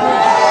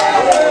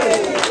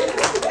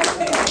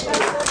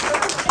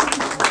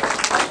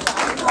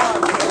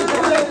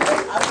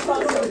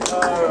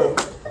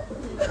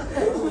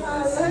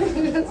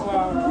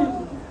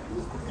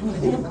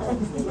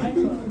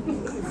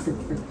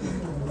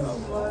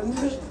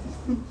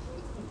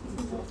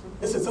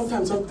 Listen,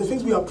 sometimes the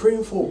things we are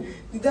praying for,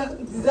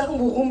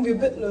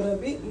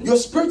 your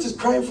spirit is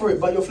crying for it,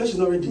 but your flesh is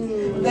not ready.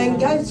 Dein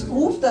Geist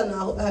ruft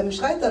danach,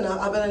 schreit danach,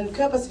 aber dein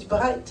Körper ist nicht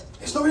bereit.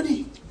 It's not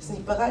ready. Ist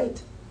nicht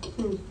bereit.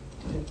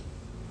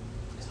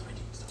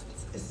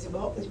 Es ist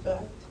überhaupt nicht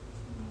bereit.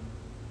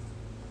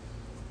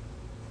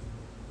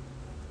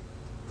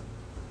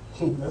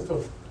 Let's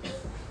go.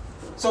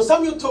 So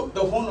Samuel took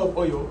the horn of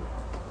oil.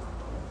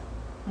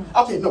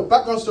 Okay, no,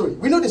 background story.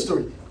 We know this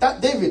story.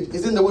 That David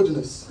is in the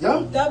wilderness,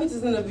 yeah? David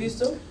ist in der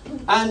Wüste.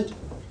 And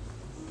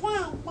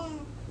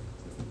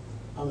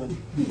Amen.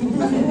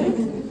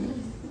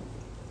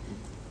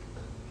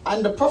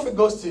 And the prophet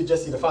goes to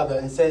Jesse, the father,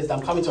 and says,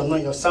 I'm coming to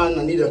anoint your son.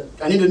 I need a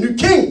new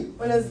king.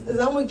 Und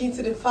Samuel ging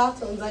zu dem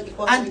Vater und sagt, ich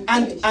brauche einen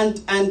König.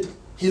 And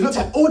he looks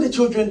at all the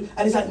children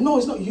and he's like, no,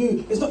 it's not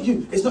you, it's not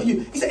you, it's not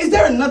you. He said, is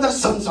there another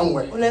son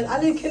somewhere? Und er hat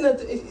alle Kinder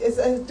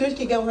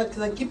durchgegangen und hat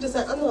gesagt, gibt es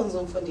einen anderen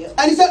Sohn von dir?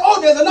 And he said, oh,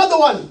 there's another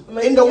one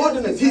in the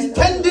wilderness. He's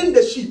tending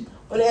the sheep.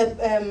 Und er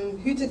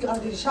hütet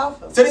gerade die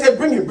Schafe. So they said,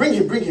 bring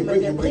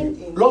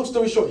him. Long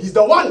story short, he's the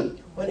one.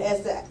 Und er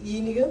ist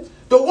derjenige.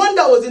 The one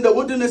that was in the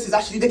wilderness is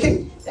actually the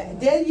king.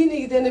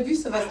 Derjenige, der in der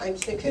Wüste war, ist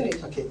eigentlich der König.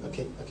 Okay.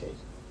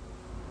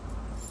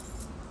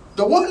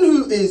 The one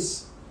who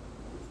is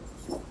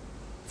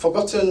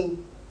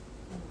forgotten,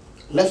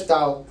 left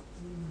out,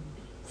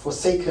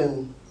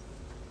 forsaken,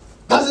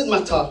 doesn't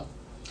matter.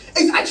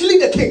 It's actually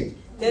the king.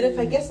 Der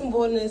vergessen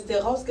worden ist,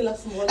 der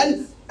rausgelassen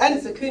worden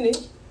ist der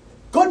König.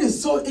 God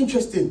is so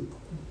interesting.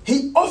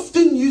 He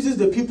often uses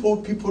the people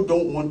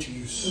don't want to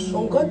use.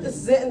 Und Gott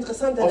ist sehr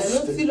interessant, denn er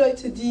nutzt die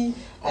Leute, die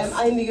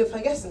einige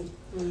vergessen.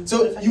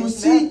 So you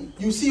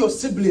see your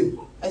sibling.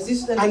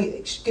 Siehst du deine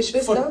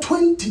Geschwister? For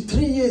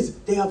 23 years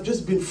they have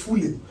just been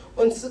fooling.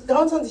 Und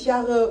 23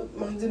 Jahre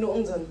machen sie nur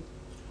Unsinn.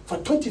 For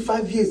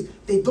 25 years,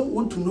 they don't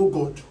want to know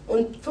God.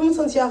 Und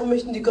 25 Jahre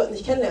möchten die Gott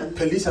nicht kennenlernen.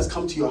 Police has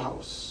come to your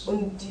house.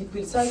 Und die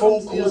Polizei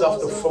phone kommt zu calls dir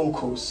after Hause. phone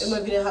calls.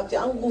 Immer wieder habt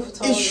ihr Anrufe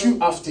zu Hause. Issue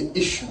after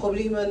issue.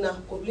 Probleme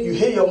nach Problemen. You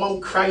hear your mom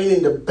crying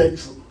in the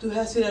bedroom. Du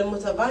hörst, wie deine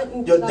Mutter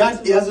weint. Your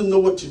dad doesn't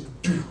know what to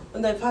do.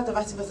 Und dein Vater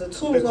weiß nicht, was er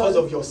tun because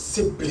soll. of your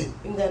sibling.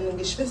 Wegen deinen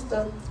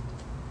Geschwistern.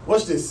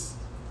 Watch this.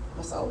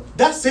 Pass auf.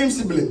 That same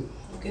sibling.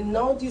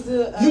 Genau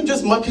diese. You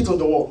just mark it on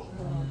the wall.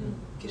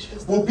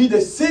 Geschwister. Will be the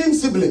same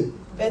sibling.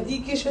 Werden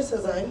die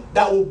Geschwister sein?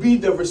 That will be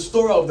the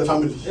restorer of the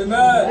family. Amen.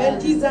 Werden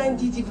die sein,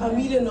 die die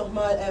Familie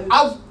nochmal.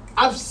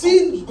 I've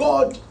seen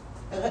God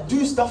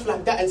do stuff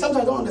like that, and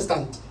sometimes I don't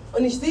understand.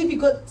 Und ich sehe, wie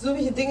Gott so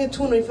welche Dinge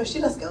tun, und ich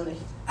verstehe das gar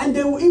nicht. And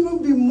they will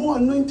even be more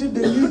anointed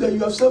than you that you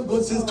have served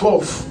God since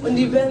 12. Und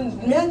die werden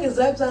mehr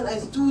gesalbt sein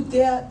als du,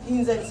 der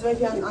ihn seit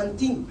 12 Jahren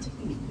andient.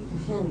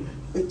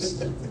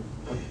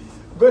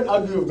 Go and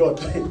argue with God.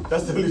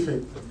 That's the only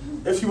thing.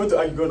 If you want to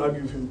argue, go and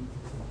argue with him.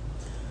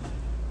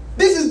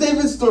 This is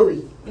David's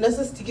story. Und das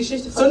ist die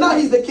Geschichte von So now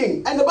he's the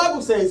king. And the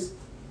Bible says,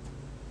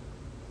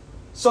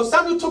 so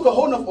Samuel took a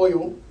horn of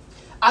oil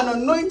and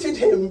anointed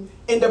him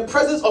in the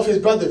presence of his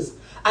brothers.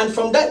 And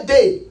from that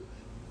day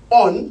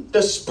on,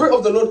 the Spirit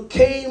of the Lord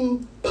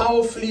came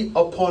powerfully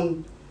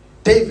upon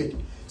David.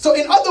 So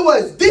in other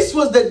words, this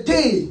was the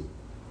day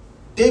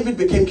David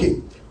became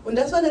king. Und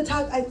das war der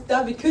Tag, als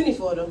David König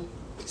wurde.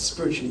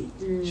 Spiritually.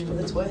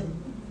 Spirituell.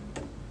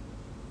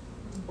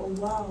 Oh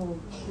wow.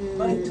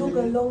 But it took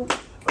a long.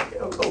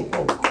 Okay,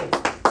 oh.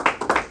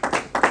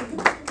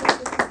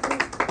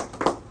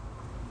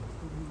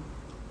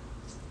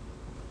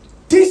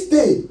 This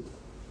day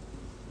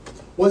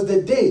was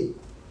the day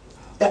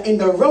that in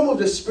the realm of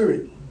the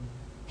spirit,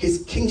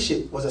 his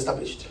kingship was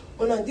established.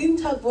 Und an diesem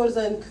Tag wurde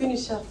seine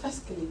Königschaft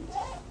festgelegt.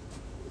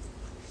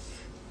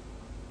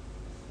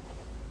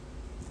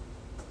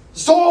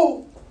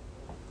 So,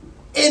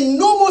 in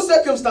normal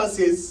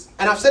circumstances,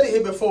 and I've said it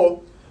here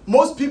before,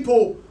 most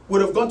people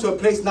would have gone to a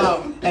place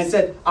now and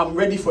said, I'm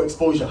ready for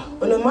exposure.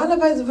 Und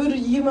normalerweise würde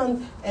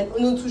jemand in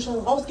unseren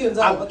Zustand rausgehen und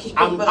sagen, okay, ich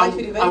bin bereit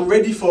für die Welt. I'm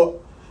ready for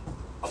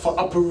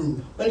upper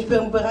room. Und ich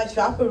bin bereit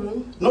für Upper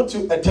Room. Not to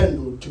attend,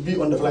 though, to be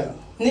on the flyer.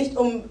 Nicht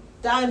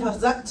da einfach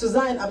zu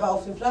sein, aber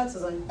auf dem Flyer zu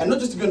sein. And not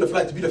just to be on the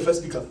flyer, to be the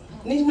first speaker.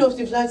 Nicht nur auf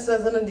dem Flyer zu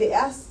sein, sondern der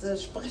erste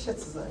Sprecher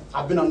zu sein.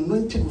 I've been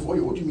anointed with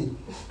oil. What do you mean?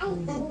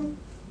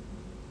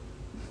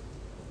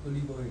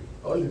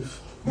 Olive.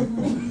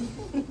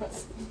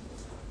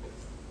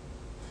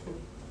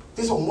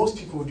 This is what most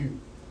people do.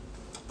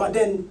 But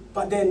then,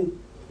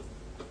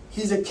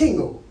 he's a king,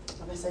 though.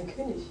 Aber er ist ein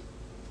König.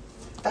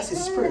 That's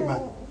his spirit,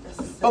 man.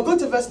 But go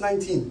to verse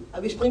 19.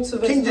 Aber ich springe zu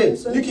Vers King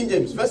James, 19. New King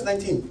James, verse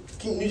 19.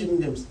 New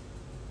King James,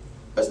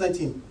 verse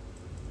 19.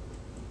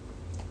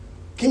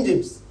 King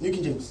James, New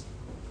King James.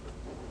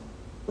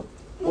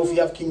 Or if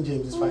you have King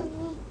James, it's fine.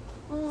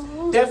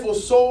 Therefore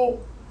Saul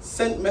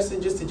sent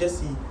messengers to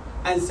Jesse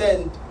and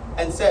said,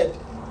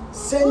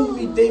 send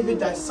me David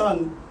thy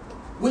son,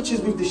 which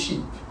is with the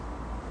sheep.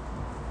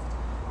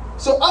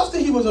 So after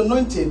he was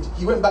anointed,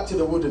 he went back to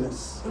the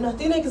wilderness. Und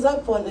nachdem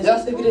gesagt worden ist, Ja.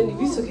 ist wieder in die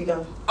Wüste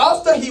gegangen.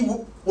 After he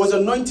was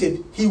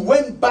anointed, he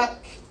went back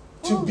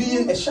to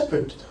being a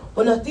shepherd.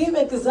 Und nachdem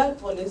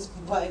gesagt worden ist,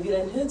 war wieder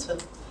ein Hirte.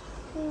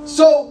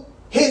 So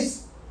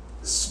his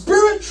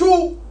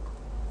spiritual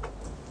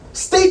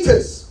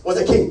status was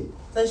a king.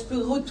 Sein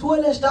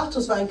spiritueller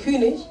Status war ein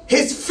König,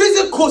 His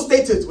physical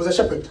status was a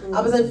shepherd.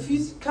 aber sein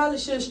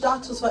physikalischer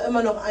Status war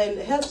immer noch ein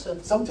Hirte.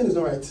 Something is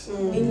not right.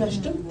 Irgendwas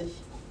stimmt nicht.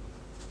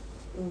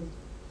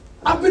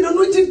 I've been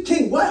anointed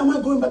king. Why am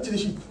I going back to the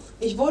sheep?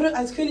 Ich wurde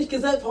als König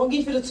gesagt, warum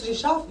gehe ich wieder zu den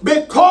Schafen?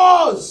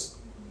 Because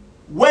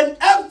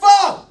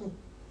whenever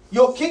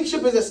your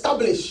kingship is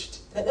established,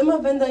 Denn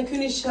immer wenn dein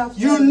Königschaft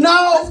you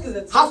now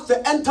festgesetzt have to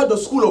enter the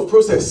school of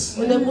process. ist,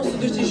 und dann musst du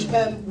durch die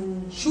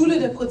Schule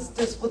des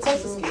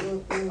Prozesses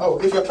gehen. Oh,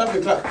 if you're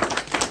clapping, clap.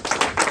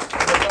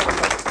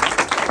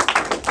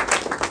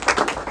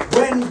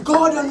 When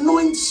God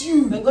anoints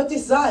you, Wenn Gott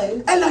dich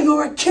salbt, Ella,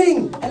 you're a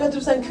king. Ella, du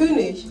bist ein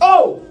König,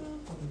 Oh,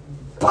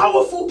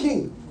 powerful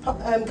king.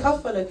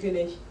 kraftvoller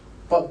König.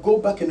 But go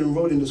back and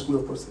enroll in the school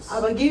of process.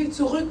 Aber geh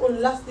zurück und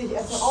lass dich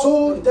erstmal So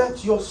ausbilden,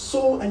 that your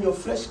soul and your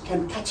flesh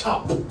can catch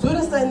up. so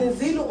dass deine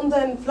Seele und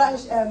dein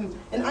Fleisch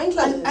in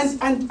Einklang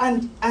ist.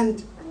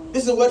 And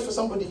this is a word for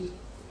somebody.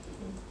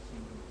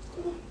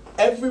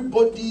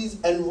 Everybody's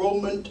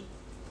enrollment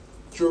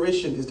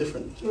duration is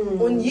different.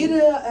 Und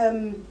jede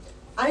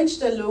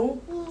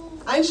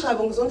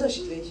Einschreibung ist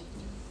unterschiedlich.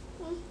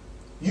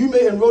 You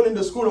may enroll in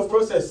the school of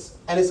process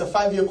and it's a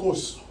 5-year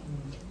course.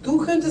 Du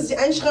könntest dich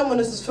einschreiben und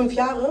es ist 5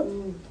 Jahre.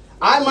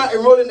 I might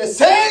enroll in the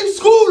same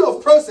school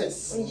of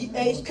process Und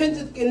ich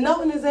könnte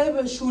genau in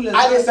derselben Schule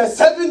and it's sein. a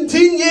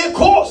 17-year Und es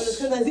course.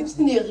 könnte ein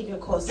 17-jähriger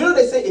Kurs You know sein.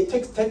 they say it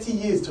takes 30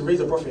 years to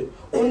raise a prophet.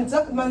 Und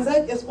man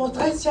sagt, es braucht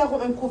 30 Jahre,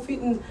 um einen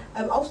Propheten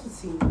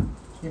aufzuziehen.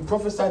 You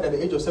prophesied at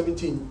the age of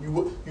 17.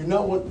 You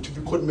now want to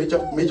be called major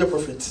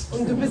prophet.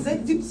 Und du bist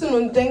 17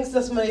 und denkst,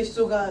 dass man dich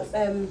sogar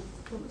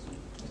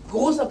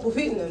großer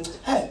Prophet nennt.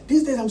 Hey,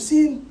 these days I'm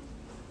seeing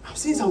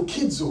some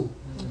kids though.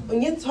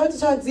 Und jetzt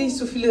heutzutage sehe ich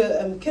so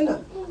viele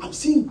Kinder. I'm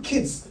seeing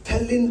kids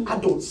telling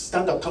adults,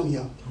 stand up, come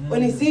here.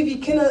 Und ich sehe, wie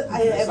Kinder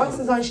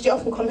Erwachsene sagen, steh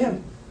auf und komm her.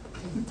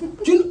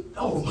 Do you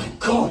know, oh my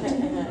God.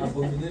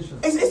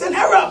 It's an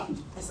error.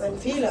 Das ist ein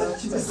Fehler.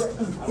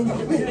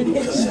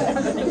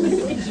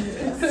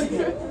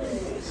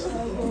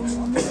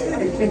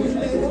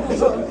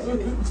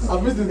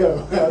 I missed this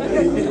guy.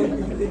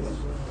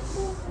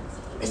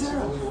 It's an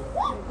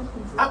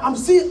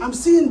error. I'm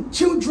seeing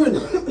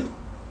children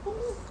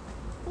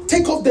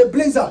take off their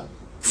blazer,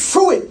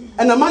 throw it,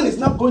 and the man is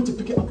not going to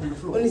pick it up on the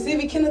floor. Und ich sehe,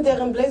 wie Kinder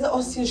deren Blazer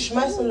ausziehen,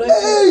 schmeißen und Leute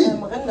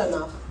rennen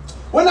danach.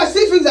 When I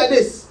see things like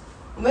this,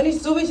 Und wenn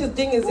ich so welche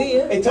Dinge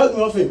sehe, it tells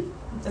me one thing.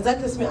 dann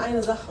sagt es mir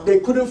eine Sache. They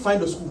couldn't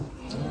find a school.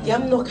 Die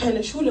haben noch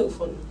keine Schule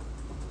gefunden.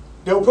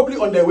 They were probably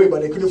on their way,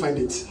 but they couldn't find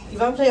it. Die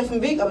waren vielleicht auf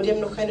dem Weg, aber die haben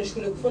noch keine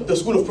Schule gefunden. The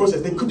school of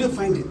process, they couldn't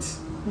find it.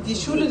 Die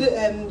Schule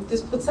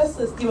des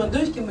Prozesses, die man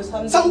durchgehen muss,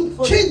 haben Some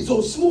gefunden. kids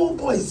or small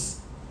boys.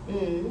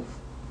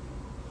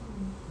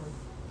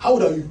 How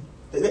old are you?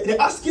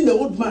 They're asking the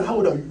old man, how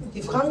old are you?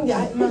 Die fragen die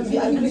alten Mann, wie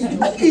alt bist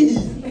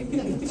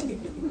du?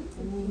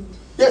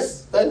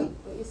 Yes, Diana.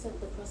 But you said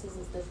the process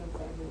is different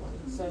for everyone.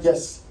 So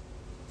Yes.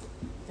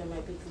 there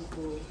might be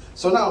people.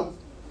 So now,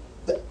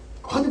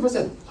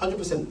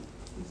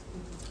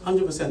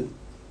 100%.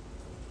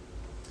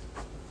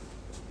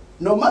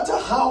 No matter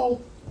how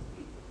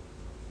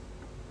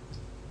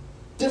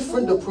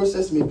different the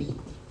process may be, for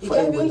Egal wie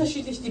everybody,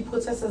 unterschiedlich die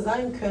Prozesse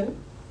sein können,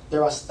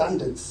 there are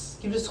standards.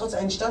 gibt es trotzdem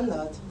einen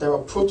Standard. There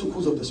are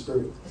protocols of the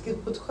Spirit. Es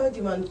gibt Protokolle,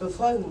 die man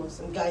befolgen muss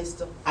im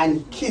Geiste.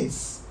 And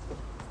kids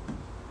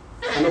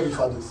cannot be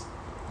fathers.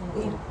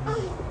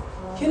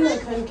 Kinder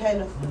können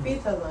keine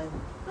Väter sein.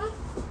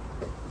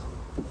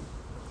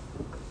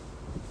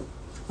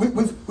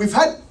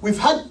 We've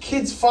had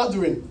kids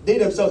fathering. They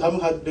themselves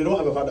they don't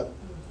have a father.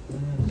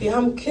 Wir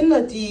haben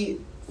Kinder, die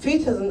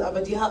Väter sind,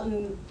 aber die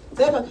hatten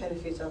selber keine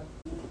Väter.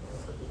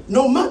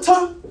 No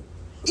matter,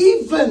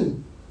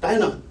 even,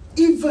 Diana,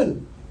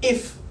 even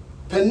if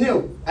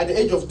Peniel at the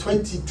age of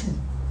 22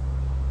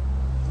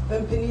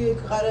 Wenn Peniel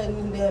gerade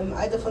in dem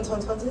Alter von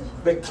 22,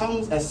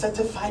 becomes a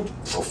certified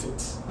prophet,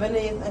 wenn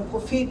jetzt ein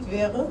Prophet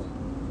wäre,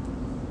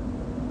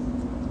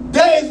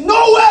 there is no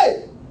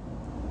way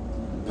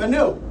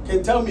Peniel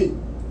can tell me,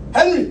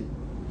 Henry,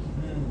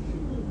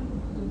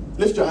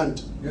 lift your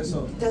hand. Yes,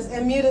 sir. dass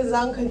mir das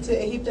sagen könnte,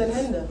 erheb deine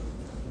Hände.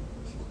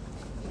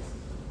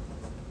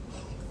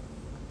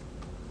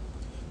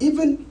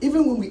 Even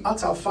when we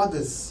ask our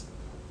fathers,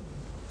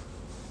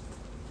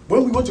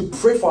 when we want to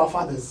pray for our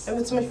fathers, Wenn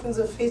wir zum Beispiel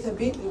unsere Väter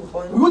beten we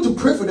wollen, want to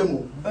pray for them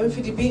all. wenn wir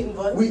für die beten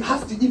wollen, We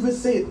have to even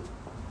say,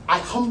 I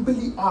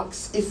humbly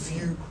ask if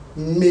you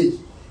may,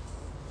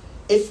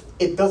 if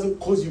it doesn't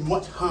cause you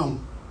much harm,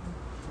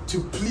 to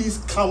please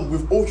come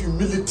with all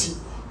humility.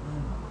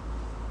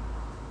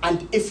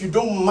 And if you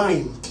don't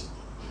mind,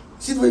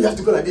 see the way you have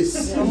to go like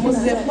this. man muss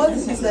sehr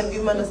vorsichtig sein, wie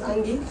man das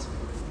angeht.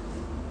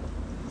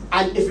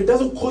 And if it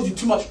doesn't cause you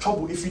too much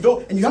trouble, if you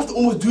don't, and you have to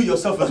almost do it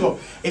yourself as well.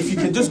 If you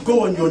can just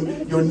go on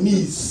your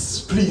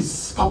knees,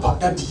 please, Papa,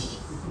 Daddy.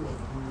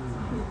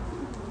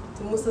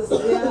 Du musst das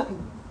sehr...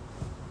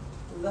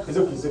 It's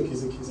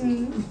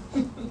okay.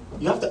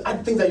 You have to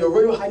add things like, Your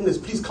Royal Highness,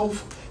 please come.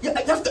 Yeah,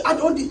 you have to add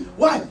all the.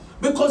 Why?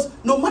 Because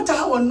no matter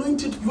how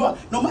anointed you are,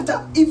 no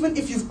matter even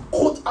if you've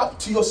caught up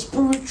to your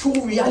spiritual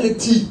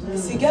reality,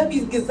 Es ist egal,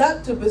 wie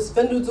gesagt du bist,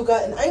 wenn du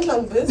sogar in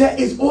Einklang bist, there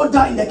is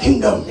order in the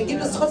kingdom. dann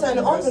gibt es trotzdem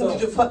eine Ordnung,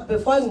 die du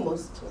befolgen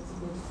musst.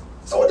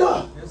 It's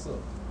order. Yes, sir.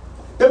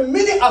 The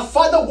minute a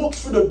father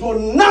walks through the door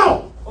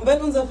now, Und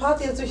wenn unser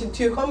Vater jetzt durch die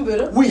Tür kommen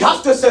würde, we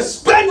have to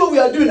suspend what we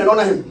are doing and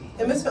honor him.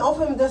 dann müssen wir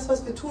aufhören mit das,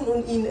 was wir tun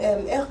und ihn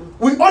ehren.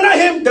 We honor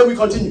him, then we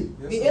continue.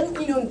 Wir ehren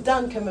ihn und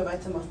dann können wir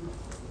weitermachen.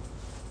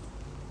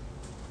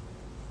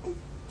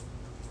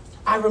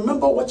 I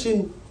remember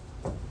watching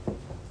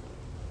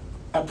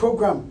a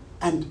program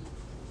and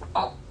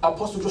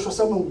Apostle Joshua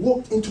Selman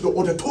walked into the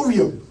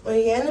auditorium Und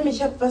ich erinnere mich,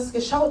 ich habe was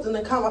geschaut und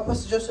dann kam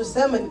Apostel Joshua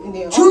Selman in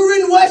den Raum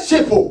during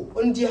worship.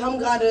 und die haben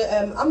gerade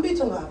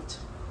Anbetung gehabt.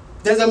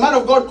 There's a man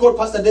of God called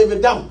Pastor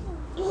David Dam,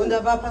 Und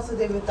da war Pastor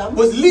David Damm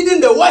was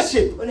leading the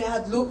worship. und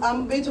hat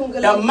Anbetung The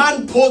geleitet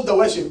man paused the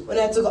worship. und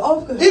er hat sogar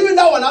aufgehört. Even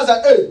that one, I was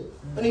like, hey,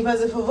 Und ich war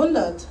sehr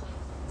verwundert.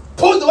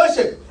 paused the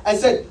worship and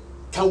said,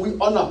 can we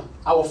honor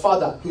our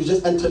father who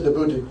just entered the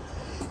building?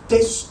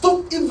 They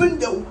stopped even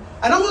the,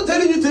 and I'm not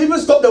telling you to even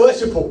stop the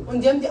worship.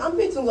 Und die haben die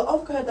Anbetung so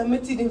aufgehört,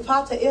 damit sie den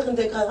Vater ehren,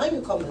 der gerade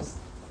reingekommen ist.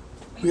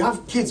 We have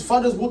kids,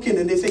 fathers walking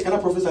and they say, can I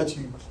prophesy to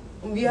you?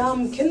 Und wir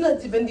haben Kinder,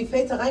 die, wenn die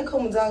Väter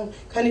reinkommen und sagen,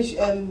 kann ich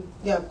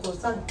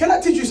groß sein. Can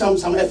I teach you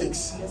some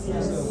ethics?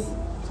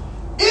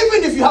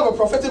 Even if you have a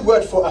prophetic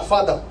word for a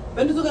father,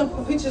 Wenn du sogar ein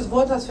prophetisches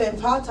Wort hast für einen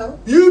Vater,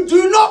 you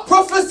do not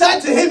prophesy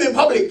to him in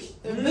public.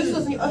 dann willst du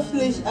es nicht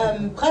öffentlich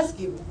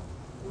preisgeben.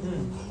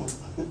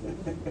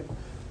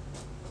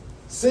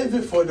 Save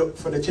it for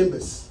the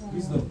chambers.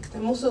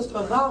 Dann musst du es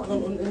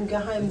bewahren und im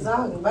Geheimen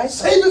sagen. Weißt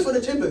du? Save it for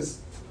the chambers.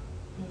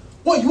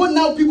 What, you want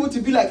now people to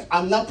be like,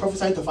 I'm not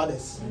prophesying to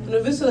fathers. Und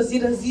dann willst du, dass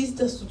jeder sieht,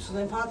 dass du zu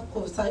deinem Vater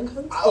prophezeien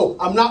kannst. Oh,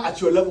 I'm not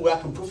at your level where I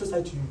can prophesy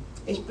to you.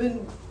 Ich bin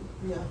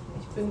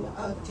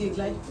dir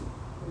gleich.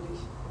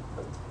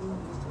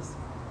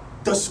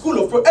 The school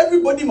of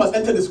everybody must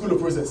enter the school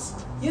of process.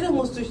 Jeder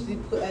muss durch die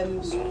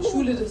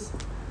Schule des...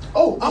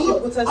 Oh, I'm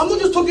not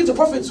just talking to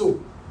prophets. So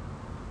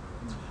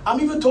I'm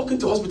even talking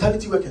to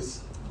hospitality workers.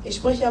 Ich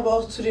spreche aber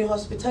auch zu den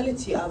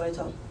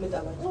Hospitality-Mitarbeitern.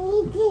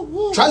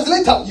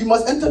 Translator, you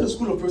must enter the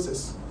school of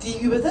process. Die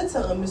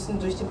Übersetzer müssen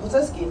durch den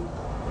Prozess gehen.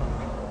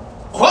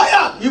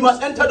 Choir, you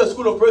must enter the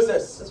school of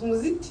process. Das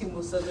Musikteam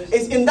muss da durch.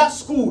 It's in that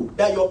school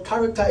that your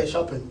character is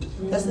sharpened.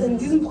 Das ist in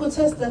diesem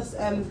Prozess, dass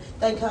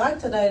dein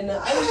Charakter, deine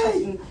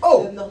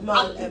Eigenschaften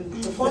nochmal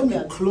geformt Let me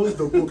werden. close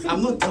the book.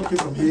 I'm not talking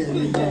from here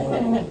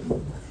anymore.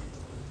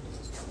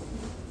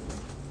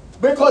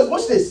 Because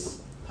watch this.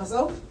 Pass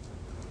auf.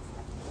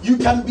 You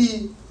can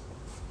be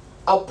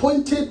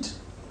appointed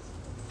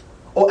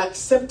or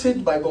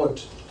accepted by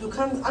God Du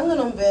kannst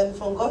angenommen werden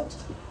von Gott,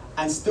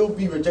 and still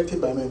be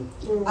rejected by men.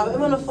 aber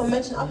immer noch von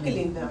Menschen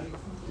abgelehnt werden.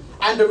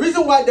 And the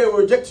reason why they will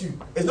reject you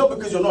is not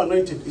because you're not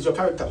anointed, it's your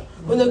character.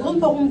 Und der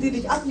Grund, warum die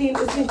dich ablehnen,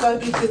 ist nicht, weil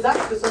du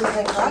gesagt bist, sondern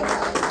dein Charakter.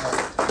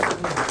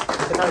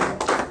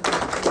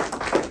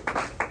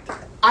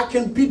 I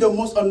can be the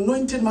most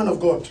anointed man of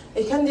God.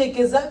 Ich kann der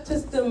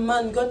gesalbteste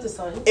Mann Gottes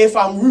sein. If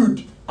I'm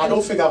rude, I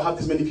don't think I'll have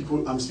this many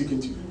people I'm speaking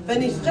to.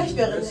 Wenn ich frech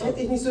wäre, hätte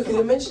ich nicht so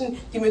viele Menschen,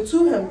 die mir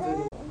zuhören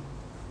würden.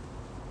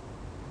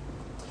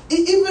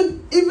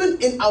 Even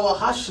in our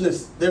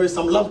harshness, there is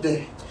some love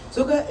there.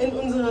 Sogar in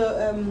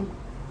unserer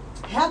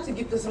Härte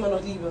gibt es immer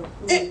noch Liebe.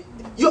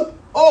 Your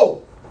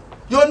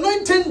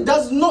anointing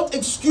does not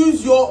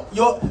excuse your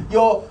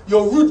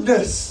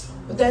rudeness.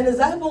 Und deine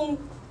Salbung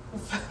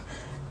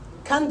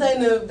kann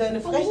deine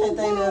Frechheit,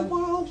 deine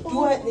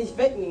Sturheit nicht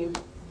wegnehmen.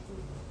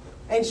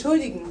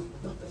 Entschuldigen.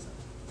 Noch besser.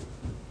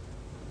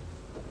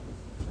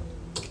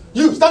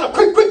 You stand up,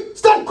 quick,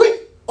 stand,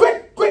 quick.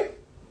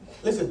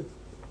 Listen,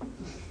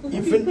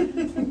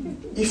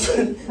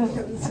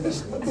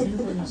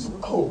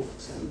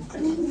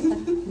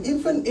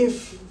 even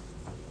if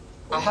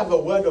I have a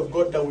word of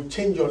God that will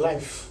change your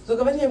life,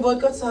 Sogar wenn ich ein Wort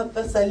Gottes habe,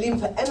 was dein Leben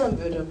verändern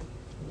würde,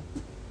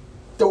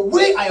 the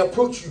way I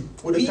approach you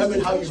will wie ich determine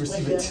dich how you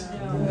receive it.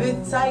 anspreche,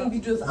 wird zeigen, wie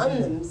du es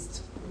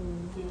annimmst.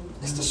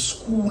 It's the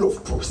school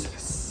of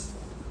process.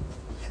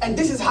 And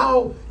this is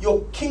how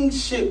your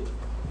kingship,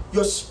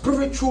 your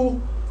spiritual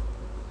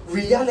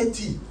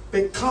reality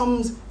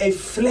becomes a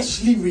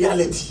fleshly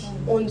reality.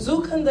 Und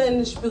so kann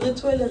deine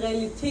spirituelle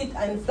Realität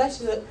eine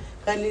fleischliche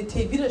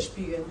Realität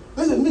widerspiegeln.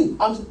 Listen, me,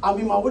 I'm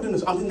in my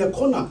wilderness, I'm in the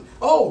corner.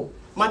 Oh,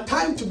 my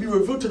time to be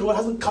revealed to the world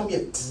hasn't come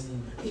yet.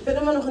 Ich bin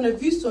immer noch in der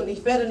Wüste und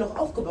ich werde noch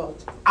aufgebaut.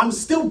 I'm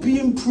still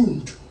being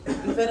pruned.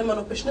 Ich werde immer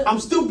noch beschnitten. I'm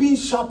still being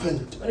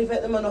sharpened. Und ich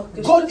werde immer noch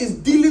God geschnitten.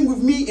 is dealing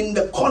with me in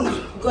the corner.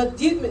 Gott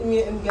dealt mit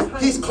mir im Geheimen.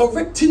 He's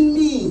correcting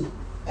me.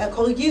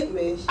 Korrigiert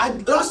mich.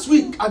 Last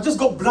week, I just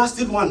got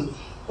blasted one.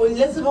 Und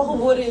letzte Woche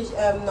wurde ich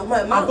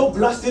nochmal I got ermahnt.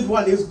 blasted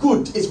one. It's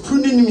good. It's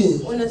pruning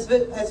me. Und es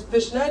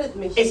beschneidet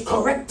mich. It's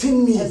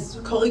correcting me. Es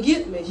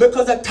korrigiert mich.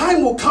 Because the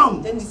time will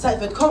come. Denn die Zeit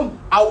wird kommen.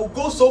 I will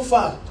go so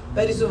far.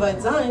 Werde ich soweit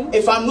sein,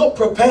 If I'm not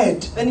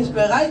prepared, wenn ich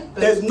bereit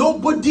bin, there's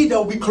nobody that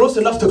will be close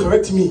enough to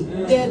correct me.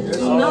 der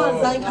so nah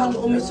sein kann,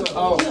 um mich zu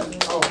korrigieren.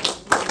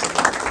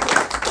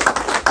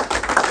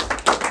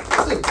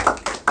 Listen,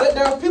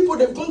 there are people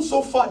that have gone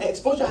so far, the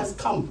exposure has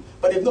come,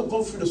 but they've not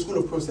gone through the school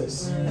of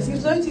process. Es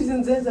gibt Leute, die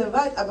sind sehr, sehr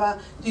weit, aber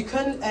die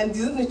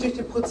sind nicht durch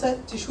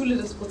die Schule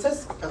des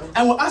Prozesses gegangen.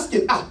 And we're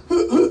asking,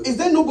 is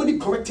there nobody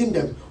correcting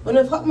them? Und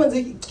dann fragt man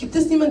sich, gibt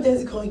es niemanden, der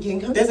sie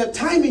korrigieren kann? There's a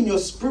time in your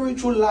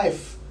spiritual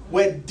life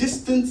where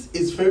distance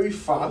is very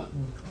far.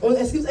 Und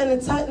es gibt eine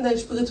Zeit in deinem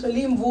spirituellen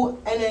Leben, wo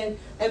eine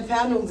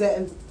Entfernung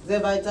sehr,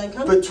 sehr weit sein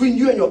kann. Between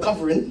you and your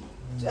covering.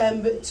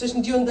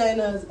 Zwischen dir und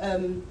deinem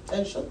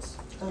Schutz.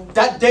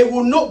 That they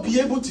will not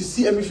be able to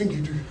see everything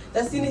you do.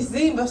 Dass sie nicht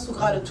sehen, was du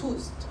gerade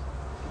tust.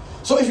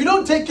 So if you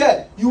don't take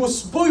care, you will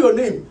spoil your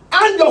name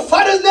and your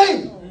father's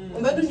name.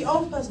 Und wenn du nicht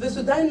aufpasst, wirst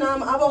du deinen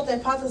Namen, aber auch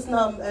deinen Vaters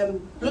Namen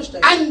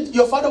bloßstellen. And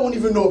your father won't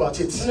even know about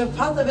it. Und dein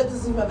Vater wird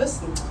es nicht mehr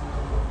wissen.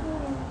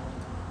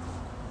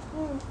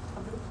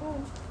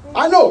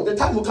 I know the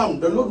time will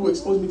come. The Lord will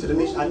expose me to the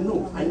nation. I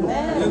know.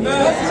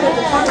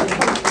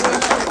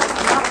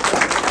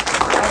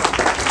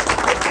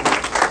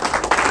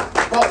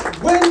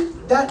 But when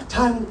that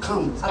time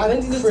comes, Aber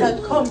wenn diese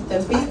Zeit kommt,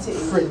 dann bete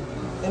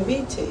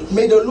ich.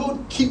 May the Lord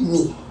keep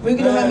me.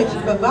 Möge der Herr mich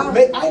bewahren.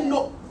 May I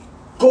not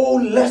go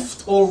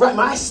left or right.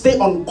 May I stay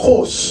on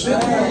course.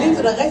 Möge ich links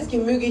oder rechts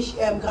gehen, möge ich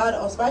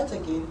geradeaus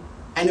weitergehen.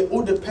 And it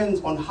all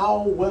depends on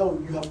how well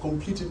you have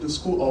completed the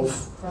school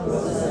of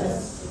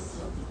process.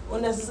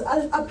 Und es ist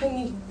alles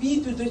abhängig,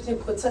 wie du durch den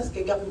Prozess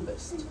gegangen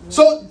bist.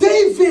 So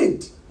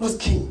David was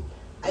king.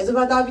 Also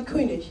war David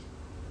König.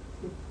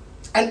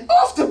 And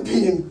after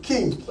being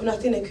king, Und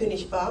nachdem er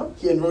König war,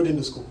 he enrolled in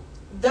the school.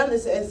 dann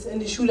ist er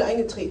in die Schule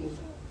eingetreten.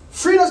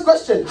 Frida's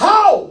question: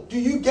 how do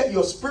you get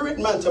your spirit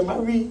man to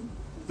marry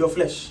your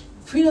flesh?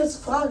 Fridas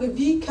Frage: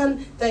 Wie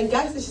kann dein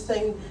geistliches,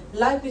 dein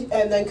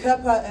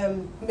Körper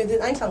mit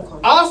den Einklang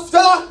kommen?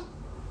 After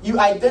you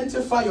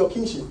identify your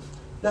kingship.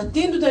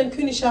 Nachdem du deine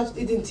Königschaft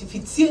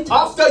identifiziert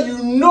hast, After you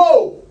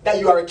know that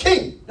you are a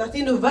king,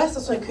 nachdem du weißt,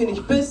 dass du ein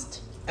König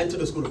bist, enter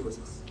the school of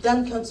process.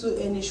 dann kannst du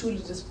in die Schule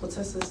des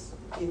Prozesses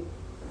gehen.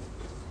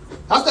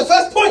 That's the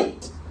first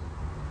point.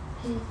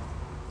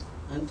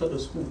 Enter the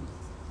school.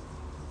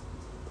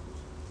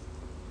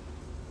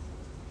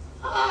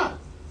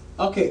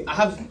 Okay, I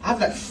have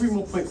like 3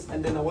 more points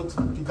and then I want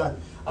to be done.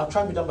 I'll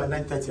try to be done by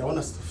 9:30. I want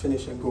us to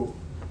finish and go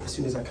as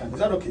soon as I can. Is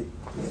that okay?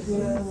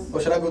 Yeah. Or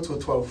should I go to a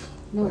 12?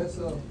 No.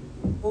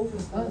 Both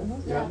is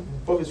fine. Yeah,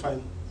 both is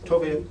fine.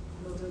 12 a.m.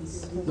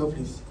 No,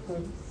 please.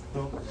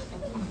 No.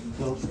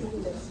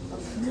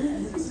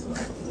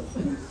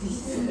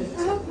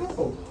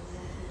 Oh.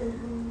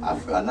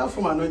 I now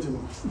feel my anointing.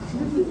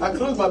 I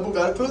closed my book.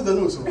 I closed the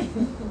notes. So.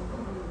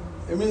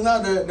 It means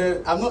now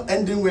I'm not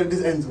ending where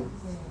this ends.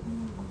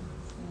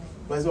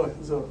 But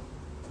it's all.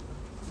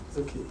 It's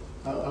okay.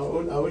 I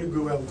only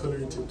go where I'm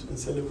tolerated and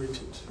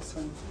celebrated. It's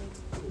fine.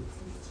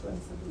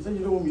 You said you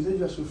don't want me. You said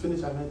you should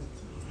finish at night.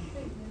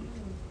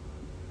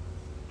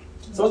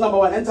 So what's number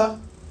 1? Enter.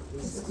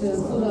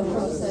 School of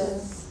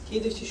process.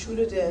 Geh durch die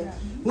Schule der.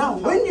 Now,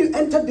 when you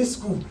enter this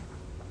school,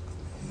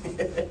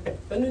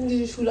 wenn du in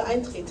diese Schule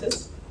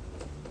eintretest,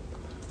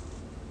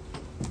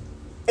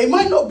 it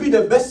might not be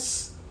the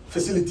best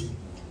facility.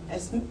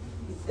 Es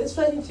ist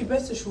vielleicht nicht die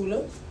beste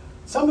Schule.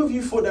 Some of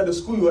you thought that the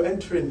school you're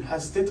entering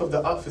has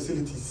state-of-the-art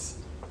facilities.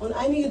 Und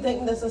einige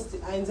denken, dass das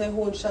einen sehr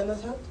hohen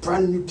Standard hat.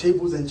 Brand new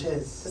tables and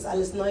chairs. Dass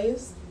alles neu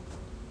ist.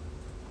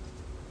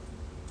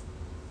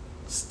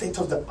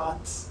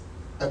 State-of-the-art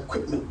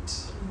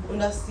equipment. Und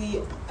dass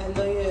sie eine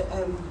neue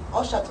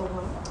Ausstattung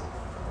haben.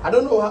 I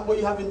don't know what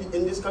you have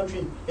in this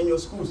country, in your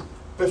schools.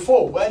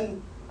 Before,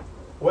 when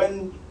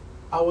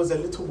I was a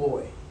little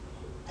boy,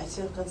 als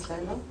ich noch ganz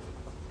klein war,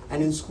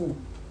 and in school,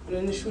 und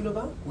in der Schule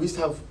war, we used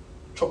to have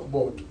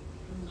chalkboard.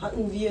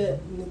 Hatten wir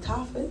eine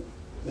Tafel.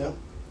 Yeah?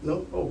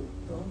 No? Oh.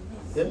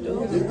 Yeah?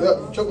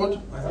 Yeah. Chalkboard?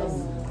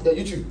 Yeah,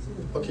 you too.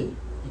 Okay,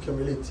 you can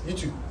relate. You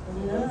too.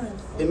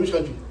 In which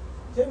country?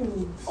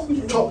 Germany.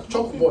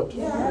 Chalkboard.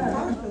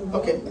 Yeah.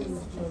 Okay.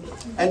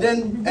 And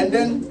then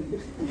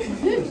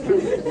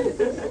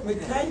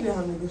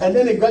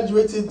it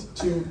graduated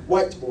to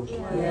whiteboard.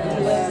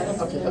 Yes.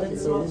 Okay.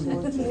 So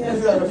this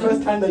is the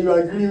first time that you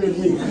are agreeing with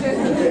me.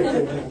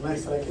 Okay.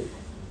 Nice, I like it.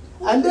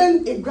 And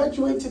then it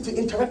graduated to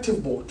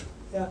interactive board.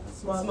 Yeah,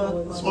 smart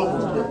board.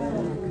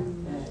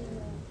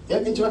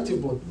 Yeah,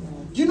 interactive board.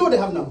 Do you know what they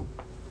have now?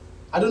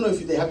 I don't know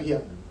if they have it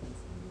here.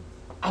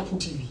 Apple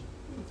TV.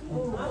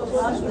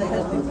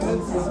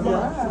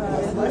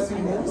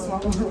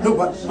 No,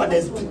 but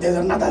there's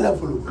another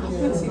level.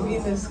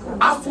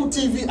 Apple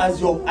TV as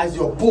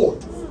your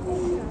board,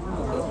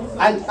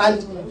 and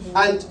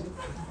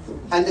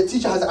the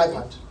teacher has an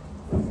iPad.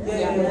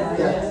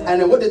 Yeah. And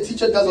then what the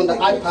teacher does on the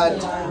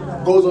iPad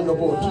goes on the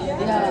board.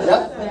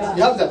 Yeah.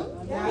 You have that.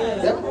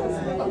 Yeah.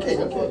 Okay.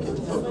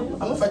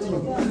 I'm not fighting you.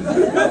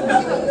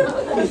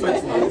 I'm not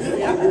fighting you.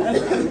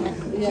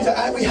 She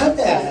said, we have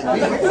that.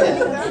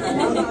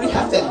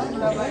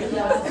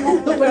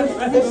 No, but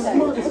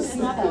it's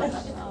smart.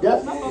 Yeah?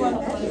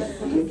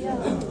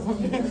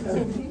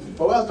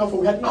 But where I come from,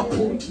 we had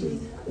Apple TV.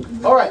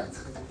 All right.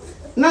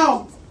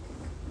 Now,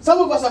 some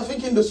of us are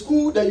thinking the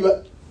school that you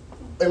are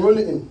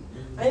enrolling in.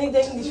 Einige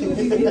denken, die Schule,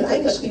 die wir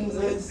eingeschrieben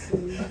sind.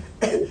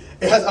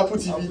 It has Apple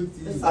TV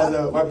as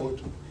a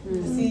whiteboard.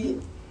 Sie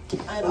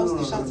einen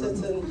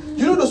ausgestatteten.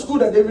 You know the school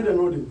that David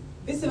enrolled in?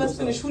 Wisst ihr, was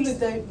für eine Schule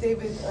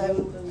David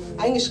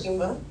eingeschrieben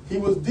war? He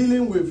was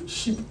dealing with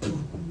sheep poo.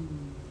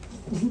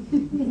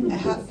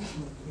 Er hat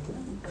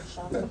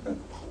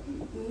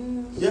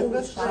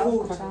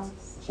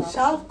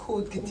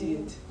Schafkot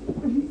gedealt.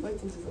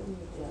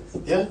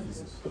 Yeah?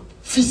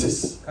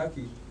 Feces.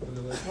 Kaki.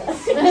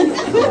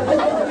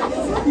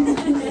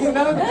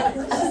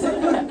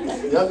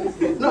 Yeah?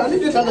 No, I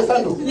need you to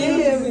understand though.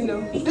 Yeah, we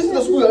know. This is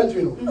the school you're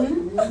entering.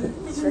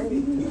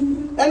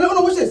 And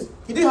no, watch this.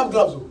 He didn't have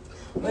gloves though.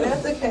 Und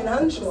hatte keine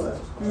Handschuhe.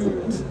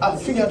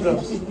 Finger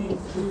gloves.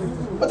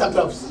 What are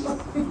gloves?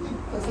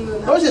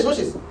 Watch this. That's what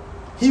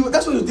he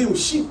was dealing with,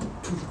 sheep.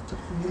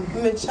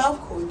 Mit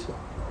Schafkot.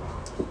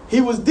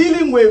 He was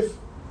dealing with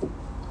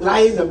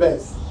lions and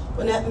bears.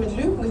 Und hat mit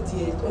Löwen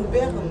gedealt und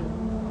Bären.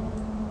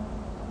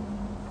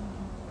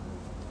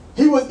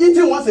 He was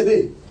eating once a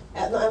day.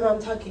 Hat nur einmal am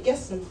Tag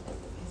gegessen.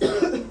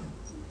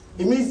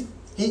 It means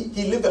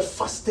he lived a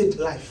fasted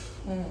life.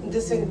 Und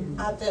deswegen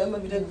hat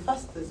immer wieder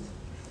gefastet.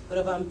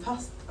 Oder war am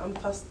Fasten.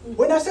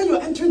 When I say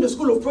you're entering the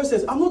school of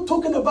process, I'm not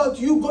talking about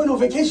you going on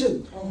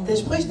vacation. Der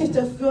spricht nicht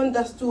dafür,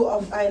 dass du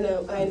auf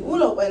einen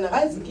Urlaub, eine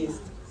Reise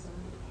gehst.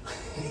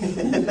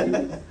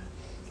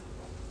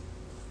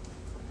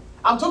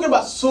 I'm talking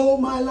about sow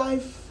my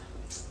life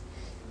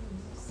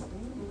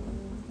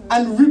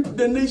and reap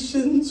the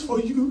nations for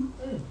you.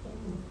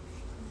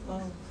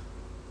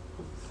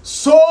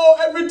 Sow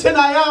everything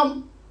I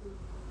am.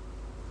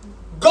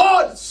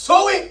 God,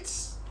 sow it.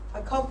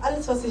 Verkauf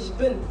alles, was ich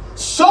bin.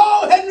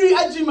 Sow Henry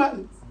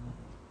Agyeman.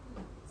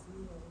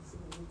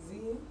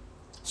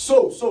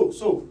 So.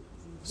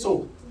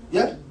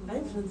 Yeah?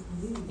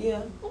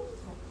 Yeah.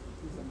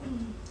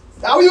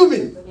 How you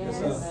mean? Yes,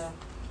 sir.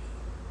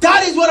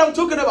 That is what I'm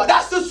talking about.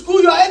 That's the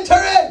school you're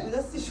entering.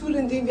 Das ist die Schule,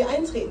 in die wir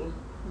eintreten.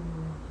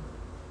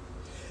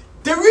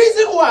 The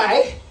reason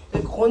why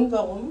Der Grund,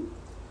 warum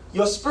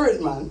your spirit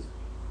man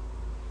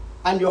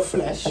and your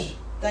flesh,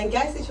 dein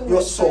Geistig und your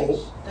dein soul, Fleisch,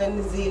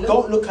 deine Seele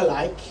don't look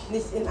alike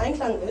nicht in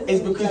Einklang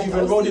is because you've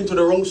enrolled into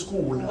the wrong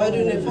school. weil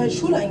du in der falschen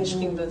Schule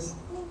eingeschrieben bist.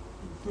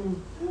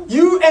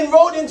 You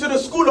enrolled into the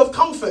school of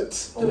comfort.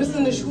 Du bist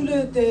in der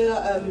Schule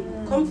der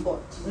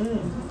Komfort.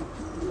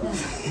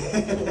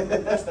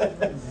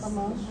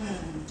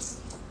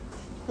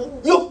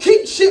 Your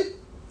kingship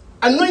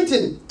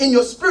anointing in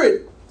your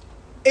spirit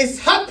is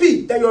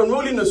happy that you're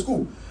enrolling in the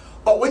school.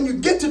 But when you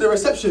get to the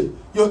reception,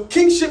 your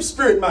kingship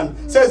spirit man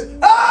says,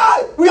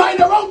 "Hey, we are in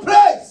the wrong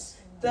place."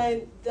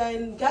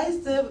 dein Geist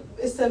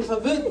ist dann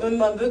verwirrt, wenn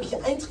man wirklich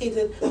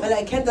eintretet, weil er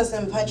erkennt, dass er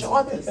am falschen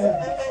Ort ist.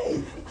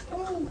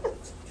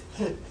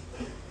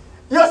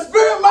 Your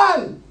spirit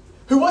man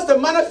who wants to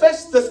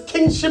manifest this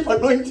kingship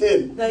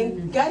anointing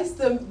Dein Geist,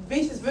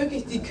 welches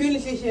wirklich die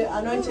königliche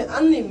Anointing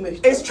annehmen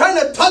möchte. is trying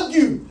to tug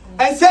you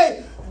and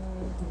say,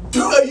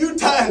 do a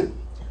U-turn.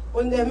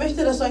 Und er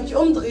möchte, dass du eigentlich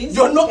umdrehst.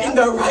 You're not in the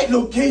right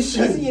Du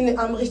location. bist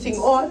am richtigen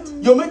Ort.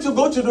 You're meant to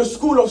go to the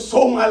school of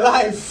Soul My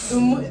Life.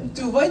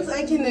 Du wolltest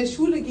eigentlich in eine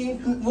Schule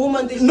gehen, wo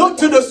man dich... Not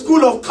to the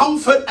school of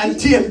comfort and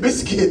tea and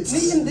Nicht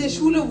biscuits. in der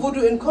Schule, wo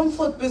du in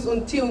Komfort bist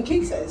und Tee und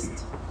Keks isst.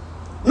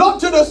 Not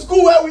to the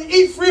school where we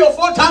eat 3 or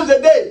 4 times a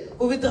day.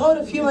 Wo wir 3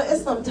 oder 4 Mal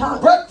essen am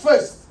Tag.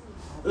 Breakfast,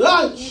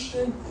 lunch,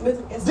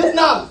 Mittagessen,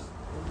 dinner,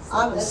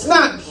 Abendessen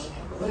snack.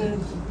 und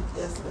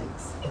ja,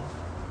 Snacks.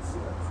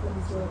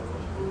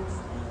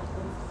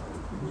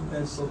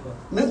 Midnight supper.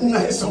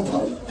 Midnight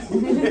supper.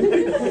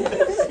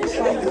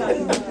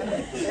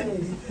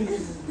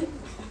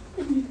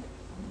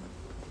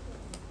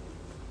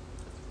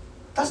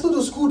 That's not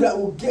the school that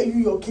will get you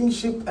your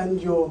kingship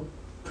and your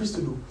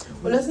priesthood.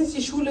 Und das ist nicht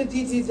die Schule,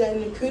 die dir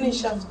deine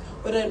Königschaft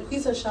oder deine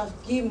Priesterschaft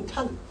geben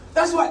kann.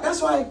 That's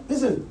why,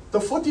 listen, the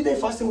 40-day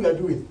fasting we are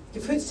doing Die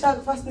 40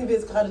 Tage Fasten, die wir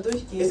jetzt gerade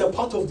durchgehen, is a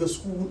part of the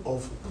school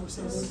of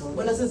process.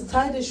 und das ist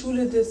Teil der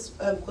Schule des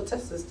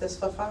Prozesses, des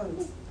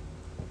Verfahrens.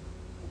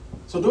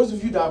 So those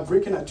of you that are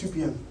breaking at 2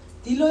 p.m.,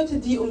 Die Leute,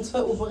 die um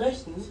 2 Uhr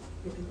brechen,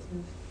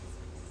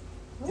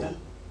 yeah.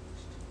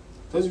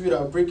 Those of you that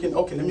are breaking,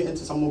 okay, let me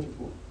enter some more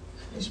people.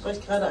 ich spreche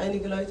gerade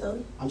einige Leute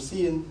an. I'm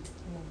seeing,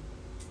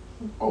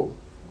 oh,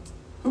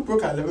 who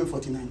broke at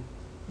 11:49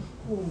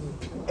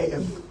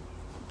 a.m.?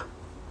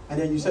 And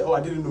then you said, oh,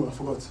 I didn't know, I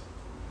forgot.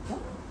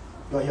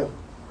 You are here.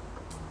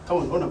 Come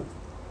on, own up.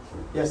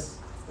 Yes.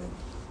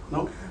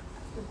 No?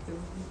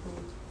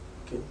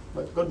 Okay,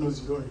 but God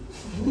knows you, don't worry.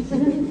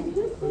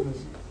 God knows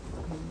you.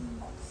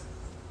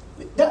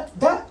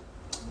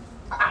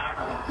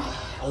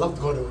 I love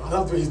God. I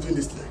love the way He's doing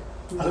this today.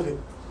 I love it.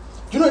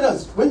 Do you know what it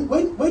does?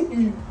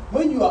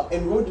 When you are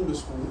enrolled in the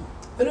school,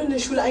 Wenn du in der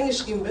Schule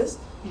eingeschrieben bist,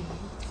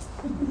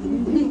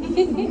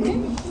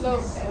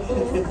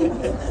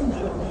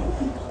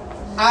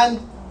 and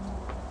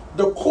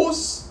the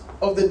course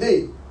of the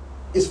day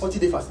is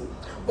 40-day fasting.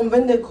 und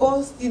wenn der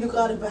Kurs, den du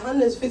gerade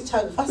behandelst, 40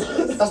 Tage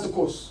Fasten ist, That's the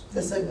course.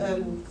 das ist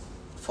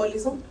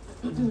Vorlesung,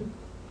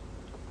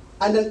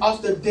 And then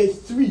after day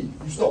 3, you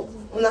stop.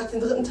 und nach dem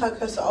 3. Tag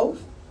hörst du auf,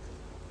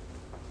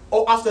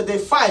 Or after day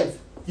 5,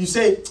 you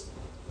say,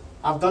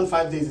 I've done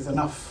 5 days, it's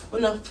enough.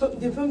 und nach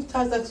dem 5.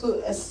 Tag sagst du,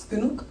 es ist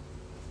genug.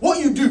 What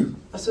you do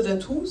Was du dann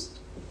tust,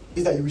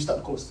 is that you restart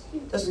the course.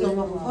 dass du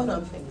nochmal von vorne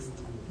anfängst.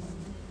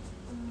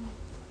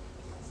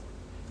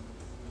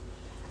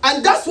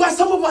 And that's why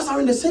some of us are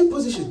in the same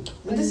position.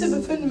 Und deshalb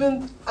befinden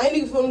wir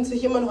einige von uns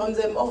sich immer noch am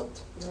selben Ort.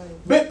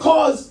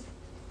 Because,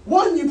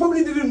 one, you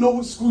probably didn't know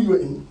what school you were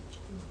in.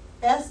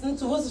 Erstens,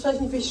 du wusstest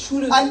vielleicht nicht, welche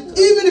Schule du And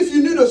even if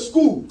you knew the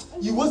school,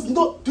 you was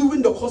not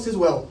doing the courses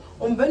well.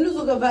 Und wenn du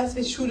sogar weißt,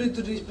 welche Schule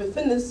du dich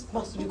befindest,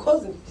 machst du die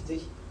Kurse nicht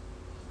richtig.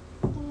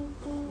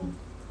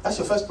 That's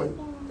your first point.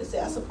 Das ist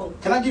der erste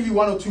Punkt. Can I give you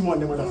 1 or 2 more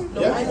and then we're done?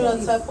 Noch 1 oder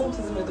 2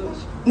 Punkte sind wir durch.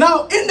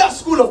 Now, in that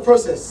school of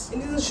process,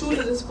 In dieser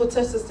Schule des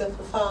Prozesses der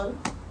Verfahren,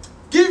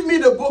 give me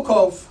the book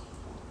of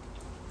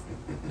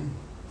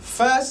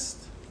 1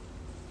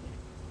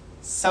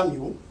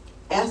 Samuel.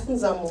 1.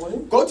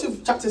 Samuel, Go to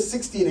chapter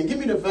 16 and give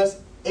me the verse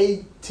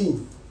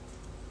 18.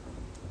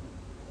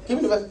 Give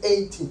me the verse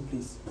 18,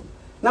 please.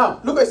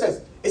 Now, look what it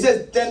says. It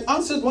says, then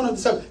answered one of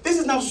the servants. This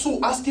is now Saul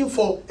asking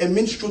for a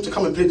minstrel to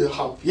come and play the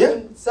harp. Yeah?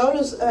 und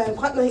Saulus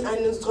fragt nach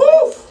einem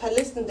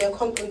Instrumentalisten, der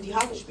kommt und die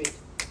Harfe spielt.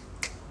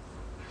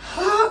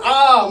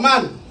 Ah,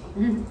 man.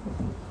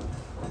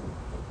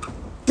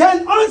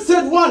 Then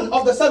answered one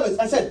of the servants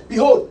and said,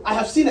 behold, I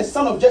have seen a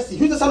son of Jesse.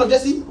 Who's the son of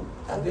Jesse?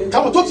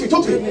 Come on, talk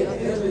to me.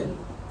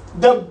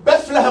 The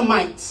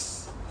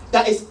Bethlehemite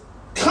that is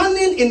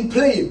cunning in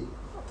playing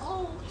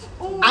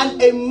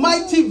and a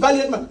mighty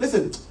valiant man.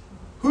 Listen,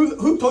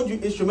 who told you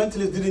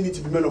instrumentalists didn't need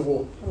to be men of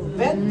war?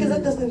 Wer hat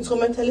gesagt, dass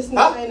Instrumentalisten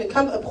keine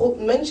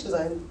kampferprobten Menschen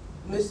sein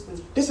müssten?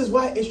 This is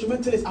why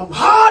instrumentalists, I'm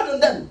hard on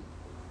them.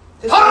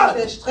 Deswegen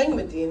sehr streng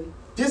mit denen.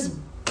 This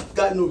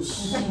guy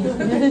knows.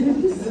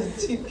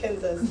 Dieser Typ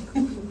kennt das.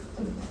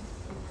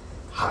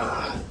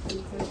 Hard.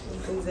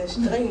 Ich bin sehr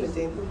streng mit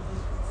denen.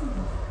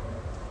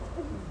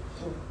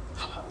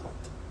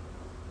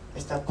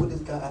 It's that put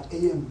this guy at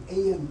AM.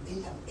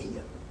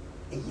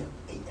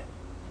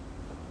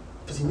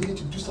 Because he needed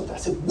to do something. I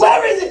said,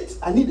 where is it?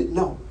 I need it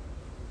now.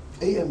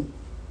 AM.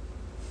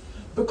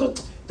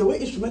 Because the way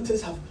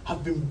instrumentalists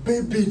have been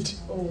babied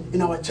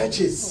in our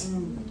churches,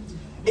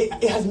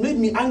 it has made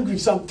me angry,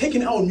 so I'm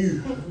taking it out on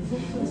you.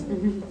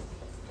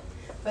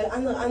 Weil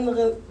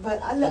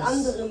alle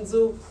anderen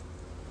so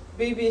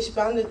babyisch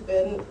behandelt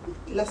werden,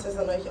 lasst das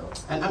an euch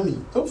aus. And Ami,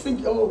 don't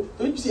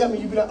you see Ami,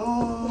 you be like,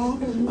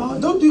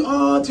 don't do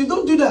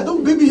that,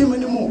 don't baby him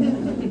anymore.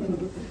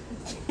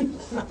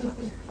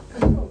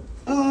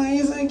 Oh,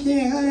 he's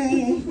okay,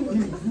 hi.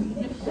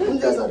 I'm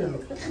just, I don't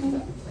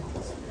know.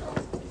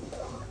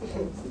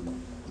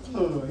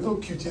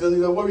 look cute. He's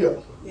a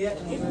warrior. Yeah.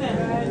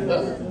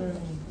 Yeah.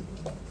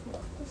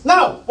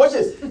 Now, watch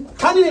this.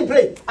 Standing in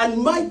play. And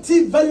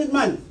mighty, valiant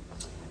man.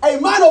 A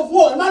man of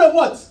war. A man of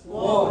what?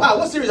 War.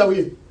 What series are we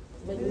in?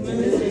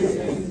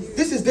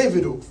 This is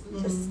David, oh.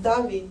 Das ist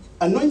David.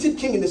 Anointed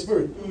king in the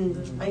spirit.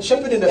 Ein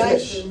Shepherd in the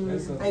flesh.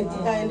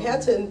 Ein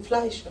Härte in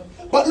Fleisch.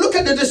 But look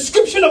at the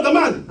description of the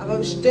man.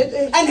 Aber steht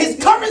echt. And his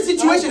current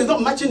situation is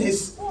not matching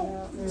his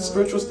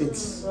spiritual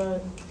states.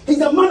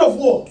 He's a man of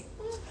war.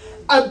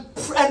 And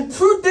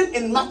prudent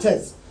in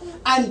matters.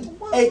 And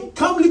a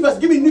comely person.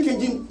 Give me New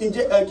King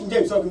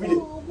James so I can read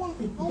it.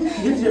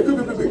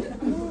 Quick.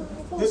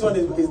 This one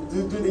is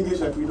doing English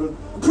like we don't.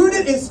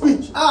 Prudent in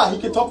speech. He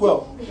can talk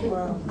well.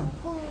 Wow.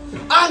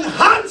 And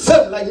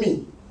handsome like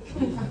me.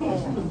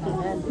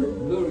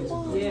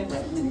 Yeah.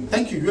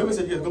 Thank you. Whoever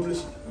said yes, God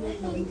bless you.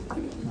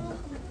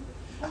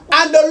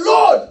 And the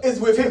Lord is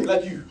with him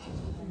like you.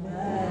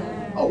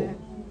 Oh.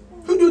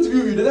 Who do it to be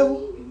with you? The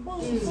devil?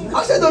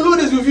 I said the Lord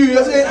is with you.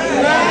 I said,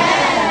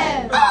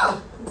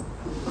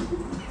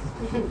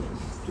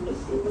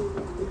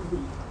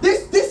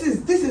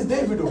 This is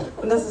David.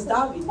 Und das ist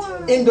David.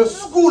 In the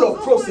school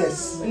of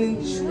process.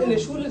 In der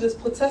Schule des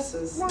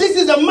Prozesses. This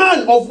is a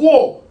man of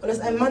war. Und das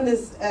ist ein Mann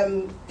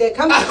der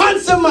Kampf. A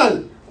handsome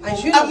man.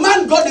 A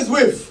man God is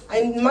with.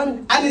 Ein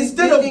Mann, and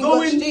instead of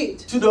going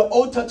to the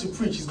altar to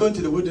preach, he's going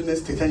to the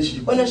wilderness to tend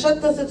sheep. Und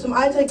anstatt dass zum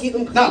Altar geht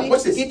und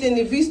predigt, geht in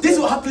die Wüste. This is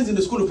what happens in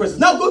the school of process.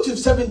 Now go to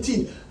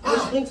 17.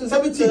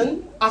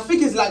 17. I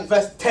think it's like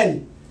verse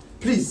 10.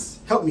 Please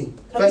help me.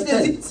 Verse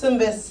 10. 17,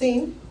 Vers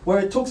 10. Where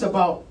it talks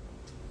about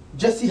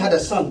Jesse had a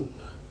son.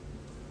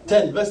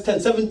 10, verse 10,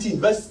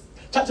 17,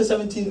 chapter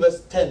 17,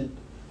 verse 10.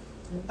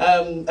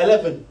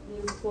 11.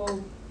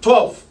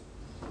 12.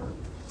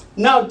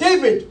 Now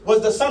David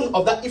was the son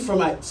of that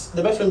Ephraimite,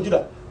 the Bethlehem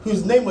Judah,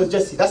 whose name was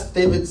Jesse. That's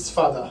David's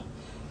father.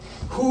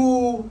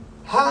 Who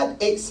had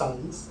 8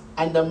 sons,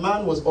 and the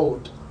man was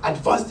old,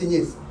 advanced in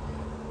years.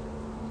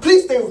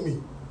 Please stay with me,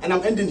 and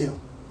I'm ending here.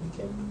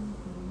 Okay.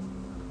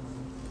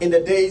 In the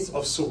days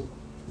of Saul.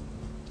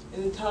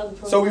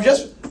 So we've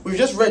just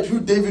read who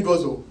David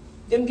was.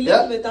 Yeah?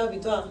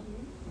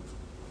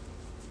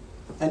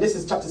 And this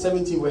is chapter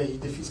 17 where he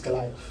defeats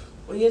Goliath.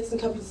 Und jetzt in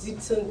Kapitel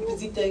 17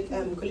 besiegt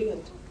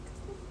Goliath.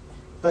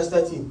 Verse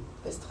 13.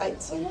 Vers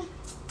 13.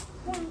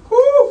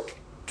 Woo!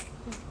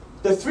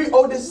 The 3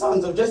 oldest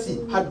sons of Jesse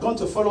had gone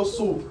to follow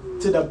Saul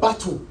to the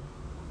battle.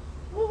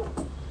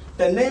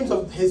 The names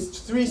of his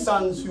 3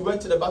 sons who went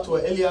to the battle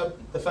were Eliab,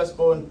 the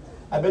firstborn,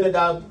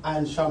 Abinadab,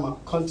 and Shammah.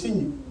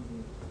 Continue.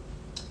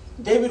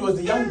 David was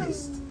the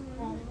youngest,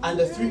 and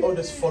the 3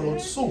 oldest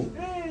followed Saul.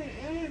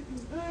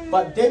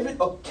 But David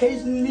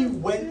occasionally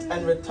went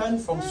and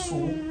returned from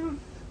Saul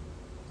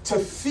to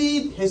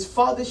feed his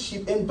father's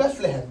sheep in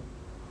Bethlehem.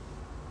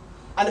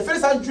 And the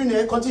Philistine drew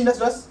near. Continue next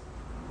verse.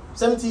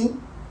 17.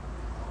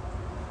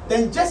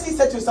 Then Jesse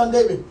said to his son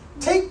David,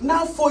 "Take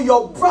now for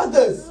your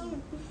brothers,"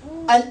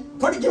 and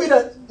give me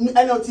the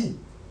NLT,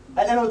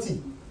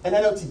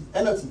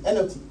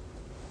 NLT.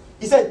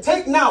 He said,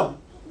 "Take now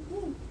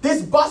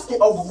this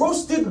basket of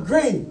roasted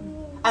grain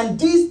and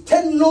these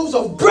 10 loaves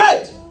of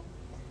bread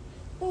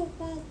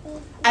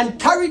and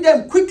carry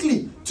them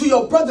quickly to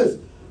your brothers."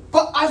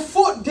 But I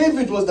thought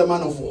David was the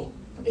man of war.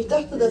 Ich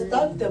dachte, dass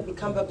David der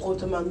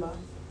bekannte Mann war.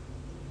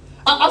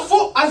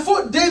 I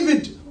thought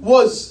David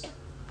was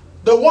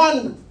the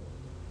one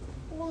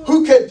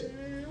who could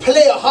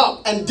play a harp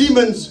and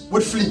demons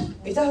would flee.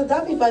 Ich dachte,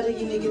 David war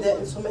derjenige, der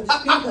Instrumente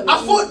spielen kann.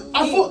 I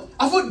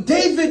thought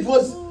David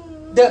was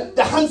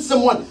the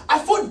handsome one. I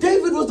thought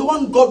David was the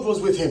one God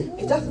was with him.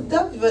 Ich dachte,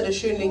 David war der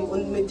Schönling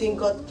und mit dem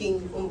Gott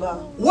ging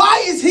war. Why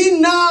is he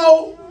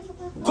now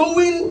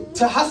going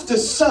to have to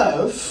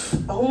serve?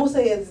 Warum muss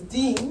jetzt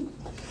dienen?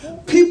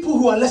 People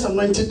who are less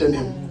anointed than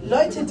him.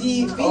 Leute,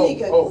 die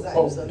weniger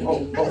gesalbt sind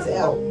als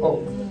er.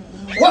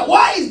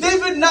 Why is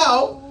David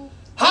now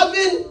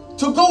having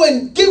to go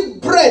and give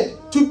bread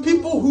to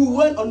people who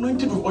weren't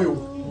anointed with oil?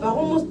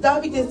 Warum muss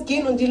David jetzt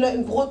gehen und die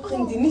Leuten Brot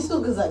bringen, die nicht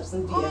so gesalbt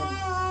sind wie er?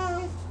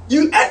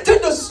 You've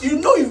entered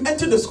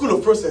the school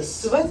of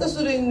process. Du weißt, dass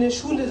du in der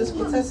Schule des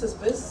Prozesses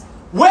bist.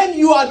 When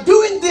you are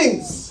doing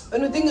things,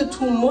 wenn du Dinge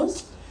tun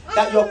musst,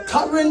 that your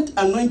current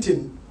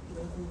anointing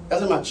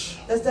doesn't match.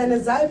 Dass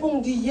deine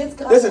Salbung, die jetzt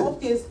gerade auf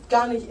dir ist,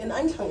 gar nicht in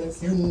Einklang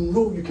ist. You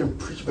know you can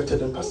preach better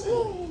than Pastor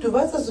Henry. Du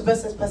weißt, dass du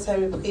besser als Pastor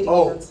Henry predigen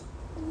kannst.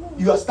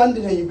 You are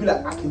standing here, you be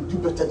like, I can do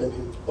better than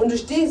him. Und du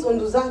stehst und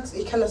du sagst,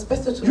 ich kann das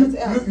Besser tun als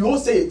er. You won't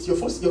say it. Your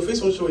face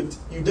won't show it.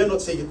 You dare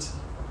not say it.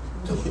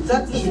 Du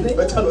sagst es nicht.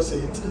 Better not say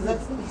it. Du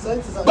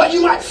sollst es auch But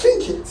you might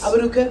think it. Aber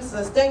du könntest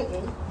das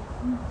denken.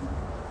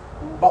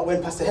 But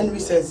when Pastor Henry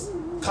says,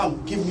 "Come,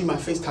 give me my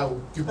face towel,"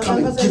 you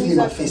come and give me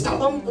my face towel.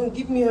 Komm und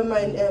gib mir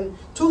mein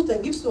Tuch,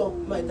 dann gibst du auch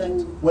dein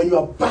Tuch. When you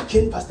are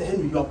backing Pastor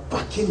Henry, you are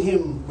backing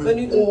him with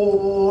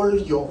all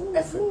your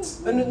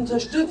efforts. Wenn du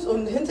unterstützt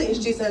und hinter ihm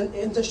stehst, dann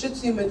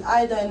unterstützt du ihn mit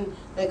all deiner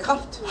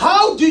Kraft.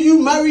 How do you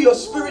marry your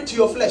spirit to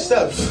your flesh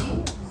self?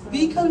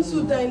 Wie kannst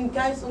du deinen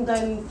Geist und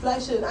dein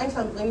Fleisch in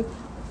Einklang bringen,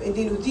 in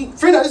den du dienst?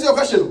 Frida, this is your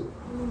question.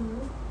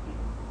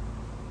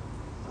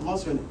 I'm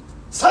answering it.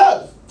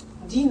 Serve.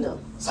 Diener.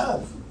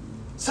 Serve.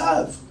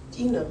 Serve.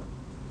 Diener.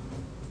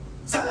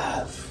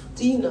 Serve.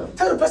 Diener.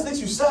 Tell the person next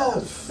to you,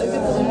 serve. Sag der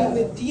Person neben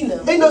mir,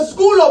 Diener. In the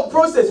school of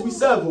process, we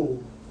serve. Oh.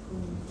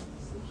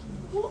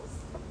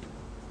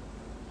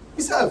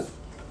 We serve.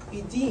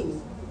 Wir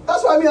dienen.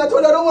 That's why I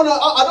told you I don't want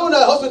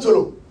a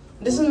hospital.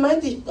 Deswegen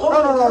meinte ich, No.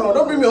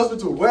 Don't bring me a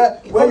hospital where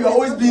you're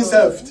always being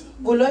served.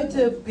 Wo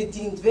Leute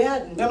bedient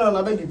werden. No,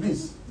 I beg you,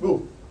 please.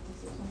 Go.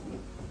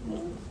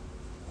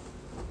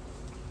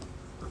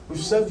 We've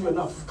served you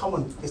enough. Come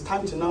on. It's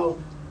time to now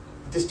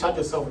discharge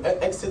yourself.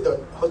 Exit the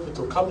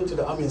hospital. Come into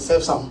the army and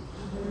serve some.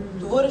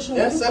 Du wurdest schon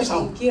Yes, genug serve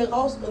some. bedient. Geh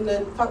raus und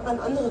dann fang an,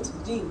 andere zu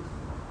bedienen.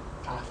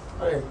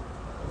 Okay.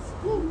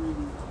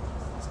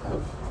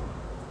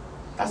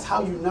 That's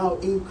how you now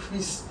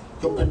increase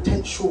your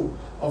potential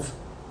of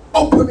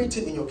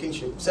operating in your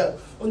kingship. Serve.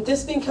 Und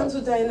deswegen kannst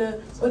du dein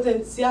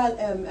Potenzial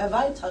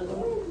erweitern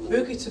und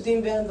wirklich zu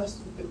dem werden, was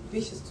du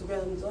wichtig zu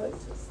werden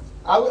solltest.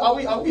 Are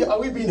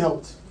we being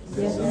helped?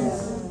 Yes.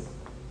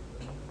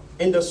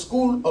 In the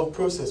school of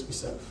process we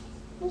serve.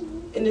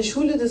 In der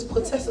Schule des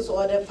Prozesses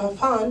oder der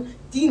Verfahren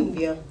dienen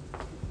wir.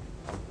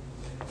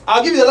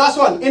 I'll give you the last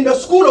one. In the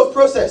school of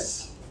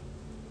process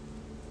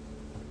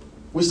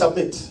we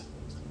submit.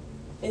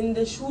 In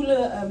der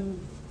Schule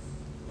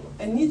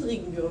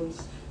erniedrigen wir uns,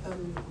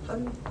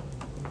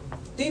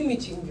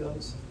 demütigen wir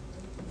uns.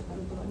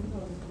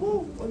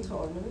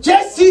 Unterordnen.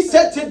 Jesse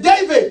said to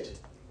David,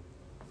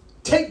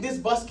 take this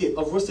basket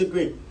of roasted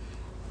grain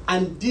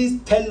and these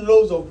 10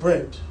 loaves of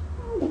bread.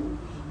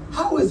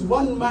 How is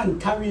one man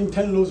carrying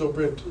 10 loaves of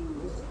bread?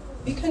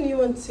 Wie kann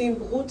jemand 10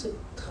 Brote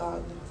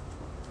tragen?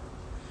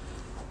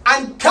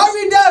 And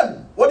carry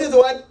them. What is the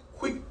word?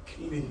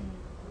 Quickly.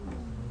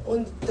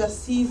 Und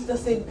dass die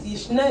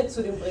schnell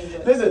zu dem bringen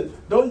soll. Listen,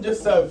 don't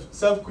just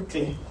serve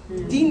quickly.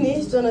 Dien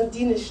nicht, sondern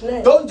diene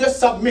schnell. Don't just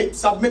submit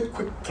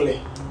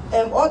quickly.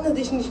 Ordne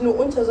dich nicht nur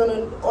unter,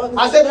 sondern ordne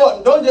I dich said schnell.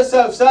 what? Don't just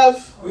serve.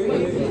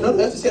 Quickly. Don't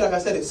have to say it like I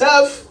said it.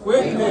 Serve.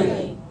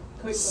 Quickly.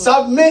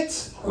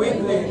 Submit.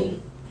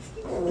 Quickly.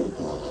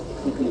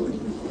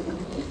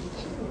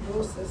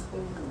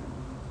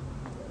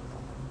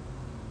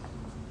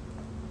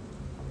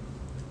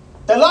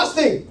 The last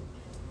thing,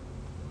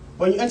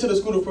 when you enter the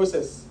school of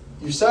process,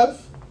 you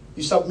serve,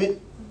 you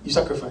submit, you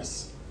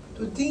sacrifice.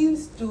 Du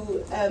dienst,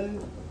 du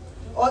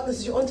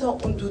ordnest dich unter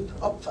und du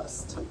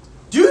opferst.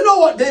 Do you know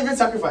what David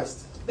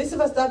sacrificed? Wisst ihr,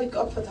 was David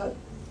geopfert hat?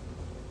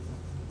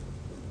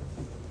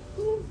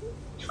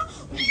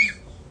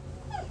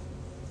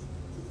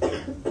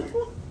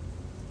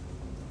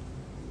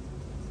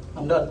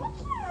 I'm done.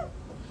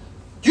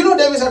 Do you know what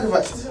David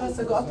sacrificed? Wisst ihr, was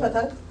geopfert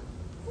hat?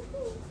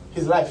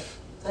 His life.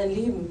 Sein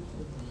Leben.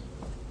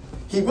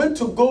 He went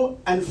to go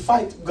and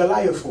fight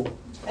Goliath.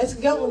 Ist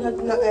gegangen und hat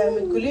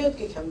mit Goliath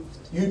gekämpft.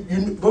 You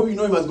probably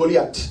know him as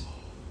Goliath.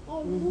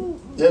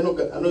 Yeah, no,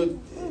 I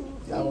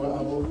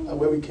know.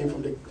 Where we came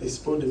from, they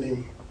spoiled the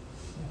name.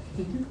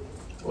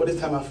 All this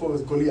time I thought it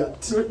was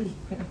Goliath.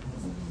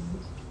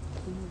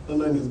 No,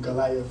 name is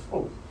Goliath.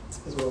 Oh,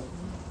 as well.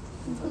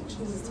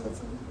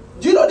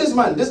 Do you know this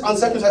man, this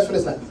uncircumcised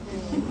Philistine?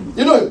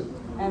 You know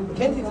him?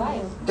 Kennt ihr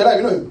ihn? Goliath,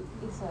 you know him?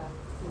 It's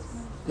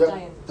a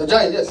Giant. The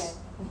giant, yes.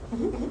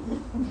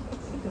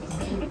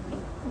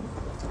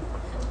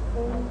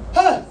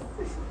 Huh?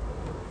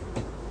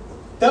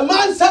 The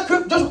man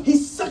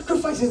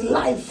sacrificed his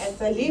life. Hat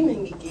sein Leben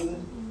hingegeben.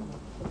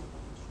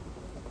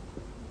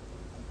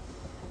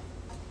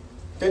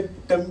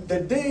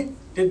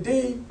 The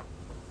day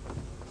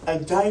a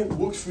giant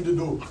walks through the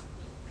door,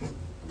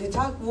 Der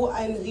Tag, wo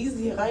ein Riese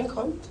hier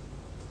reinkommt,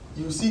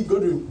 you see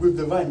Godwin with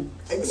the vine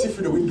exit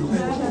through the window.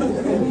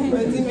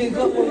 dann sehen wir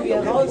Gott, wo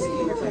wir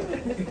rausgehen.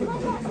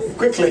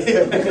 Quickly.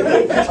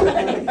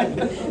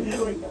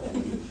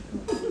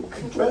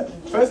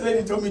 First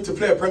lady told me to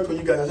play a prank on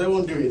you guys. I said I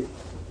won't do it.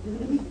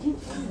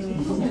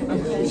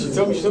 She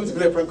told me to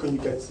play a prank on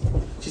you guys.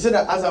 She said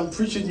that as I'm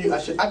preaching you, I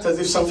should act as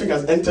if something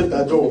has entered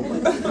the door.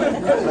 And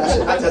I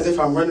should act as if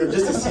I'm running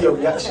just to see your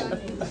reaction.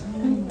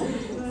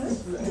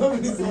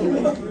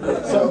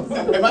 So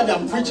imagine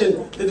I'm preaching,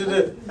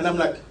 and I'm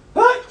like,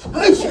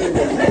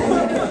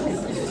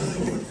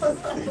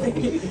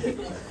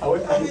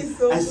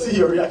 I see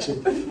your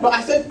reaction. But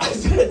I said,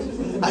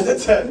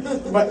 sir,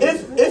 but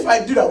if I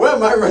do that, where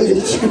am I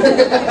running to?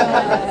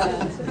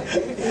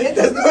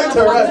 There's nowhere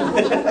to run.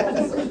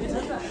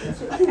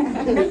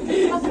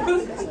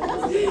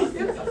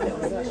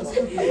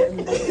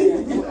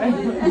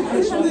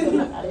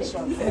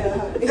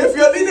 If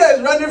your leader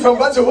is running from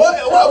battle, what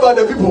about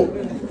the people?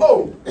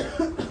 Oh.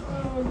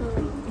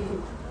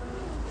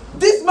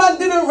 This man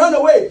didn't run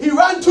away, he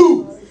ran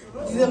too.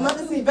 Dieser Mann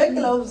ist nicht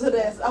weggelaufen,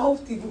 sondern er ist auf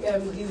die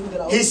Riesen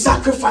gelaufen. He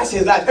sacrificed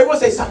his life. Everyone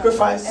say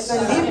sacrifice. Er hat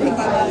sein Leben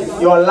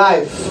gegeben. Your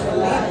life.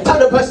 Tell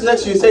the person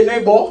next to you, say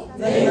neighbor.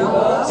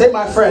 Say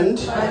my friend.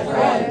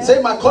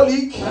 Say my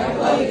colleague.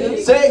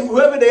 Say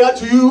whoever they are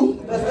to you.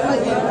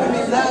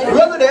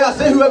 Whoever they are,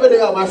 say whoever they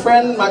are. My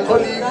friend, my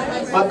colleague,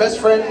 my best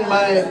friend,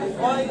 my...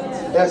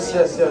 Yes.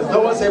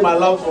 Don't want to say my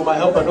love or my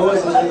helper. Don't want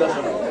to say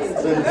that.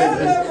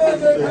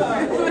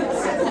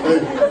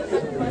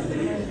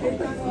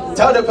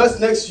 Tell the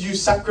person next to you,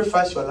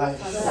 sacrifice your life.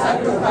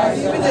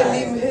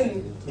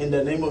 In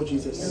the name of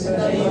Jesus.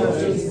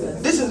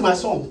 This is my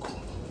song.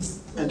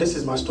 And this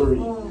is my story.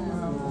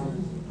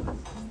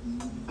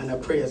 And I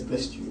pray has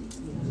blessed you.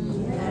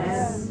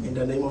 In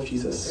the name of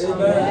Jesus.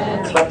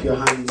 Clap your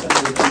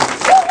hands.